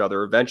to each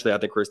other. Eventually, I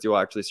think Christie will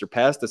actually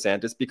surpass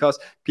DeSantis, because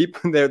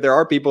there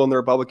are people in the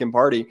Republican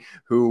Party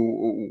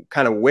who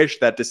kind of wish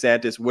that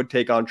DeSantis would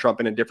take on Trump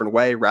in a different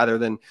way, rather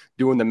than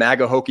doing the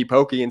MAGA hokey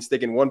pokey and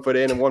sticking 1 foot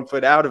in and 1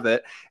 foot out of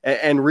it,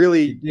 and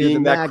really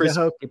being that Chris.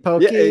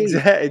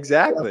 Yeah,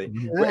 exactly.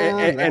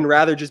 And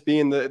rather just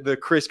being the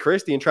Chris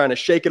Christie and trying to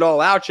shake it all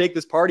out, shake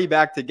this party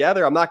back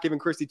together. I'm not giving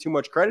Christie too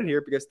much credit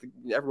here, because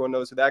everyone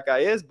knows who that guy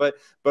is, but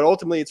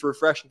ultimately it's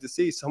refreshing to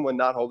see someone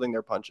not holding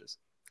their punches.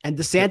 And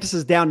DeSantis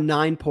is down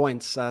 9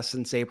 points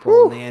since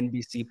April in the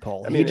NBC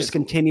poll. I mean, he just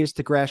continues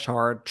to crash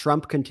hard.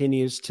 Trump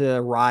continues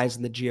to rise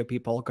in the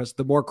GOP poll, because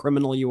the more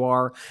criminal you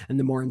are and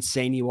the more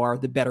insane you are,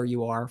 the better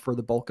you are for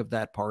the bulk of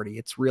that party.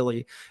 It's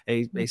really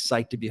a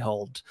sight to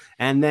behold.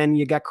 And then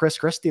you got Chris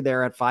Christie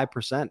there at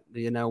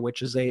 5%,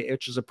 which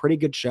is a pretty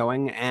good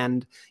showing.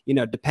 And,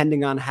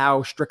 depending on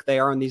how strict they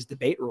are on these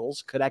debate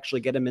rules, could actually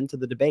get him into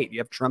the debate. You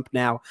have Trump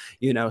now,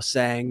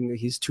 saying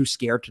he's too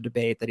scared to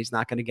debate, that he's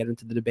not going to get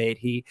into the debate.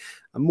 He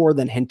more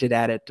than hinted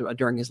at it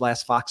during his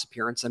last Fox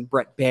appearance, and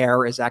Brett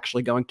Baer is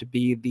actually going to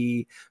be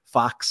the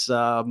Fox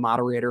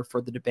moderator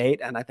for the debate.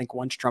 And I think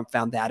once Trump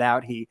found that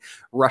out, he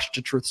rushed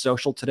to Truth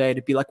Social today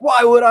to be like,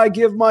 why would I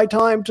give my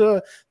time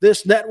to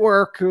this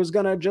network who's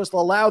going to just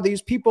allow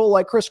these people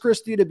like Chris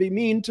Christie to be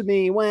mean to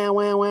me? Wah,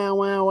 wah, wah,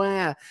 wah,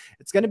 wah.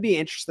 It's going to be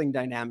interesting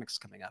dynamics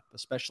coming up,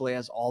 especially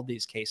as all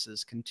these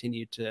cases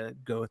continue to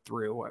go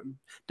through.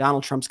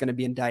 Donald Trump's going to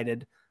be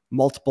indicted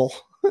multiple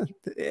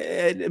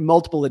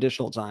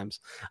additional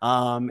times.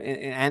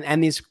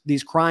 And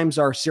these crimes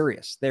are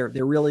serious. They're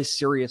really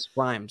serious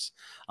crimes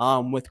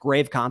with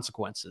grave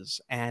consequences.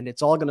 And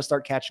it's all going to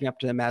start catching up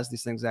to him as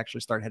these things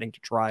actually start heading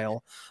to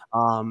trial.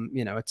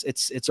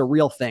 It's a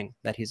real thing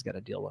that he's got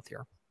to deal with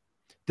here.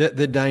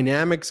 The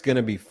dynamic's going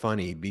to be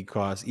funny,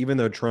 because even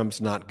though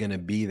Trump's not going to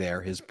be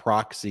there, his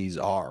proxies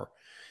are.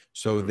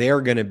 So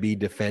they're going to be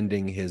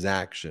defending his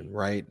action,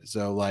 right?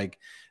 So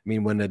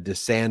when a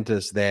DeSantis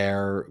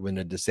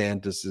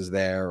is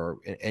there, or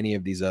any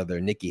of these other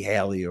Nikki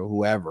Haley or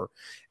whoever,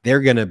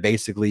 they're going to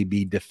basically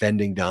be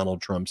defending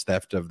Donald Trump's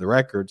theft of the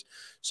records.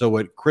 So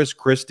what Chris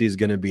Christie is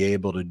going to be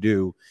able to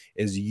do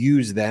is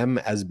use them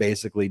as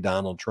basically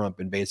Donald Trump,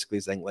 and basically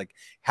saying, like,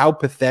 how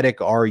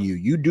pathetic are you?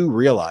 You do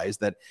realize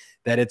that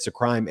it's a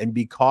crime. And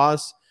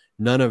because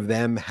none of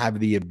them have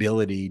the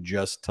ability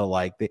just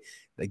to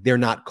they're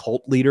not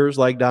cult leaders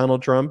like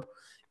Donald Trump,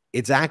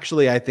 it's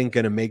actually, I think,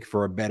 going to make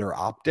for a better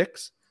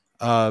optics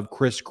of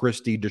Chris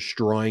Christie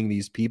destroying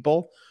these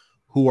people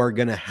who are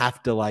going to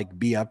have to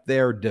be up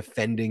there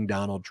defending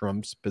Donald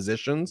Trump's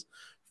positions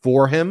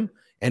for him.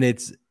 And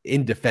it's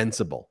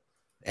indefensible,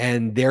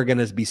 and they're going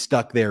to be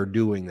stuck there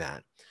doing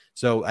that.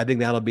 So I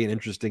think that'll be an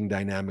interesting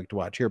dynamic to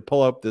watch. Here,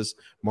 pull up this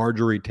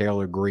Marjorie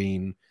Taylor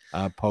Greene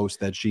post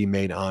that she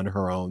made on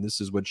her own. This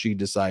is what she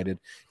decided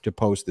to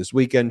post this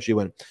weekend. She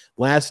went,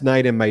 last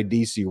night in my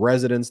DC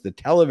residence, the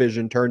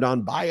television turned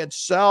on by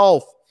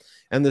itself,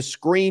 and the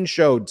screen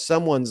showed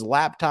someone's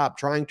laptop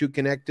trying to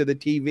connect to the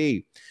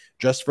TV.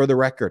 Just for the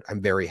record, I'm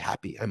very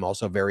happy. I'm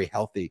also very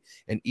healthy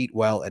and eat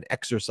well and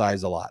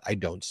exercise a lot. I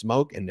don't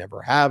smoke and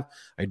never have.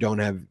 I don't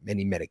have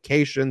many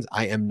medications.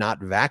 I am not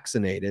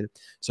vaccinated,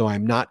 so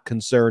I'm not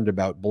concerned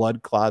about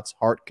blood clots,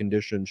 heart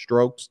conditions,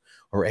 strokes,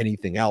 or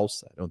anything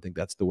else. I don't think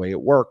that's the way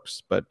it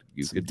works, but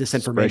you could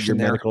spread your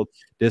medical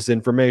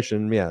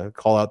disinformation. Yeah,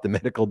 call out the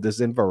medical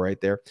disinfo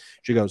right there.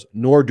 She goes,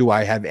 nor do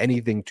I have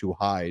anything to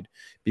hide,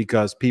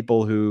 because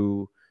people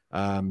who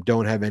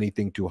don't have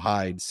anything to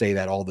hide say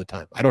that all the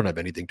time. I don't have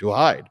anything to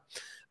hide.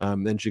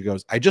 Then she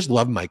goes, I just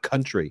love my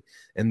country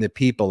and the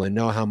people, and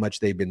know how much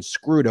they've been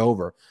screwed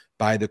over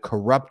by the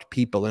corrupt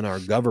people in our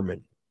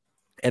government.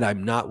 And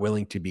I'm not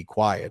willing to be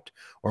quiet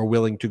or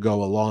willing to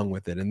go along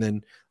with it. And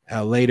then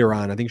later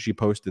on, I think she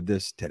posted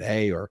this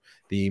today, or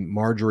the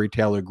Marjorie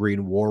Taylor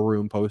Greene War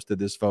Room posted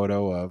this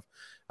photo of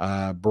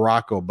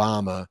Barack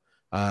Obama.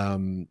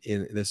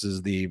 This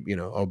is the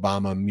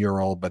Obama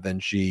mural, but then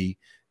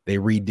they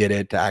redid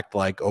it to act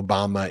like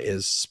Obama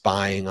is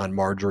spying on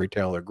Marjorie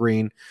Taylor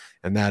Greene,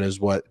 and that is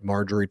what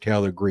Marjorie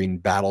Taylor Greene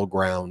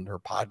Battleground, her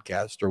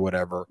podcast or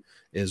whatever,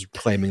 is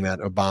claiming, that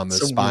Obama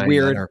is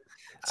spying on her.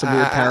 Some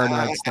weird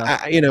paranoid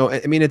stuff.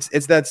 I mean,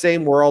 it's that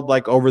same world.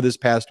 Like over this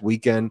past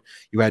weekend,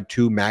 you had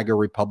two MAGA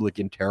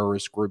Republican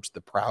terrorist groups, the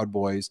Proud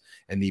Boys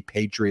and the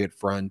Patriot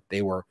Front.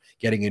 They were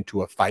getting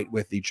into a fight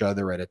with each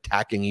other and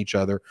attacking each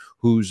other.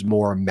 Who's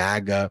more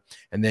MAGA?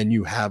 And then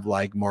you have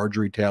like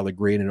Marjorie Taylor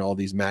Greene and all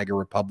these MAGA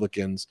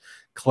Republicans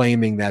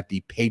claiming that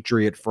the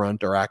Patriot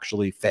Front are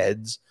actually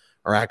feds,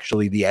 are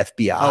actually the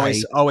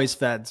FBI. Always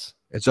feds.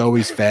 It's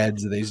always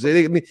feds. This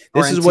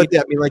is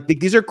what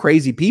these are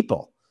crazy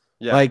people.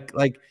 Yeah.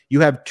 Like you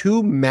have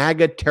two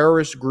MAGA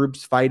terrorist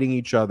groups fighting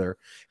each other,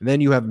 and then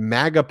you have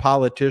MAGA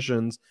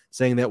politicians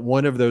saying that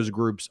one of those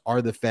groups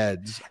are the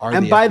feds.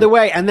 And by the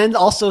way, and then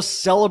also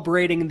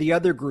celebrating the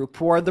other group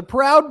who are the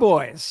Proud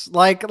Boys.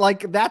 Like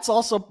that's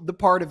also the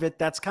part of it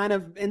that's kind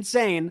of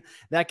insane,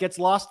 that gets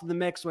lost in the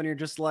mix when you're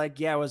just like,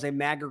 yeah, it was a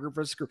MAGA group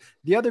versus group.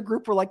 The other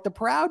group were like the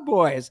Proud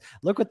Boys.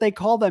 Look what they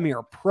call them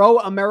here.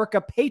 Pro-America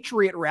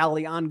Patriot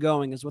Rally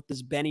ongoing is what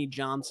this Benny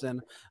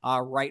Johnson,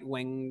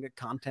 right-wing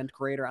content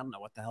creator, I don't know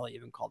what the hell you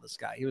even call this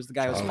guy. He was the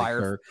guy who was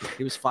fired.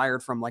 He was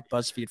fired from like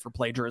BuzzFeed for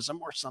plagiarism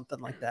or something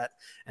like that.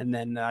 And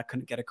then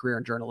couldn't get a career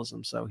in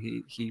journalism, so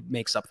he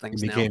makes up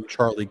things. He became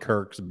Charlie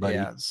Kirk's buddy.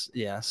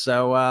 Yeah.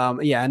 So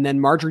and then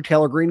Marjorie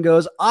Taylor Greene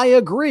goes, I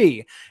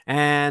agree,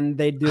 and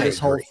they do this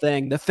whole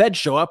thing. The feds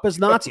show up as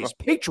Nazis.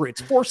 Patriots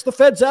force the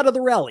feds out of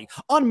the rally.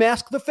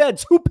 Unmask the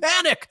feds who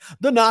panic.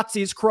 The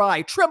Nazis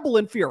cry, tremble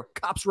in fear.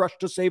 Cops rush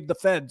to save the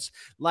feds.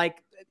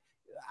 Like,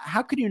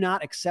 how could you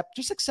not accept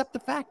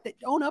the fact that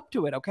own up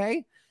to it?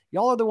 Okay.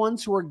 Y'all are the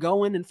ones who are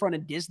going in front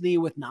of Disney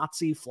with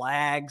Nazi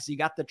flags. You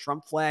got the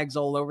Trump flags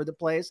all over the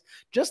place.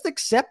 Just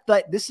accept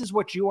that this is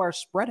what you are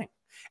spreading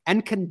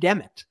and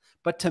condemn it.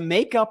 But to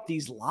make up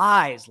these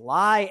lies,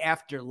 lie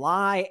after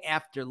lie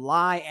after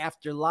lie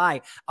after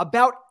lie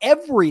about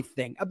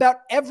everything,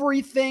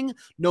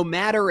 no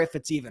matter if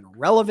it's even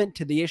relevant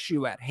to the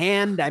issue at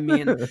hand. I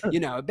mean,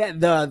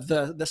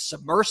 the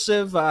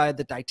submersive,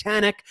 the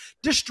Titanic,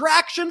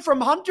 distraction from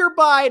Hunter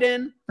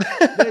Biden.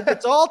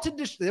 It's all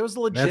there was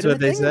a legitimate That's what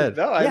they thing. said.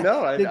 No, I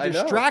know.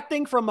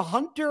 Distracting from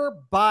Hunter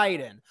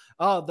Biden.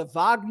 The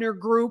Wagner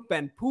Group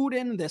and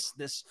Putin,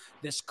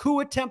 this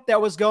coup attempt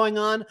that was going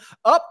on.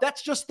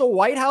 That's just the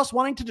White House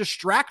wanting to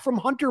distract from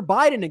Hunter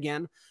Biden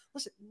again.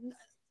 Listen,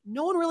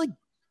 no one really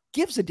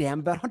gives a damn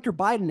about Hunter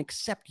Biden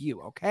except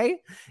you, okay?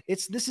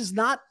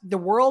 The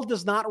world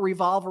does not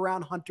revolve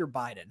around Hunter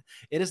Biden.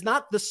 It is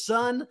not the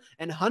sun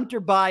and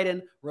Hunter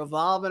Biden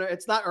revolving.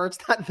 It's not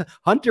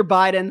Hunter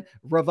Biden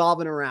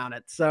revolving around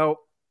it. So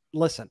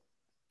listen,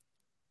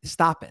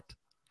 stop it.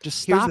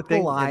 Just stop the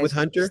lies with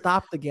Hunter.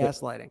 Stop the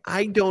gaslighting.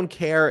 I don't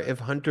care if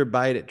Hunter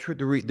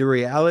Biden. The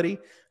reality,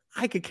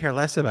 I could care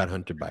less about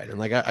Hunter Biden.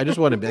 Like I just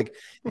want to be like,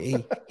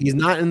 he's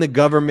not in the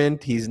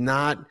government. He's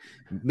not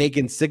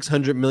making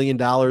 $600 million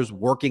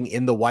working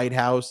in the White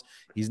House.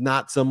 He's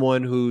not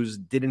someone who's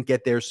didn't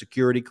get their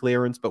security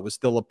clearance but was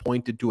still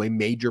appointed to a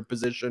major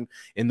position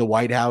in the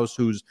White House.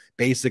 Who's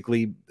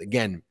basically,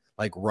 again,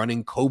 like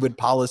running COVID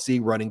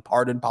policy, running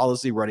pardon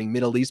policy, running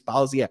Middle East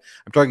policy. Yeah,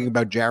 I'm talking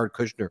about Jared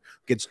Kushner, who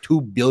gets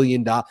 $2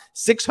 billion,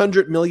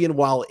 $600 million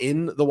while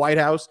in the White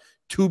House,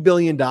 $2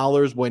 billion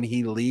when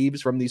he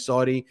leaves from the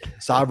Saudi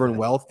sovereign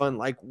wealth fund.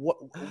 Like, what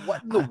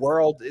in the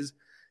world is?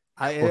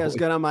 I was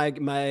good on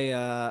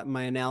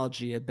my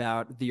analogy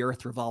about the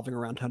Earth revolving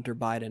around Hunter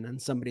Biden, and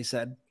somebody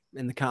said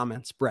in the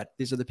comments, Brett,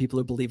 these are the people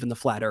who believe in the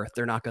flat Earth.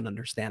 They're not going to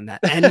understand that.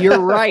 And you're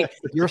right.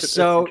 You're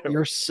so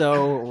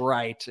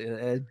right.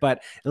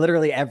 But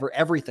literally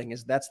everything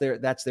is that's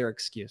their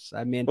excuse.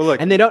 I mean,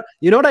 and they don't.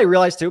 You know what I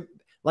realized too?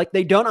 Like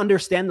they don't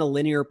understand the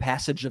linear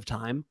passage of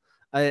time.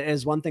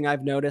 Is one thing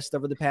I've noticed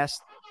over the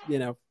past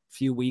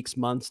few weeks,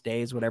 months,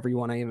 days, whatever you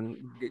want to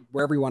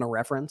wherever you want to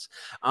reference.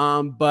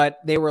 But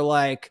they were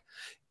like,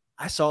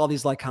 I saw all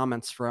these like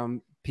comments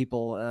from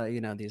people,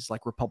 these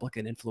like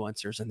Republican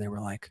influencers, and they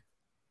were like,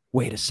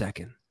 wait a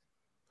second.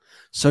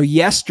 So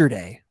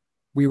yesterday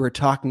we were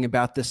talking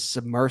about this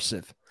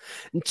submersive.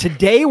 And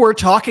today we're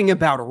talking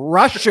about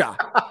Russia.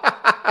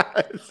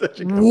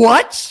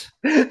 What?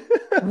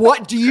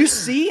 What? Do you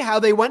see how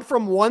they went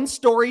from one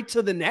story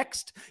to the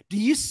next? Do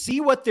you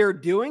see what they're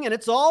doing? And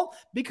it's all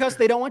because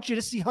they don't want you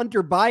to see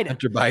Hunter Biden.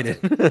 Hunter Biden.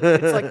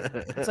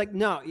 It's like,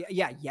 no,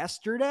 yeah.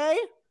 Yesterday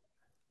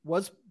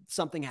was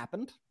something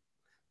happened.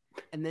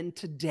 And then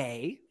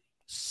today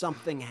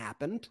something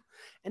happened.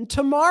 And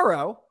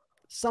tomorrow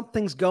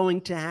something's going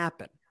to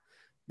happen.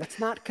 That's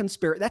not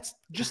conspiracy. That's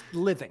just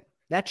living.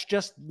 That's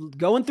just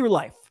going through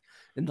life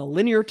in the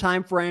linear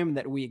time frame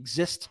that we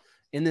exist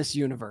in this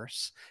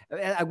universe.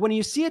 When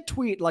you see a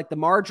tweet like the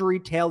Marjorie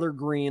Taylor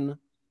Greene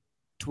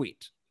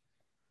tweet,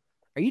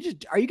 are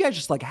you guys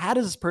just like, how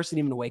does this person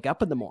even wake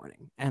up in the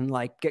morning and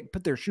like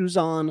put their shoes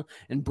on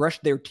and brush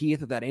their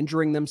teeth without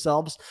injuring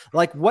themselves?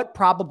 Like, what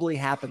probably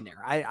happened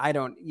there? I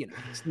don't,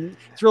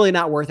 it's really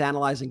not worth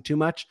analyzing too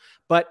much,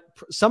 but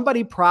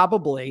somebody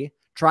probably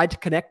tried to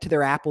connect to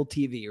their Apple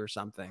TV or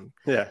something.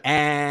 Yeah.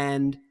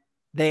 And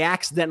they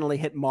accidentally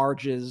hit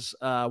Marge's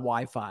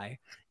Wi-Fi,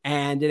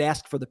 and it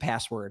asked for the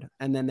password.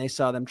 And then they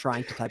saw them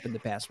trying to type in the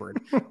password,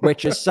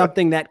 which is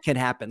something that can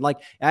happen. Like,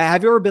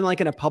 have you ever been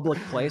like in a public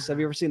place? Have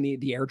you ever seen the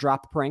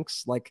airdrop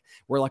pranks? Like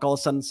where like all of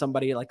a sudden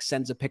somebody like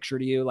sends a picture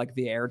to you, like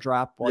via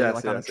airdrop while you're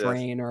like on a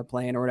train or a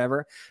plane or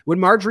whatever. Would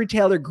Marjorie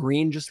Taylor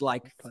Greene just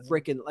like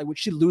freaking, like, would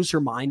she lose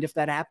her mind if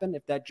that happened,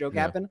 if that joke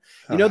happened?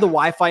 You know, the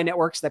Wi-Fi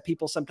networks that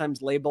people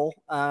sometimes label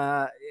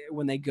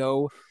when they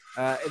go,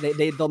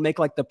 they'll make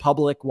like the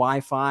public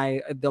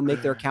Wi-Fi, they'll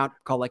make their account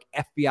called like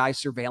FBI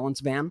surveillance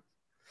van.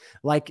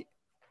 Like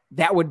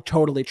that would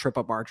totally trip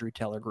up Marjorie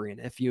Taylor Greene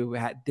if you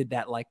did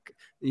that, like,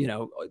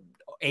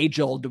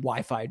 age-old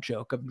Wi-Fi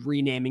joke of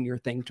renaming your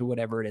thing to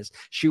whatever it is.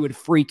 She would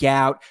freak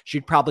out.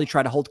 She'd probably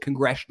try to hold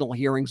congressional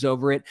hearings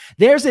over it.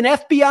 There's an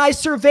FBI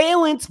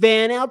surveillance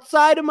van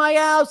outside of my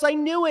house. I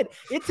knew it.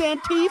 It's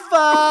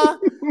Antifa.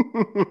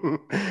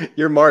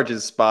 Your Marge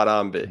is spot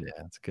on, B. Yeah,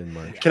 that's good,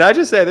 Marge. Can I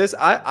just say this?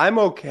 I'm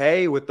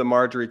okay with the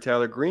Marjorie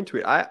Taylor Greene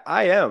tweet. I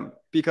am,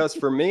 because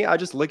for me, I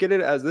just look at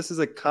it as this is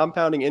a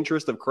compounding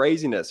interest of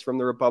craziness from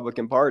the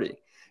Republican Party.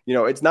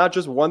 It's not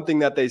just one thing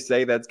that they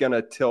say that's going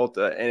to tilt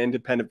an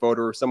independent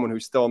voter or someone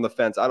who's still on the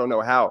fence. I don't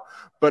know how,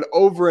 but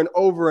over and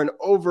over and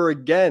over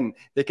again,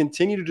 they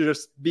continue to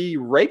just be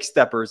rake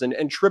steppers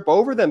and trip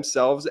over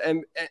themselves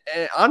and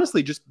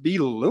honestly just be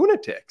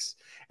lunatics.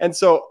 And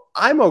so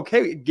I'm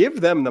okay.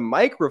 Give them the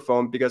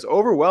microphone, because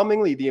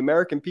overwhelmingly the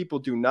American people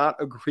do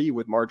not agree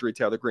with Marjorie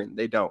Taylor Greene.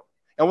 They don't.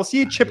 And we'll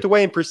see it chipped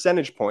away in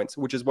percentage points,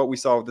 which is what we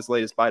saw with this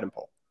latest Biden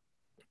poll.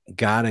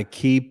 Gotta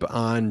keep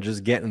on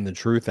just getting the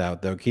truth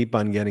out, though. Keep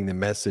on getting the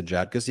message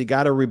out, because you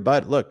got to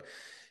rebut. Look,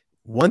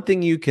 one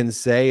thing you can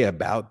say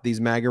about these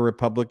MAGA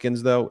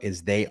Republicans, though,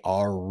 is they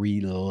are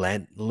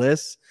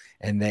relentless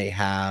and they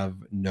have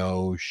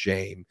no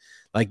shame.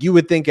 Like, you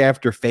would think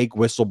after fake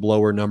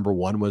whistleblower number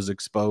 1 was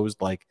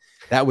exposed, like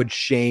that would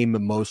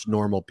shame most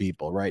normal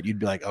people, right? You'd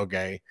be like,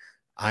 okay,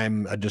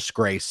 I'm a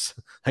disgrace.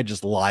 I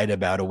just lied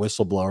about a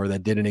whistleblower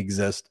that didn't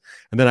exist.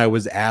 And then I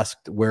was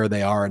asked where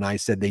they are, and I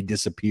said they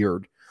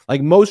disappeared.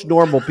 Like, most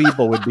normal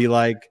people would be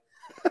like,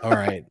 all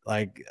right,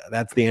 like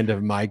that's the end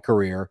of my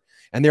career.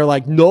 And they're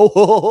like, no,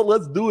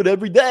 let's do it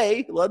every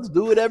day. Let's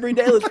do it every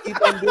day. Let's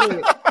keep on doing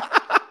it.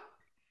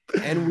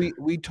 And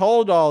we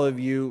told all of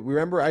you,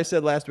 remember I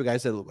said last week, I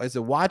said,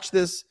 watch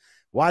this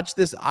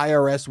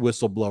IRS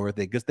whistleblower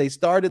thing, because they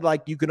started,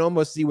 like, you can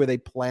almost see where they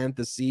plant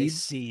the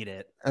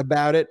seed.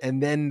 About it.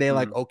 And then they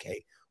like,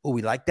 okay, oh,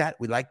 we like that.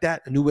 We like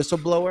that. A new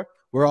whistleblower.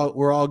 We're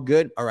all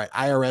good. All right.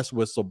 IRS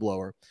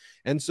whistleblower.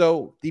 And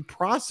so the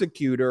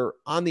prosecutor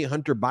on the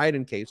Hunter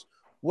Biden case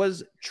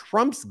was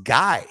Trump's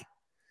guy,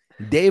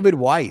 David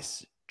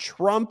Weiss.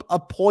 Trump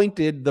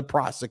appointed the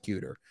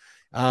prosecutor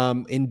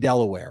in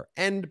Delaware,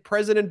 and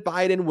President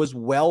Biden was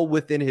well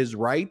within his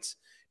rights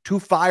to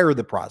fire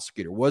the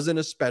prosecutor. Wasn't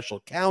a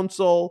special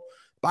counsel.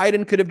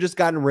 Biden could have just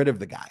gotten rid of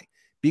the guy,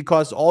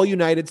 because all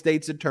United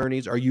States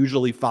attorneys are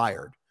usually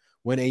fired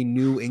when a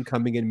new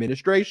incoming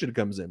administration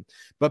comes in.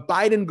 But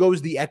Biden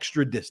goes the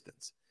extra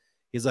distance.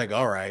 He's like,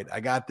 all right, I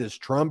got this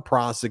Trump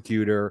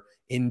prosecutor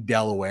in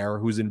Delaware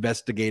who's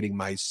investigating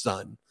my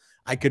son.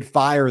 I could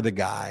fire the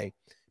guy,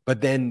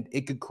 but then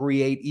it could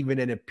create even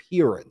an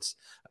appearance.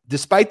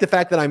 Despite the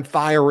fact that I'm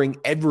firing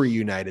every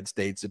United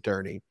States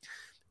attorney,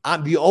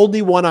 the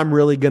only one I'm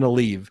really going to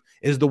leave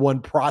is the one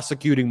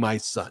prosecuting my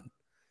son.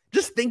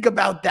 Just think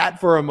about that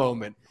for a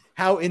moment,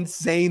 how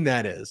insane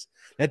that is,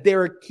 that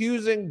they're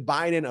accusing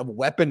Biden of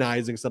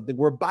weaponizing something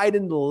where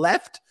Biden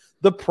left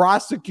the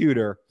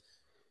prosecutor.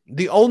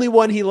 The only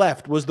one he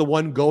left was the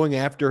one going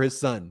after his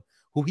son,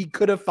 who he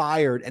could have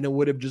fired, and it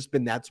would have just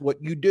been, that's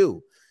what you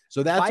do.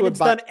 So that's Biden's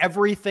done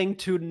everything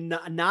to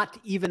not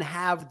even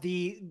have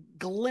the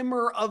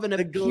glimmer of an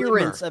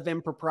appearance of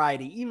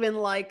impropriety, even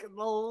like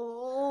a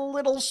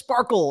little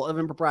sparkle of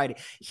impropriety.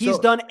 He's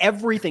done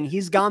everything.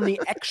 He's gone the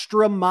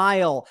extra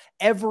mile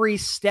every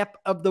step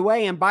of the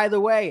way. And by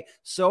the way,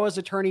 so is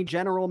Attorney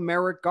General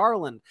Merrick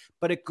Garland.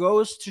 But it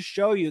goes to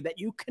show you that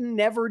you can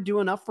never do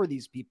enough for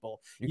these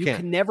people. You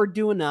can never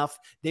do enough.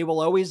 They will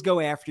always go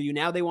after you.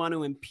 Now they want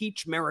to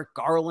impeach Merrick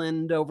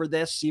Garland over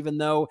this, even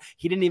though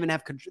he didn't even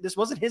have control. This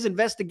wasn't his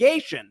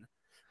investigation.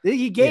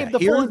 He gave the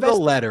full investigation. Here's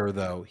the letter,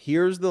 though.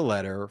 Here's the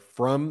letter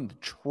from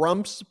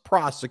Trump's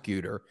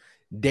prosecutor,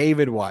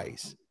 David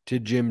Weiss, to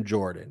Jim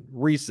Jordan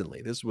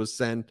recently. This was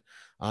sent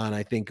on,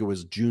 I think it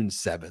was June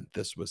 7th.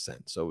 This was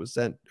sent. So it was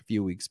sent a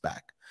few weeks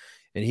back.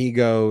 And he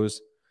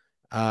goes,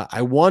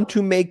 I want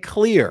to make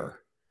clear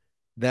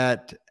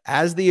that,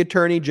 as the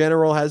Attorney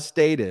General has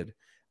stated,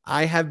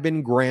 I have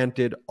been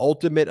granted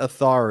ultimate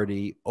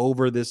authority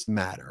over this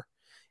matter,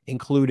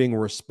 including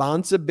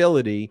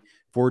responsibility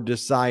for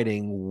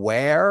deciding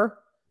where,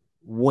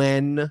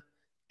 when,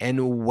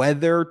 and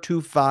whether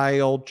to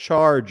file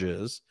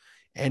charges,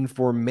 and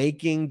for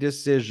making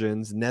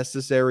decisions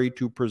necessary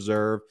to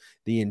preserve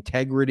the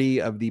integrity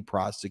of the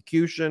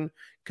prosecution,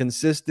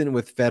 consistent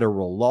with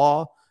federal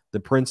law, the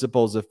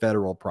principles of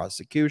federal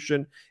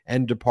prosecution,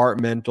 and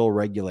departmental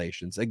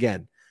regulations.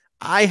 Again,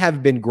 I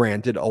have been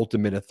granted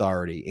ultimate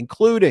authority,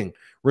 including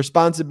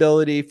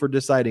responsibility for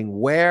deciding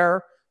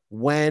where,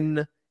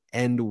 when,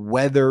 and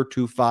whether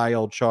to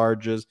file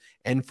charges,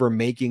 and for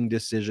making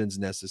decisions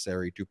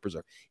necessary to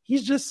preserve.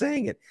 He's just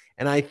saying it.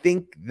 And I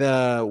think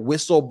the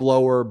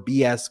whistleblower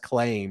BS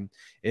claim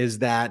is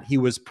that he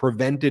was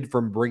prevented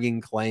from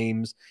bringing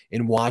claims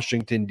in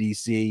Washington,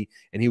 D.C.,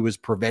 and he was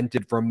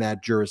prevented from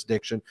that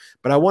jurisdiction.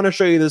 But I want to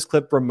show you this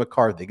clip from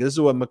McCarthy. This is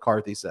what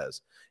McCarthy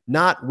says.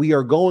 Not, we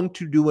are going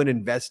to do an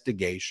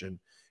investigation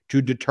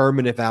to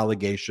determine if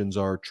allegations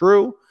are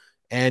true.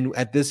 And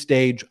at this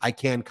stage, I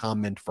can't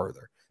comment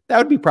further. That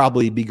would be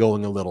probably be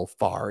going a little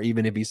far,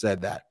 even if he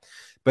said that.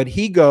 But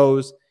he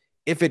goes,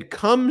 if it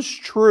comes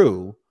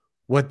true,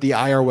 what the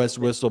IRS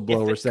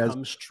whistleblower says,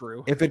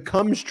 if it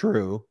comes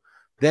true,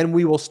 then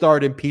we will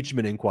start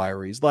impeachment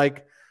inquiries.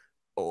 Like,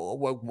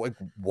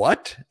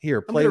 what?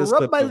 Here, play this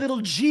clip. Rub my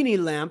little genie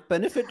lamp,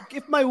 and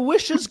if my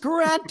wish is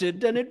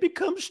granted and it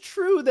becomes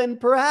true, then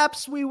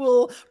perhaps we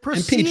will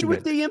proceed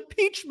with the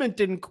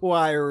impeachment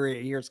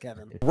inquiry. Here's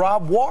Kevin.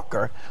 Rob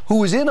Walker, who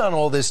was in on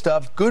all this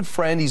stuff, good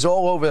friend. He's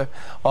all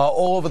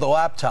over the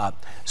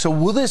laptop. So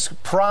will this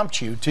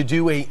prompt you to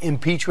do a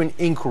impeachment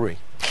inquiry?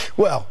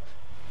 Well,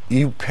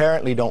 you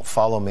apparently don't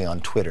follow me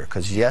on Twitter,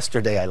 because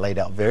yesterday I laid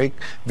out very,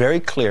 very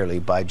clearly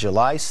by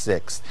July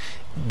 6th,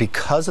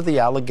 because of the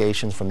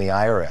allegations from the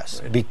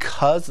IRS,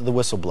 because of the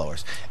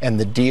whistleblowers and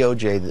the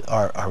DOJ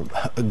are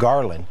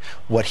Garland,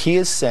 what he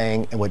is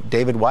saying and what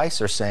David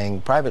Weiss are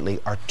saying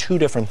privately are two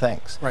different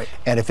things. Right.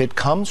 And if it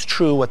comes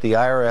true what the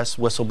IRS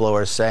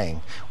whistleblower is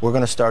saying, we're going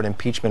to start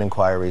impeachment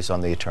inquiries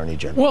on the Attorney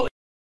General. Well,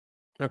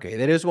 okay,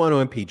 they just want to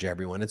impeach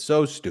everyone. It's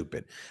so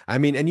stupid. I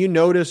mean, and you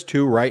notice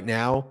too right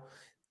now,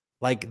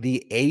 like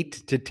the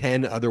 8 to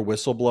 10 other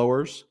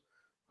whistleblowers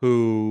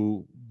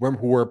who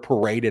were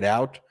paraded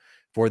out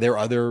for their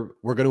other,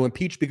 we're going to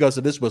impeach because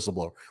of this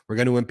whistleblower. We're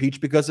going to impeach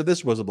because of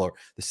this whistleblower.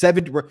 The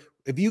 7,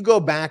 if you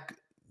go back,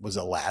 was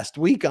it last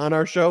week on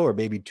our show or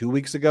maybe 2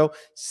 weeks ago,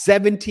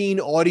 17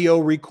 audio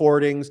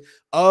recordings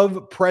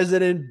of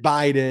President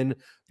Biden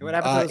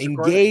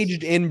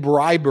engaged in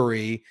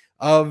bribery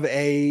of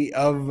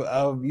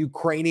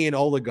Ukrainian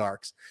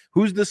oligarchs.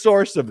 Who's the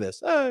source of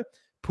this?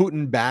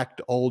 Putin-backed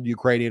old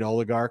Ukrainian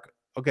oligarch.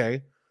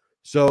 Okay.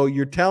 So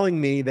you're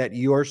telling me that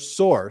your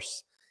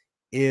source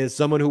is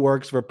someone who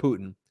works for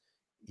Putin?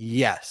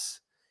 Yes.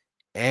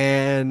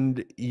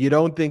 And you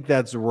don't think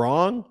that's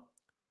wrong?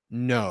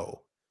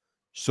 No.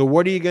 So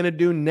what are you going to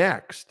do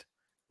next?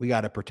 We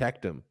got to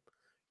protect him.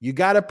 You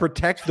got to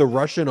protect the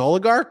Russian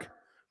oligarch?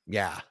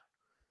 Yeah.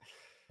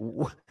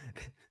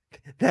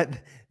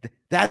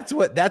 That's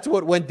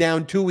what went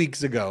down 2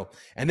 weeks ago.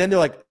 And then they're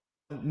like,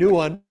 new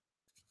one.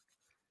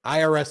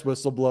 IRS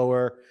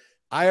whistleblower,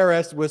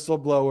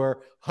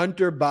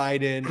 Hunter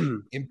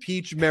Biden,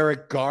 impeach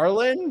Merrick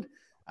Garland.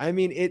 I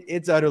mean,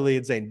 it's utterly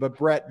insane. But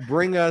Brett,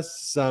 bring us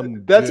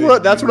some. That's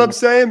what I'm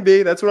saying,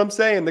 B. That's what I'm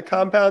saying. The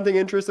compounding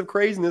interest of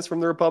craziness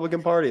from the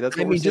Republican Party. That's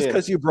what just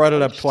because you brought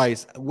it up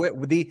twice,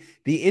 the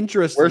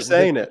interest. We're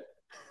saying it.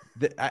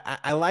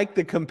 I like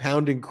the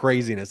compounding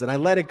craziness, and I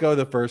let it go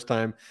the first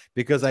time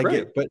because I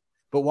get. But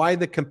why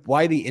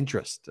the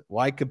interest?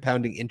 Why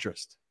compounding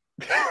interest?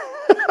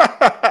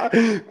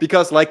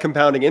 Because like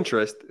compounding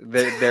interest,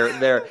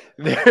 their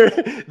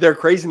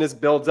craziness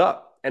builds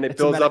up, and it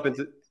builds up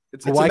into.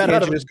 Why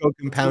can't you just go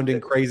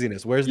compounding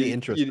craziness? Where's the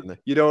interest in it?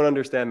 You don't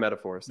understand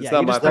metaphors. It's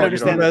not my fault. You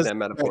don't understand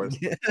metaphors,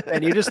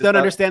 and you just don't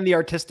understand the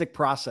artistic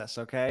process.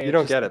 Okay, you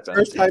don't get it. Ben.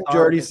 First time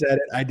Jordy said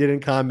it, I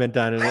didn't comment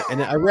on it,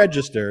 and I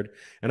registered,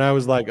 and I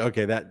was like,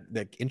 okay, that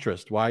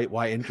interest. Why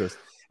interest?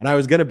 And I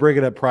was going to bring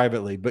it up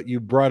privately, but you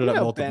brought it up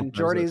multiple times.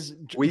 Jordy's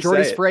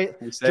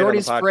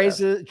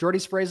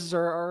phrases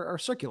are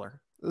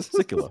circular.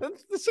 Cyclical.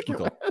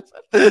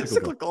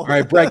 All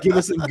right, Brett, give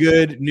us some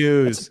good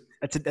news.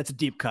 That's a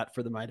deep cut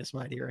for the Meidas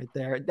Mighty right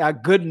there. Now,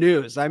 good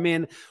news. I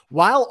mean,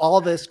 while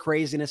all this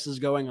craziness is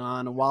going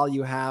on, while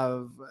you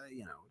have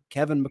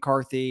Kevin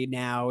McCarthy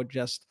now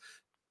just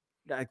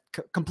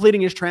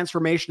completing his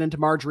transformation into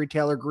Marjorie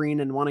Taylor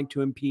Greene and wanting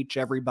to impeach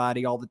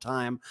everybody all the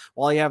time,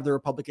 while you have the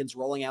Republicans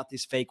rolling out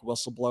these fake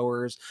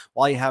whistleblowers,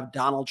 while you have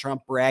Donald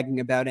Trump bragging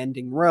about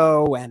ending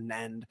Roe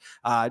and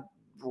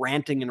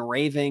ranting and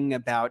raving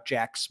about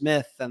Jack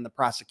Smith and the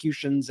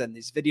prosecutions and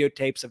these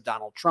videotapes of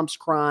Donald Trump's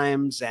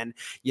crimes, and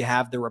you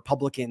have the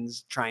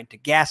Republicans trying to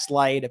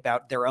gaslight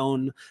about their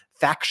own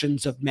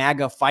factions of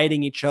MAGA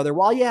fighting each other.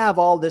 While you have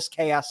all this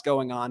chaos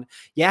going on,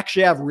 you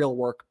actually have real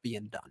work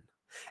being done.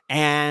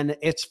 And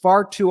it's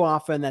far too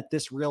often that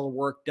this real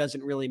work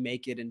doesn't really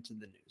make it into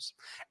the news.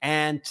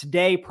 And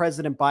today,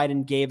 President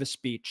Biden gave a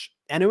speech,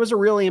 And it was a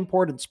really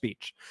important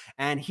speech.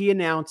 And he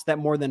announced that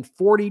more than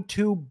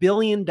 $42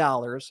 billion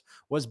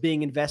was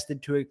being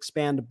invested to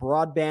expand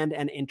broadband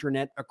and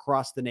internet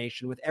across the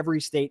nation, with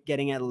every state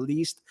getting at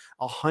least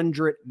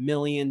 $100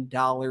 million.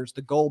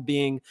 The goal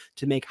being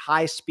to make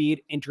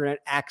high-speed internet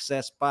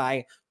access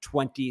by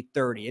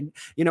 2030. And,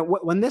 you know,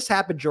 when this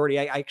happened, Jordy,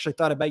 I actually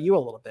thought about you a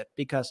little bit,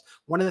 because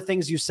one of the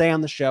things you say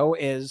on the show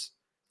is,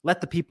 let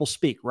the people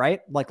speak,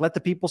 right? Like, let the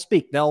people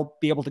speak. They'll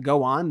be able to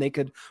go on. They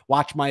could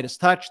watch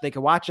MeidasTouch. They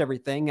could watch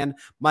everything. And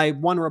my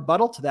one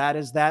rebuttal to that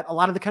is that a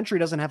lot of the country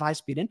doesn't have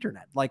high-speed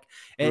internet. Like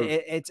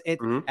it's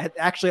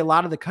actually a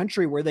lot of the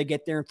country where they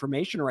get their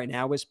information right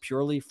now is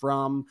purely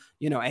from,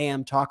 you know,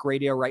 AM talk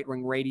radio,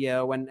 right-wing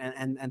radio,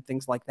 and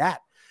things like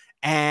that.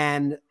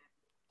 And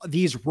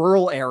these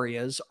rural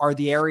areas are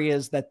the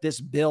areas that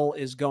this bill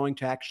is going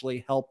to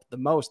actually help the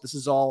most. This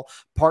is all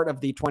part of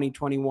the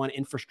 2021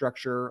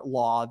 infrastructure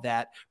law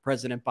that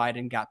President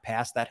Biden got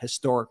passed, that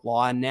historic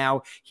law. And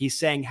now he's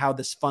saying how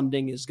this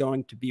funding is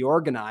going to be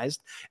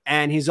organized.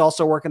 And he's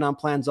also working on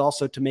plans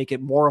also to make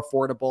it more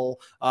affordable,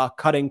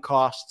 cutting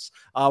costs.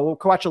 We'll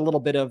watch a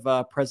little bit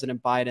of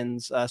President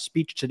Biden's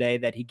speech today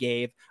that he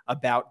gave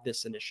about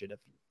this initiative.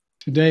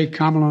 Today,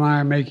 Kamala and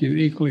I are making an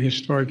equally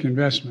historic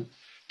investment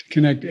to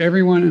connect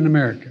everyone in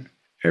America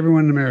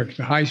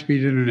to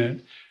high-speed internet,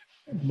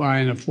 by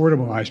an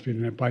affordable high-speed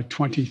internet by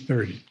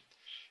 2030.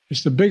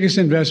 It's the biggest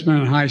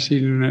investment in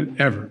high-speed internet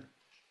ever,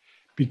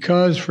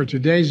 because for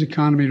today's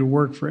economy to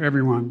work for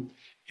everyone,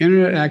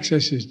 internet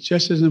access is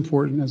just as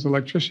important as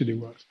electricity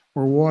was,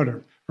 or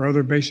water, or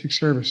other basic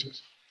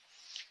services.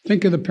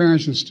 Think of the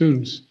parents and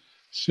students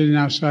sitting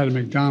outside of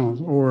McDonald's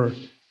or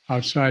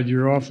outside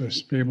your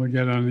office, be able to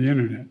get on the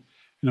internet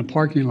in a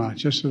parking lot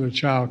just so their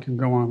child can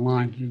go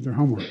online to do their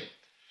homework.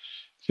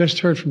 Just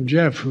heard from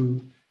Jeff,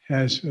 who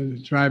has to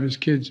drive his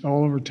kids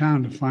all over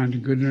town to find a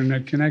good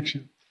internet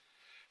connection.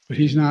 But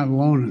he's not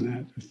alone in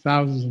that. There are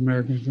thousands of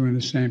Americans doing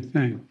the same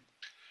thing.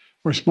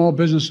 Or small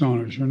business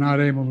owners are not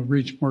able to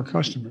reach more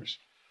customers.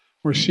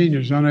 Or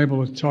seniors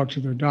unable to talk to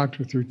their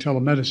doctor through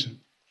telemedicine.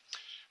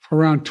 For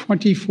around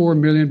 24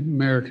 million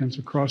Americans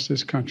across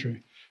this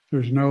country,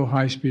 there's no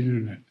high-speed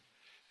internet.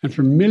 And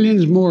for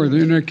millions more, the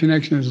internet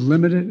connection is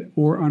limited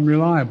or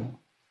unreliable.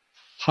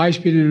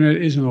 High-speed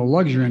internet isn't a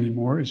luxury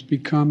anymore. It's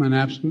become an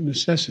absolute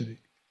necessity.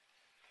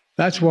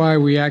 That's why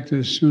we acted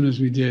as soon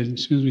as we did,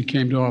 as soon as we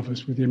came to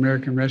office with the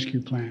American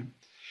Rescue Plan.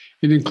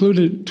 It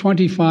included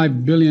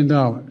 $25 billion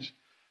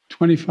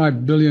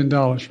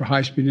for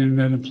high-speed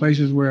internet in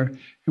places where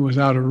it was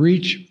out of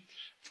reach,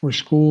 for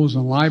schools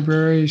and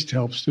libraries to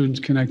help students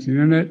connect to the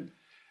internet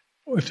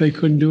if they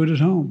couldn't do it at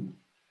home.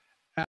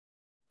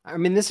 I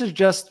mean, this is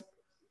just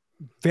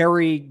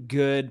very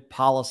good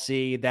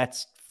policy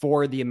that's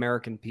for the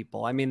American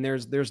people. I mean,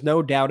 there's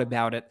no doubt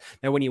about it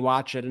that when you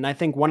watch it, and I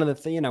think one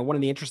of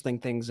the interesting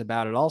things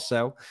about it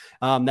also,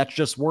 that's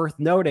just worth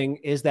noting,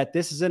 is that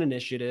this is an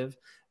initiative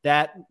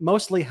that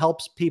mostly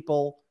helps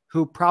people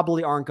who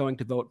probably aren't going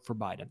to vote for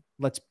Biden.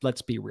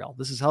 Let's be real.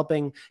 This is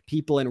helping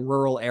people in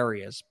rural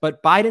areas,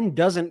 but Biden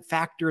doesn't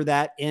factor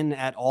that in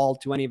at all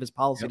to any of his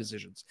policy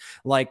decisions,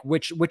 like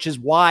which is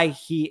why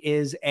he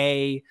is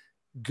a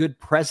good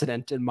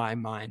president in my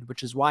mind,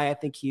 which is why I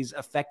think he's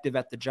effective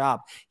at the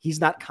job.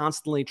 He's not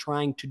constantly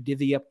trying to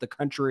divvy up the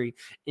country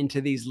into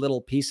these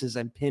little pieces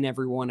and pin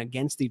everyone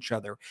against each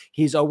other.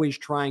 He's always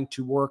trying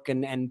to work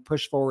and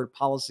push forward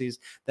policies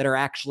that are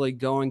actually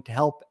going to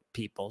help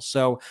people.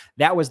 So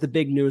that was the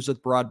big news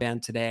with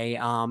broadband today.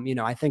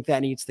 I think that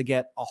needs to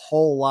get a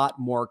whole lot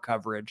more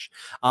coverage.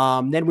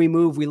 Then we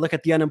look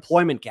at the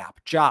unemployment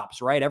gap,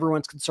 jobs, right?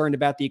 Everyone's concerned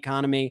about the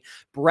economy.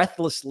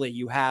 Breathlessly,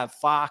 you have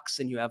Fox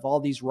and you have all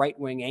these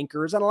right-wing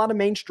anchors and a lot of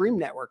mainstream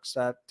networks,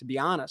 to be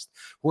honest,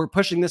 who are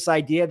pushing this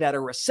idea that a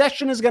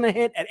recession is going to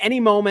hit at any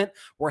moment.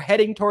 We're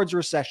heading towards a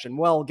recession.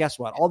 Well, guess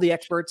what? All the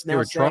experts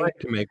now say trying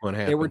to make one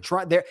happen.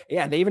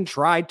 They even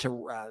tried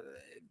to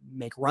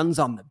make runs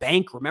on the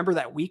bank. Remember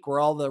that week where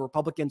all the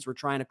Republicans were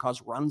trying to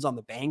cause runs on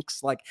the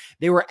banks? Like,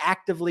 they were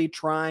actively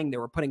trying. They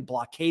were putting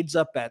blockades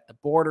up at the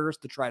borders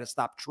to try to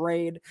stop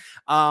trade.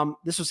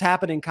 This was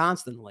happening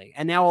constantly.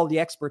 And now all the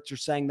experts are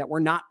saying that we're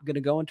not going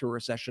to go into a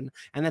recession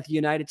and that the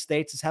United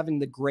States is having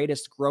the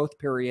greatest growth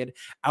period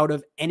out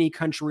of any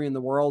country in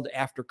the world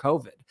after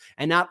COVID.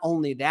 And not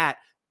only that,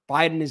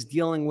 Biden is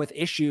dealing with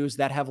issues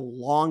that have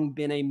long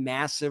been a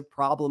massive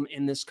problem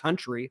in this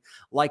country,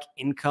 like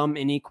income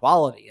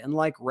inequality and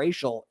like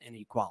racial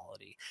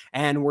inequality.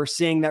 And we're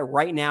seeing that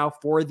right now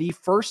for the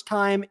first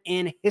time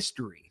in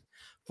history.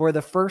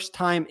 The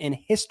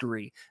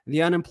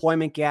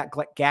unemployment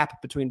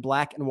gap between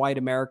Black and white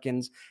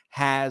Americans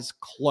has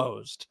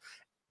closed.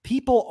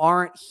 People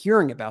aren't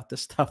hearing about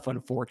this stuff,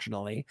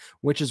 unfortunately,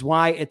 which is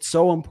why it's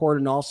so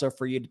important also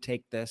for you to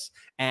take this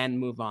and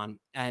move on.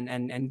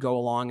 and go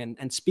along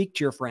and speak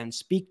to your friends,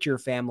 speak to your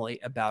family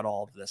about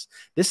all of this.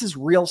 This is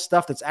real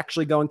stuff that's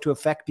actually going to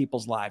affect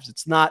people's lives.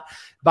 It's not,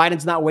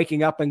 Biden's not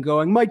waking up and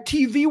going, my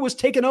TV was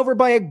taken over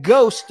by a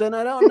ghost and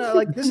I don't know.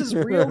 Like, this is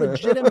real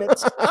legitimate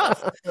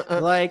stuff.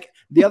 Like,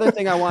 the other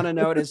thing I want to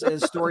note is a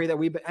story that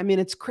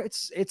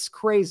it's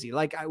crazy.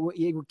 Like,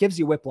 it gives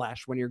you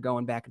whiplash when you're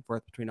going back and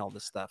forth between all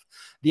this stuff.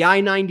 The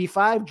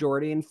I-95,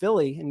 Jordy, in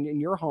Philly, in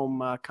your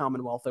home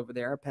Commonwealth over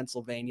there,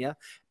 Pennsylvania,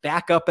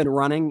 back up and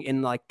running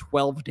in like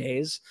 12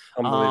 days.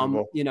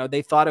 Unbelievable.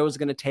 They thought it was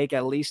going to take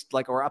at least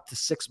or up to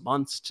 6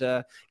 months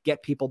to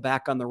get people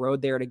back on the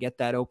road there to get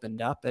that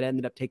opened up. It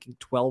ended up taking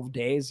 12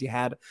 days. You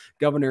had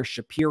Governor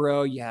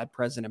Shapiro, you had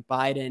President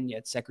Biden, you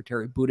had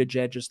Secretary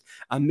Buttigieg just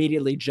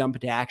immediately jump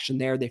into action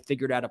there. They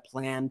figured out a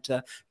plan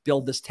to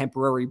build this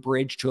temporary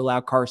bridge to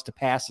allow cars to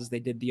pass as they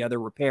did the other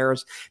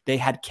repairs. They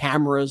had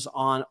cameras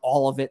on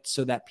all of it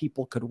so that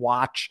people could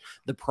watch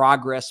the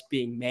progress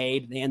being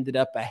made. They ended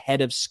up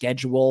ahead of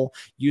schedule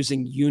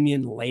using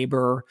union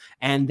labor.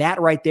 And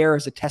that right there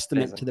is a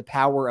testament to the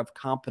power of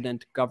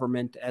competent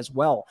government as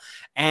well.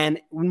 And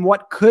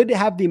what could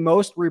have the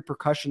most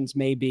repercussions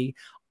maybe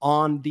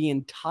on the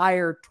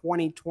entire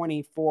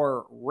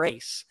 2024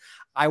 race,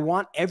 I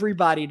want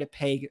everybody to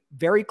pay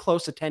very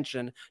close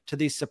attention to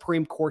these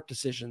Supreme Court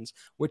decisions,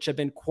 which have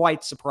been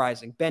quite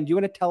surprising. Ben, do you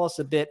want to tell us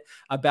a bit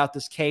about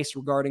this case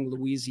regarding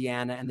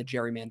Louisiana and the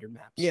gerrymandered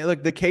maps? Yeah,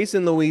 look, the case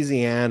in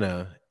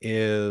Louisiana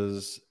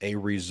is a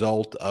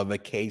result of a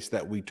case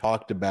that we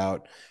talked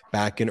about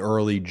back in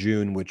early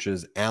June, which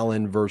is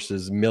Allen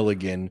versus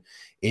Milligan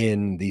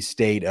in the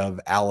state of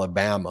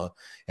Alabama.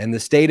 And the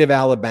state of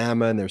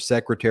Alabama and their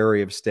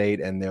Secretary of State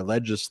and their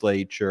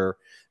legislature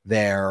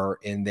there,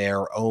 in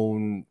their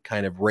own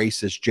kind of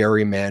racist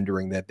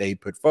gerrymandering that they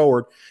put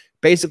forward,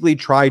 basically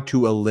tried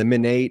to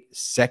eliminate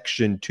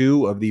Section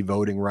 2 of the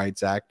Voting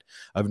Rights Act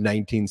of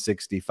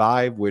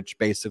 1965, which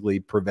basically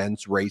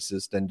prevents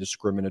racist and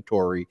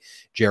discriminatory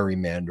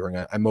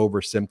gerrymandering. I'm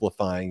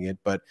oversimplifying it,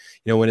 but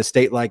in a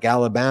state like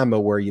Alabama,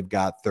 where you've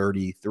got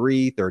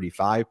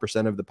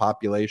 35% of the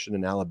population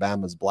in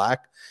Alabama is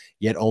black,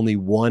 yet only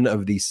one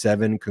of the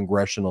 7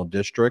 congressional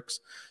districts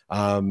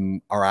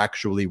are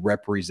actually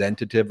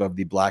representative of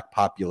the black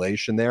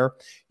population there.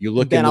 You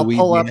look in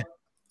Louisiana.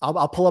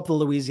 I'll pull up the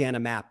Louisiana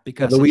map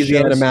because the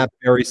Louisiana map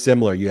very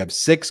similar. You have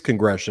 6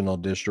 congressional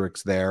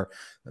districts there.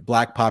 The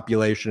black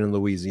population in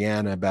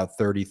Louisiana about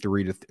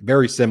 33 to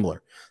very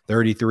similar,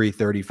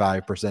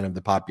 35% of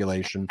the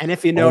population. And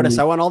if you notice,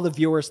 I want all the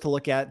viewers to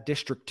look at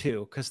District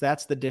 2 because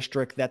that's the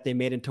district that they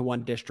made into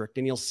one district,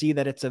 and you'll see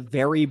that it's a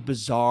very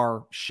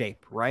bizarre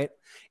shape, right?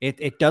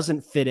 It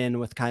doesn't fit in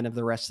with kind of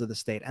the rest of the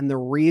state. And the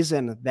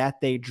reason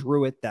that they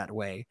drew it that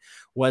way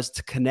was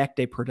to connect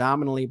a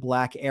predominantly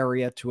black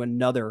area to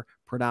another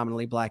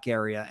predominantly black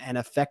area and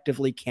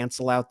effectively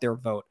cancel out their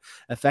vote,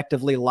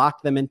 effectively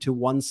lock them into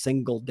one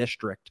single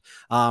district,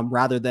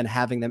 rather than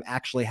having them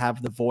actually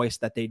have the voice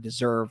that they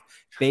deserve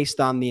based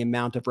on the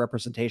amount of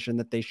representation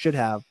that they should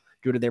have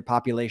due to their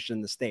population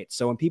in the state.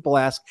 So when people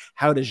ask,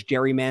 how does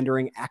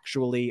gerrymandering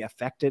actually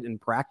affect it in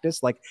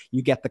practice? Like,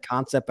 you get the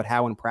concept, but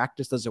how in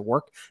practice does it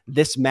work?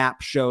 This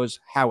map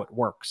shows how it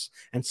works.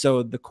 And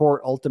so the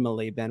court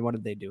ultimately, Ben, what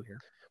did they do here?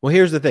 Well,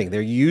 here's the thing.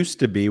 There used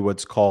to be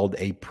what's called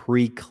a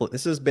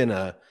this has been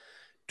a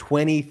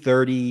 20,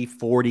 30,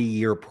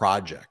 40-year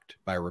project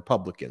by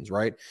Republicans,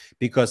 right?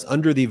 Because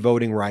under the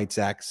Voting Rights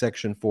Act,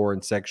 Section 4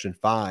 and Section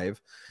 5,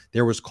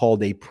 there was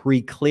called a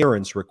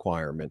pre-clearance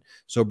requirement.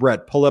 So,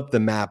 Brett, pull up the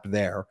map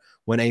there.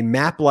 When a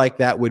map like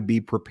that would be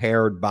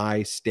prepared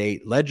by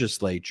state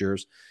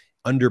legislatures,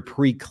 under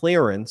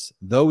pre-clearance,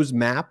 those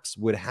maps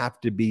would have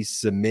to be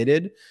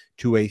submitted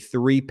to a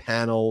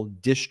 3-panel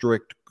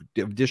district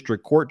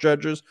court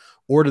judges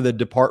or to the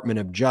Department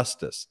of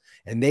Justice.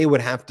 And they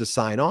would have to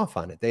sign off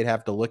on it. They'd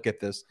have to look at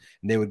this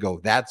and they would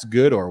go, that's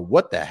good, or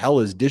what the hell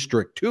is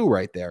District 2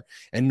 right there?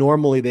 And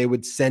normally they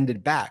would send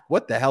it back.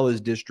 What the hell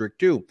is District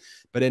 2?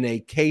 But in a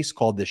case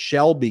called the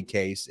Shelby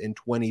case in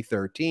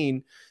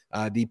 2013,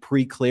 the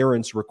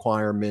pre-clearance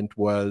requirement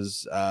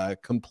was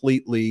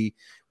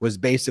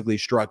basically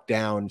struck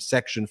down.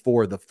 Section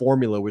 4, the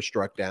formula was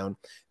struck down.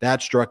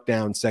 That struck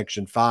down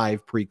Section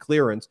 5,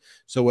 pre-clearance.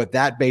 So what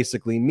that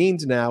basically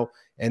means now,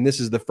 and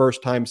this is the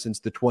first time since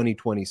the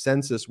 2020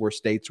 census where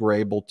states were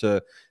able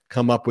to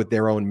come up with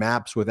their own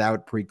maps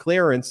without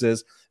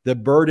pre-clearances, the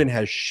burden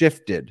has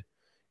shifted.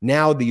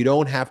 Now that you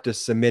don't have to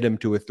submit them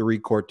to a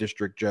 3-court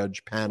district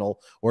judge panel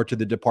or to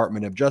the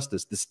Department of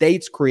Justice. The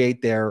states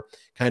create their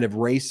kind of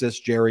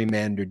racist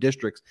gerrymandered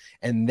districts,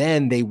 and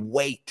then they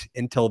wait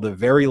until the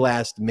very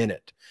last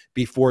minute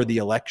before the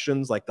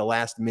elections, like the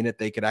last minute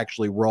they could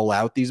actually roll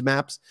out these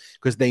maps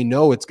because they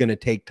know it's going to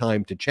take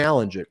time to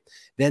challenge it.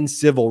 Then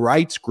civil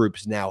rights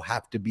groups now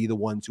have to be the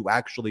ones who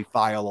actually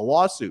file a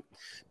lawsuit.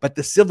 But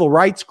the civil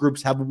rights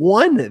groups have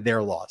won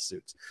their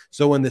lawsuits.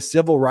 So when the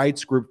civil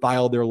rights group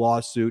filed their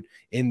lawsuit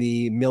in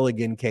the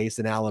Milligan case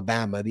in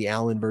Alabama, the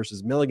Allen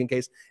versus Milligan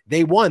case,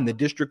 they won. The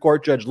district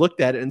court judge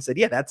looked at it and said,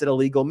 yeah, that's an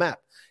illegal map.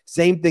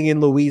 Same thing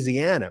in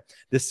Louisiana.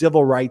 The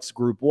civil rights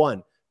group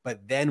won.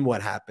 But then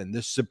what happened?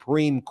 The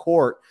Supreme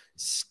Court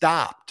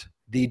stopped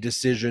the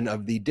decision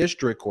of the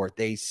district court.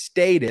 They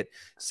stayed it,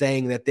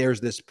 saying that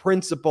there's this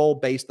principle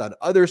based on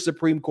other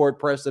Supreme Court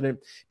precedent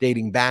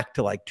dating back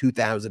to like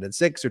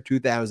 2006 or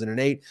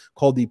 2008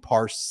 called the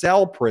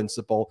Parcell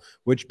principle,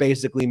 which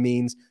basically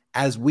means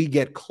as we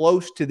get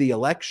close to the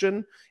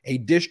election, a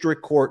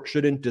district court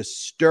shouldn't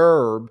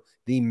disturb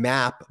the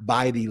map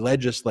by the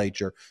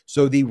legislature.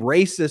 So the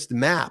racist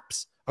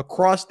maps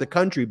across the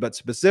country, but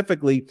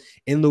specifically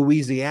in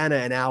Louisiana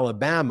and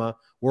Alabama,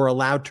 were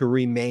allowed to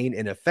remain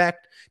in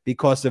effect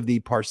because of the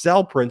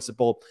Parcell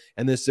principle.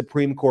 And the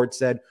Supreme Court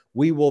said,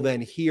 we will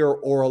then hear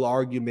oral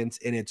arguments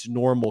in its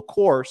normal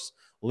course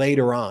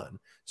later on.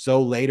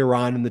 So later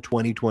on in the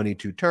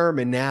 2022 term,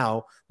 and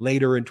now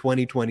later in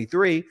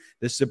 2023,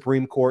 the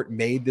Supreme Court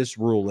made this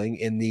ruling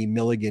in the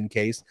Milligan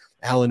case,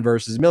 Allen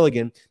versus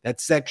Milligan,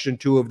 that Section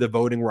 2 of the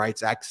Voting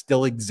Rights Act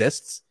still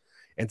exists.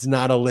 It's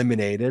not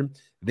eliminated.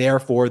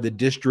 Therefore, the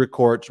district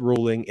court's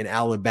ruling in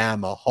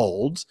Alabama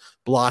holds,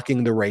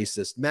 blocking the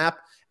racist map.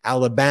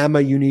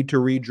 Alabama, you need to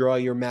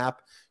redraw your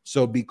map.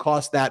 So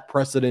because that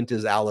precedent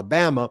is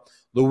Alabama,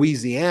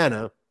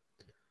 Louisiana,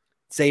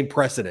 same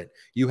precedent.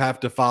 You have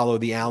to follow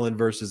the Allen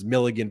versus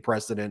Milligan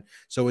precedent.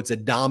 So it's a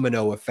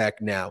domino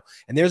effect now.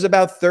 And there's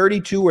about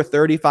 32 or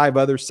 35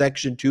 other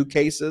Section 2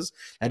 cases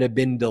that have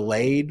been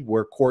delayed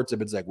where courts have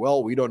been like,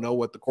 well, we don't know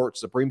what the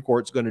Supreme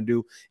Court's going to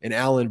do in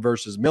Allen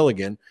versus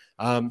Milligan.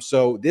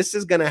 So this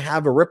is going to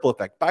have a ripple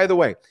effect. By the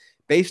way,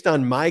 based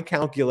on my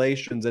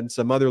calculations and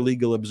some other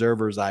legal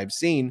observers I've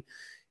seen,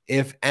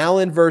 if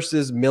Allen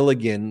versus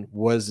Milligan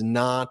was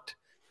not,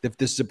 if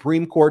the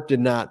Supreme Court did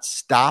not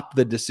stop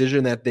the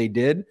decision that they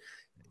did,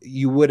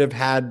 you would have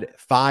had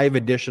 5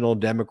 additional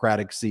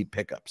Democratic seat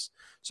pickups.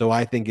 So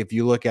I think if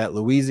you look at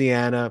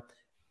Louisiana,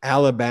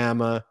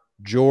 Alabama,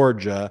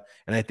 Georgia,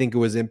 and I think it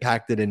was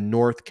impacted in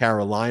North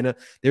Carolina,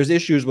 there's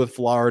issues with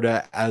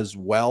Florida as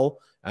well.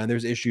 And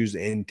there's issues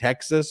in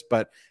Texas,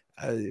 but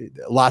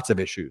lots of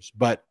issues.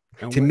 But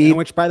to me,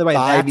 which, by the way,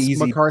 that's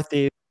easy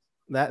McCarthy.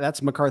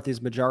 That's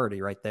McCarthy's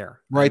majority right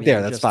there. Right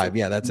there. That's 5.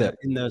 Yeah, that's it.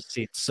 In those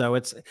seats. So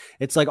it's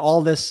like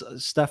all this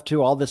stuff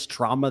too, all this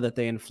trauma that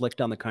they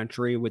inflict on the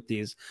country with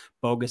these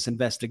bogus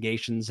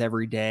investigations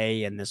every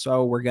day. And this,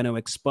 oh, we're going to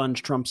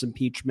expunge Trump's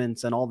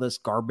impeachments and all this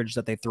garbage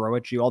that they throw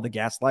at you, all the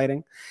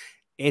gaslighting.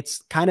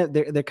 It's kind of,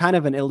 they're kind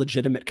of an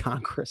illegitimate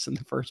Congress in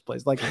the first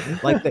place. Like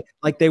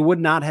they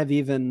would not have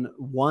even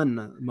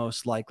won,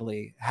 most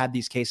likely, had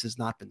these cases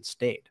not been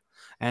stayed.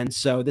 And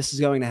so this is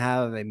going to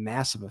have a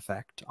massive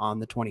effect on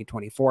the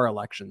 2024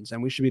 elections.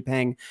 And we should be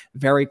paying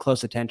very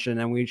close attention.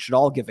 And we should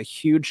all give a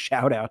huge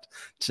shout out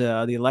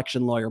to the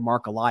election lawyer,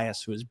 Mark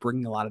Elias, who is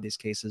bringing a lot of these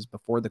cases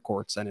before the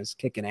courts and is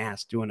kicking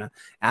ass, doing an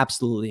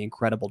absolutely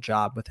incredible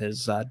job with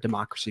his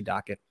democracy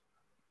docket.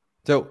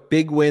 So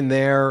big win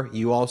there.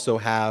 You also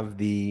have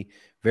the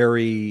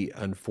very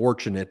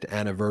unfortunate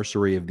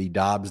anniversary of the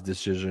Dobbs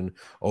decision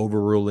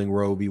overruling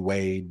Roe v.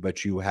 Wade,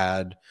 but you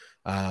had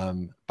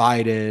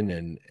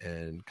Biden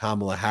and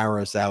Kamala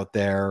Harris out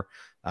there,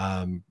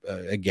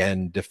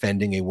 again,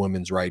 defending a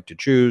woman's right to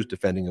choose,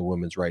 defending a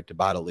woman's right to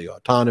bodily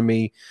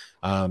autonomy.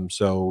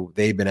 So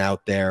they've been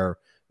out there,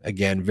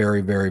 again,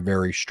 very, very,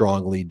 very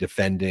strongly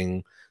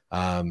defending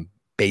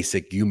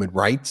basic human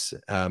rights,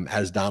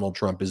 as Donald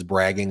Trump is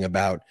bragging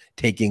about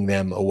taking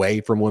them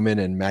away from women,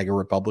 and MAGA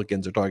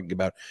Republicans are talking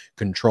about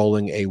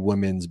controlling a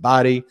woman's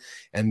body.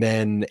 And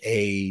then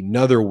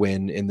another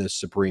win in the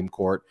Supreme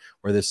Court,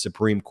 where the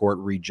Supreme Court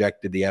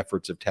rejected the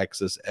efforts of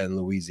Texas and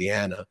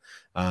Louisiana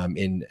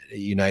in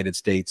United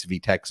States v.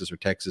 Texas, or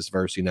Texas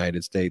versus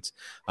United States,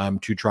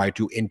 to try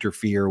to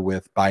interfere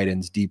with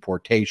Biden's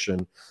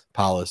deportation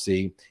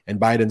policy. And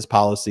Biden's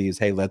policy is,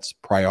 hey, let's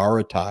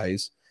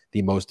prioritize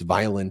the most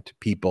violent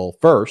people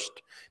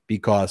first,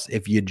 because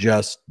if you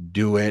just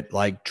do it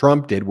like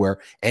Trump did, where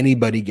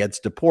anybody gets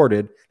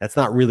deported, that's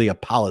not really a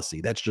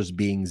policy. That's just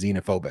being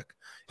xenophobic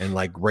and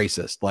like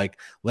racist. Like,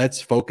 let's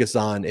focus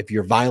on, if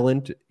you're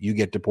violent, you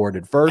get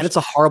deported first. And it's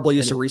a horrible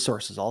use of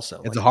resources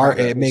also. It's like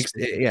it makes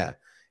it, yeah.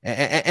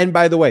 And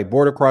by the way,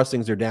 border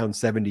crossings are down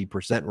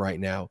 70% right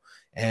now.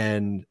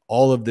 And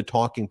all of the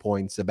talking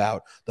points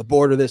about the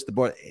border, the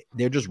border,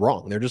 they're just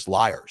wrong. They're just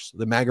liars.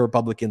 The MAGA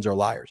Republicans are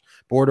liars.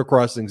 Border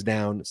crossings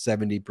down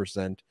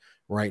 70%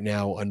 right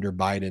now under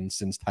Biden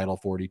since Title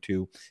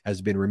 42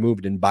 has been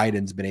removed, and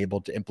Biden's been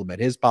able to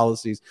implement his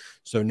policies.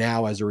 So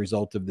now, as a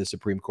result of the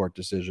Supreme Court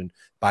decision,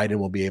 Biden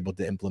will be able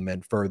to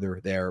implement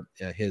further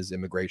his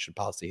immigration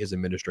policy, his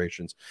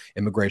administration's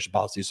immigration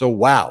policy. So,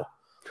 wow.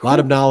 A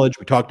lot of knowledge.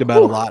 We talked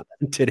about a lot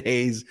in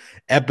today's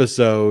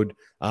episode,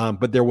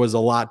 but there was a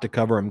lot to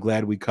cover. I'm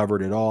glad we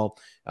covered it all.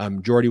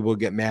 Jordy will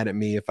get mad at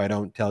me if I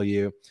don't tell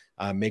you.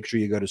 Make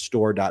sure you go to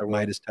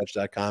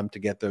store.MeidasTouch.com to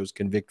get those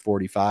Convict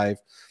 45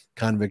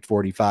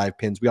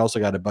 pins. We also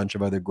got a bunch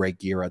of other great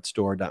gear at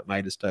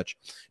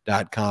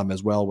store.MeidasTouch.com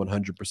as well.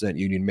 100%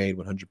 union made,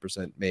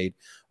 100% made.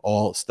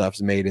 All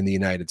stuff's made in the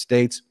United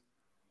States.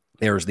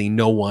 There's the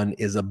No One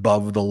is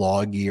Above the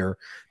Law gear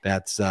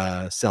that's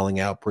selling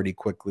out pretty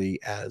quickly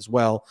as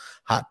well.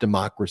 Hot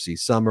Democracy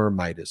Summer,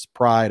 Meidas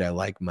Pride, I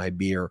Like My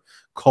Beer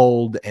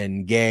Cold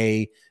and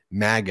Gay,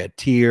 MAGA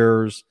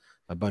Tears,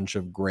 a bunch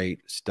of great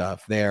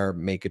stuff there.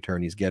 Make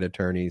attorneys, get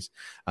attorneys.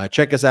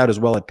 Check us out as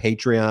well at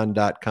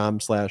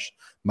patreon.com/MeidasTouch,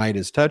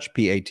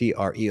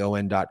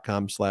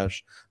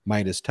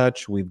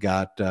 patreon.com/MeidasTouch. We've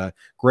got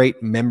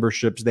great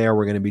memberships there.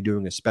 We're going to be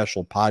doing a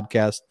special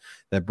podcast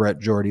that Brett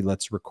Jordy,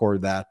 let's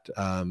record that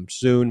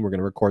soon. We're going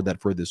to record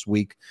that for this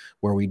week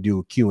where we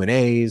do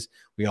Q&As.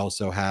 We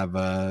also have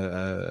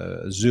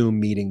a Zoom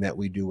meeting that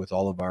we do with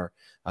all of our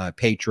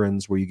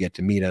patrons where you get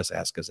to meet us,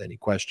 ask us any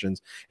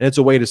questions. And it's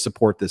a way to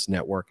support this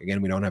network.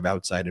 Again, we don't have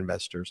outside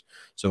investors.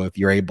 So if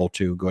you're able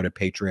to, go to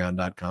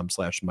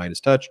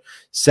patreon.com/MeidasTouch.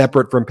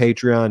 Separate from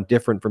Patreon,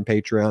 different from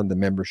Patreon, the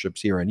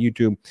memberships here on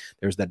YouTube.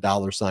 There's that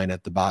 $sign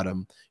at the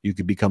bottom. You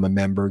could become a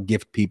member,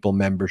 gift people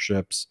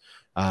memberships,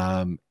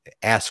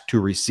 ask to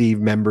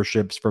receive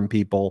memberships from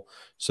people.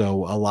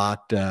 So a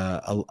lot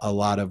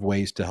of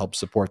ways to help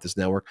support this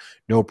network.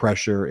 No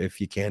pressure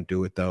if you can't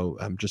do it, though.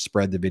 Just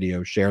spread the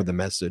video, share the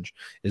message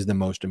is the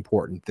most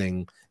important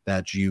thing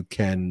that you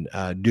can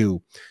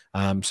do.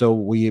 So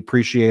we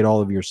appreciate all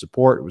of your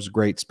support. It was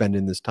great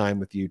spending this time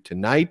with you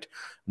tonight.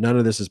 None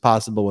of this is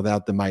possible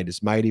without the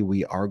Meidas Mighty.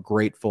 We are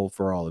grateful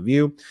for all of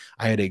you.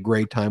 I had a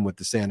great time with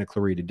the Santa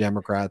Clarita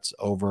Democrats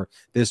over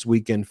this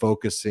weekend,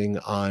 focusing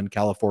on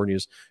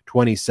California's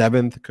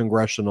 27th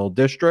congressional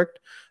district,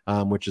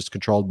 which is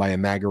controlled by a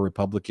MAGA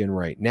Republican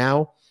right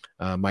now,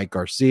 Mike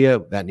Garcia.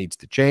 That needs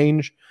to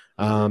change.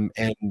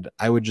 And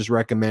I would just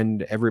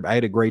recommend I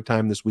had a great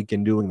time this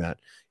weekend doing that,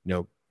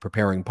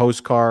 preparing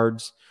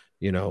postcards,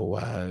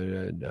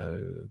 going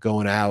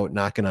out,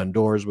 knocking on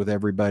doors with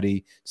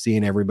everybody,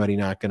 seeing everybody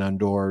knocking on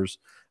doors,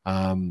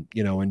 and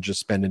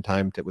just spending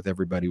time with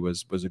everybody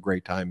was a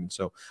great time. And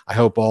so I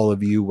hope all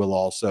of you will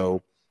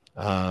also,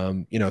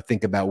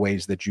 think about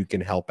ways that you can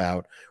help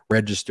out,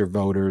 register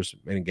voters.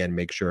 And again,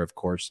 make sure, of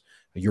course,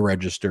 you're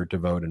registered to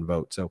vote and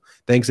vote. So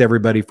thanks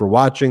everybody for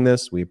watching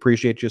this. We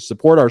appreciate you.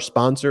 Support our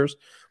sponsors.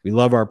 We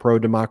love our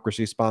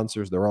pro-democracy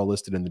sponsors. They're all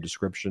listed in the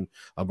description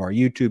of our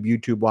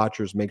YouTube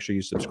watchers. Make sure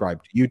you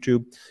subscribe to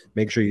YouTube.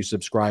 Make sure you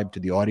subscribe to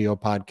the audio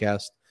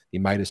podcast, the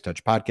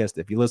MeidasTouch Podcast.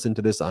 If you listen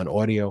to this on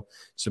audio,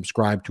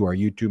 subscribe to our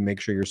YouTube. Make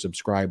sure you're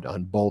subscribed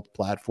on both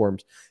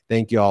platforms.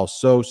 Thank you all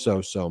so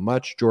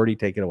much. Jordy,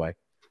 take it away.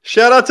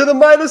 Shout out to the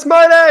Meidas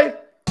Mighty!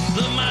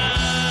 The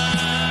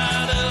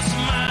Meidas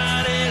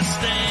Mighty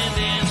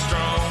standing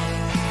strong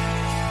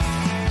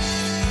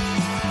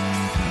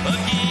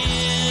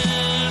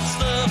against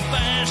the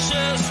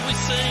fascists. We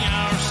sing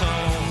our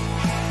song.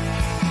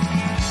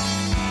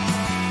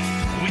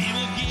 We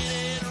will get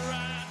it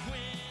right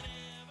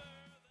whenever.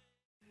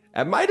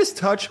 At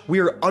MeidasTouch, we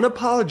are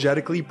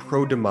unapologetically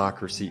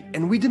pro-democracy,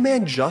 and we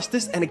demand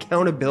justice and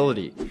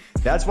accountability.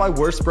 That's why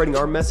we're spreading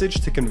our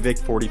message to Convict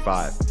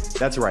 45.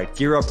 That's right,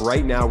 gear up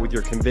right now with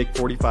your Convict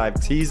 45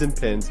 tees and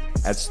pins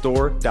at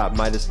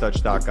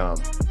store.MeidasTouch.com.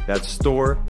 That's store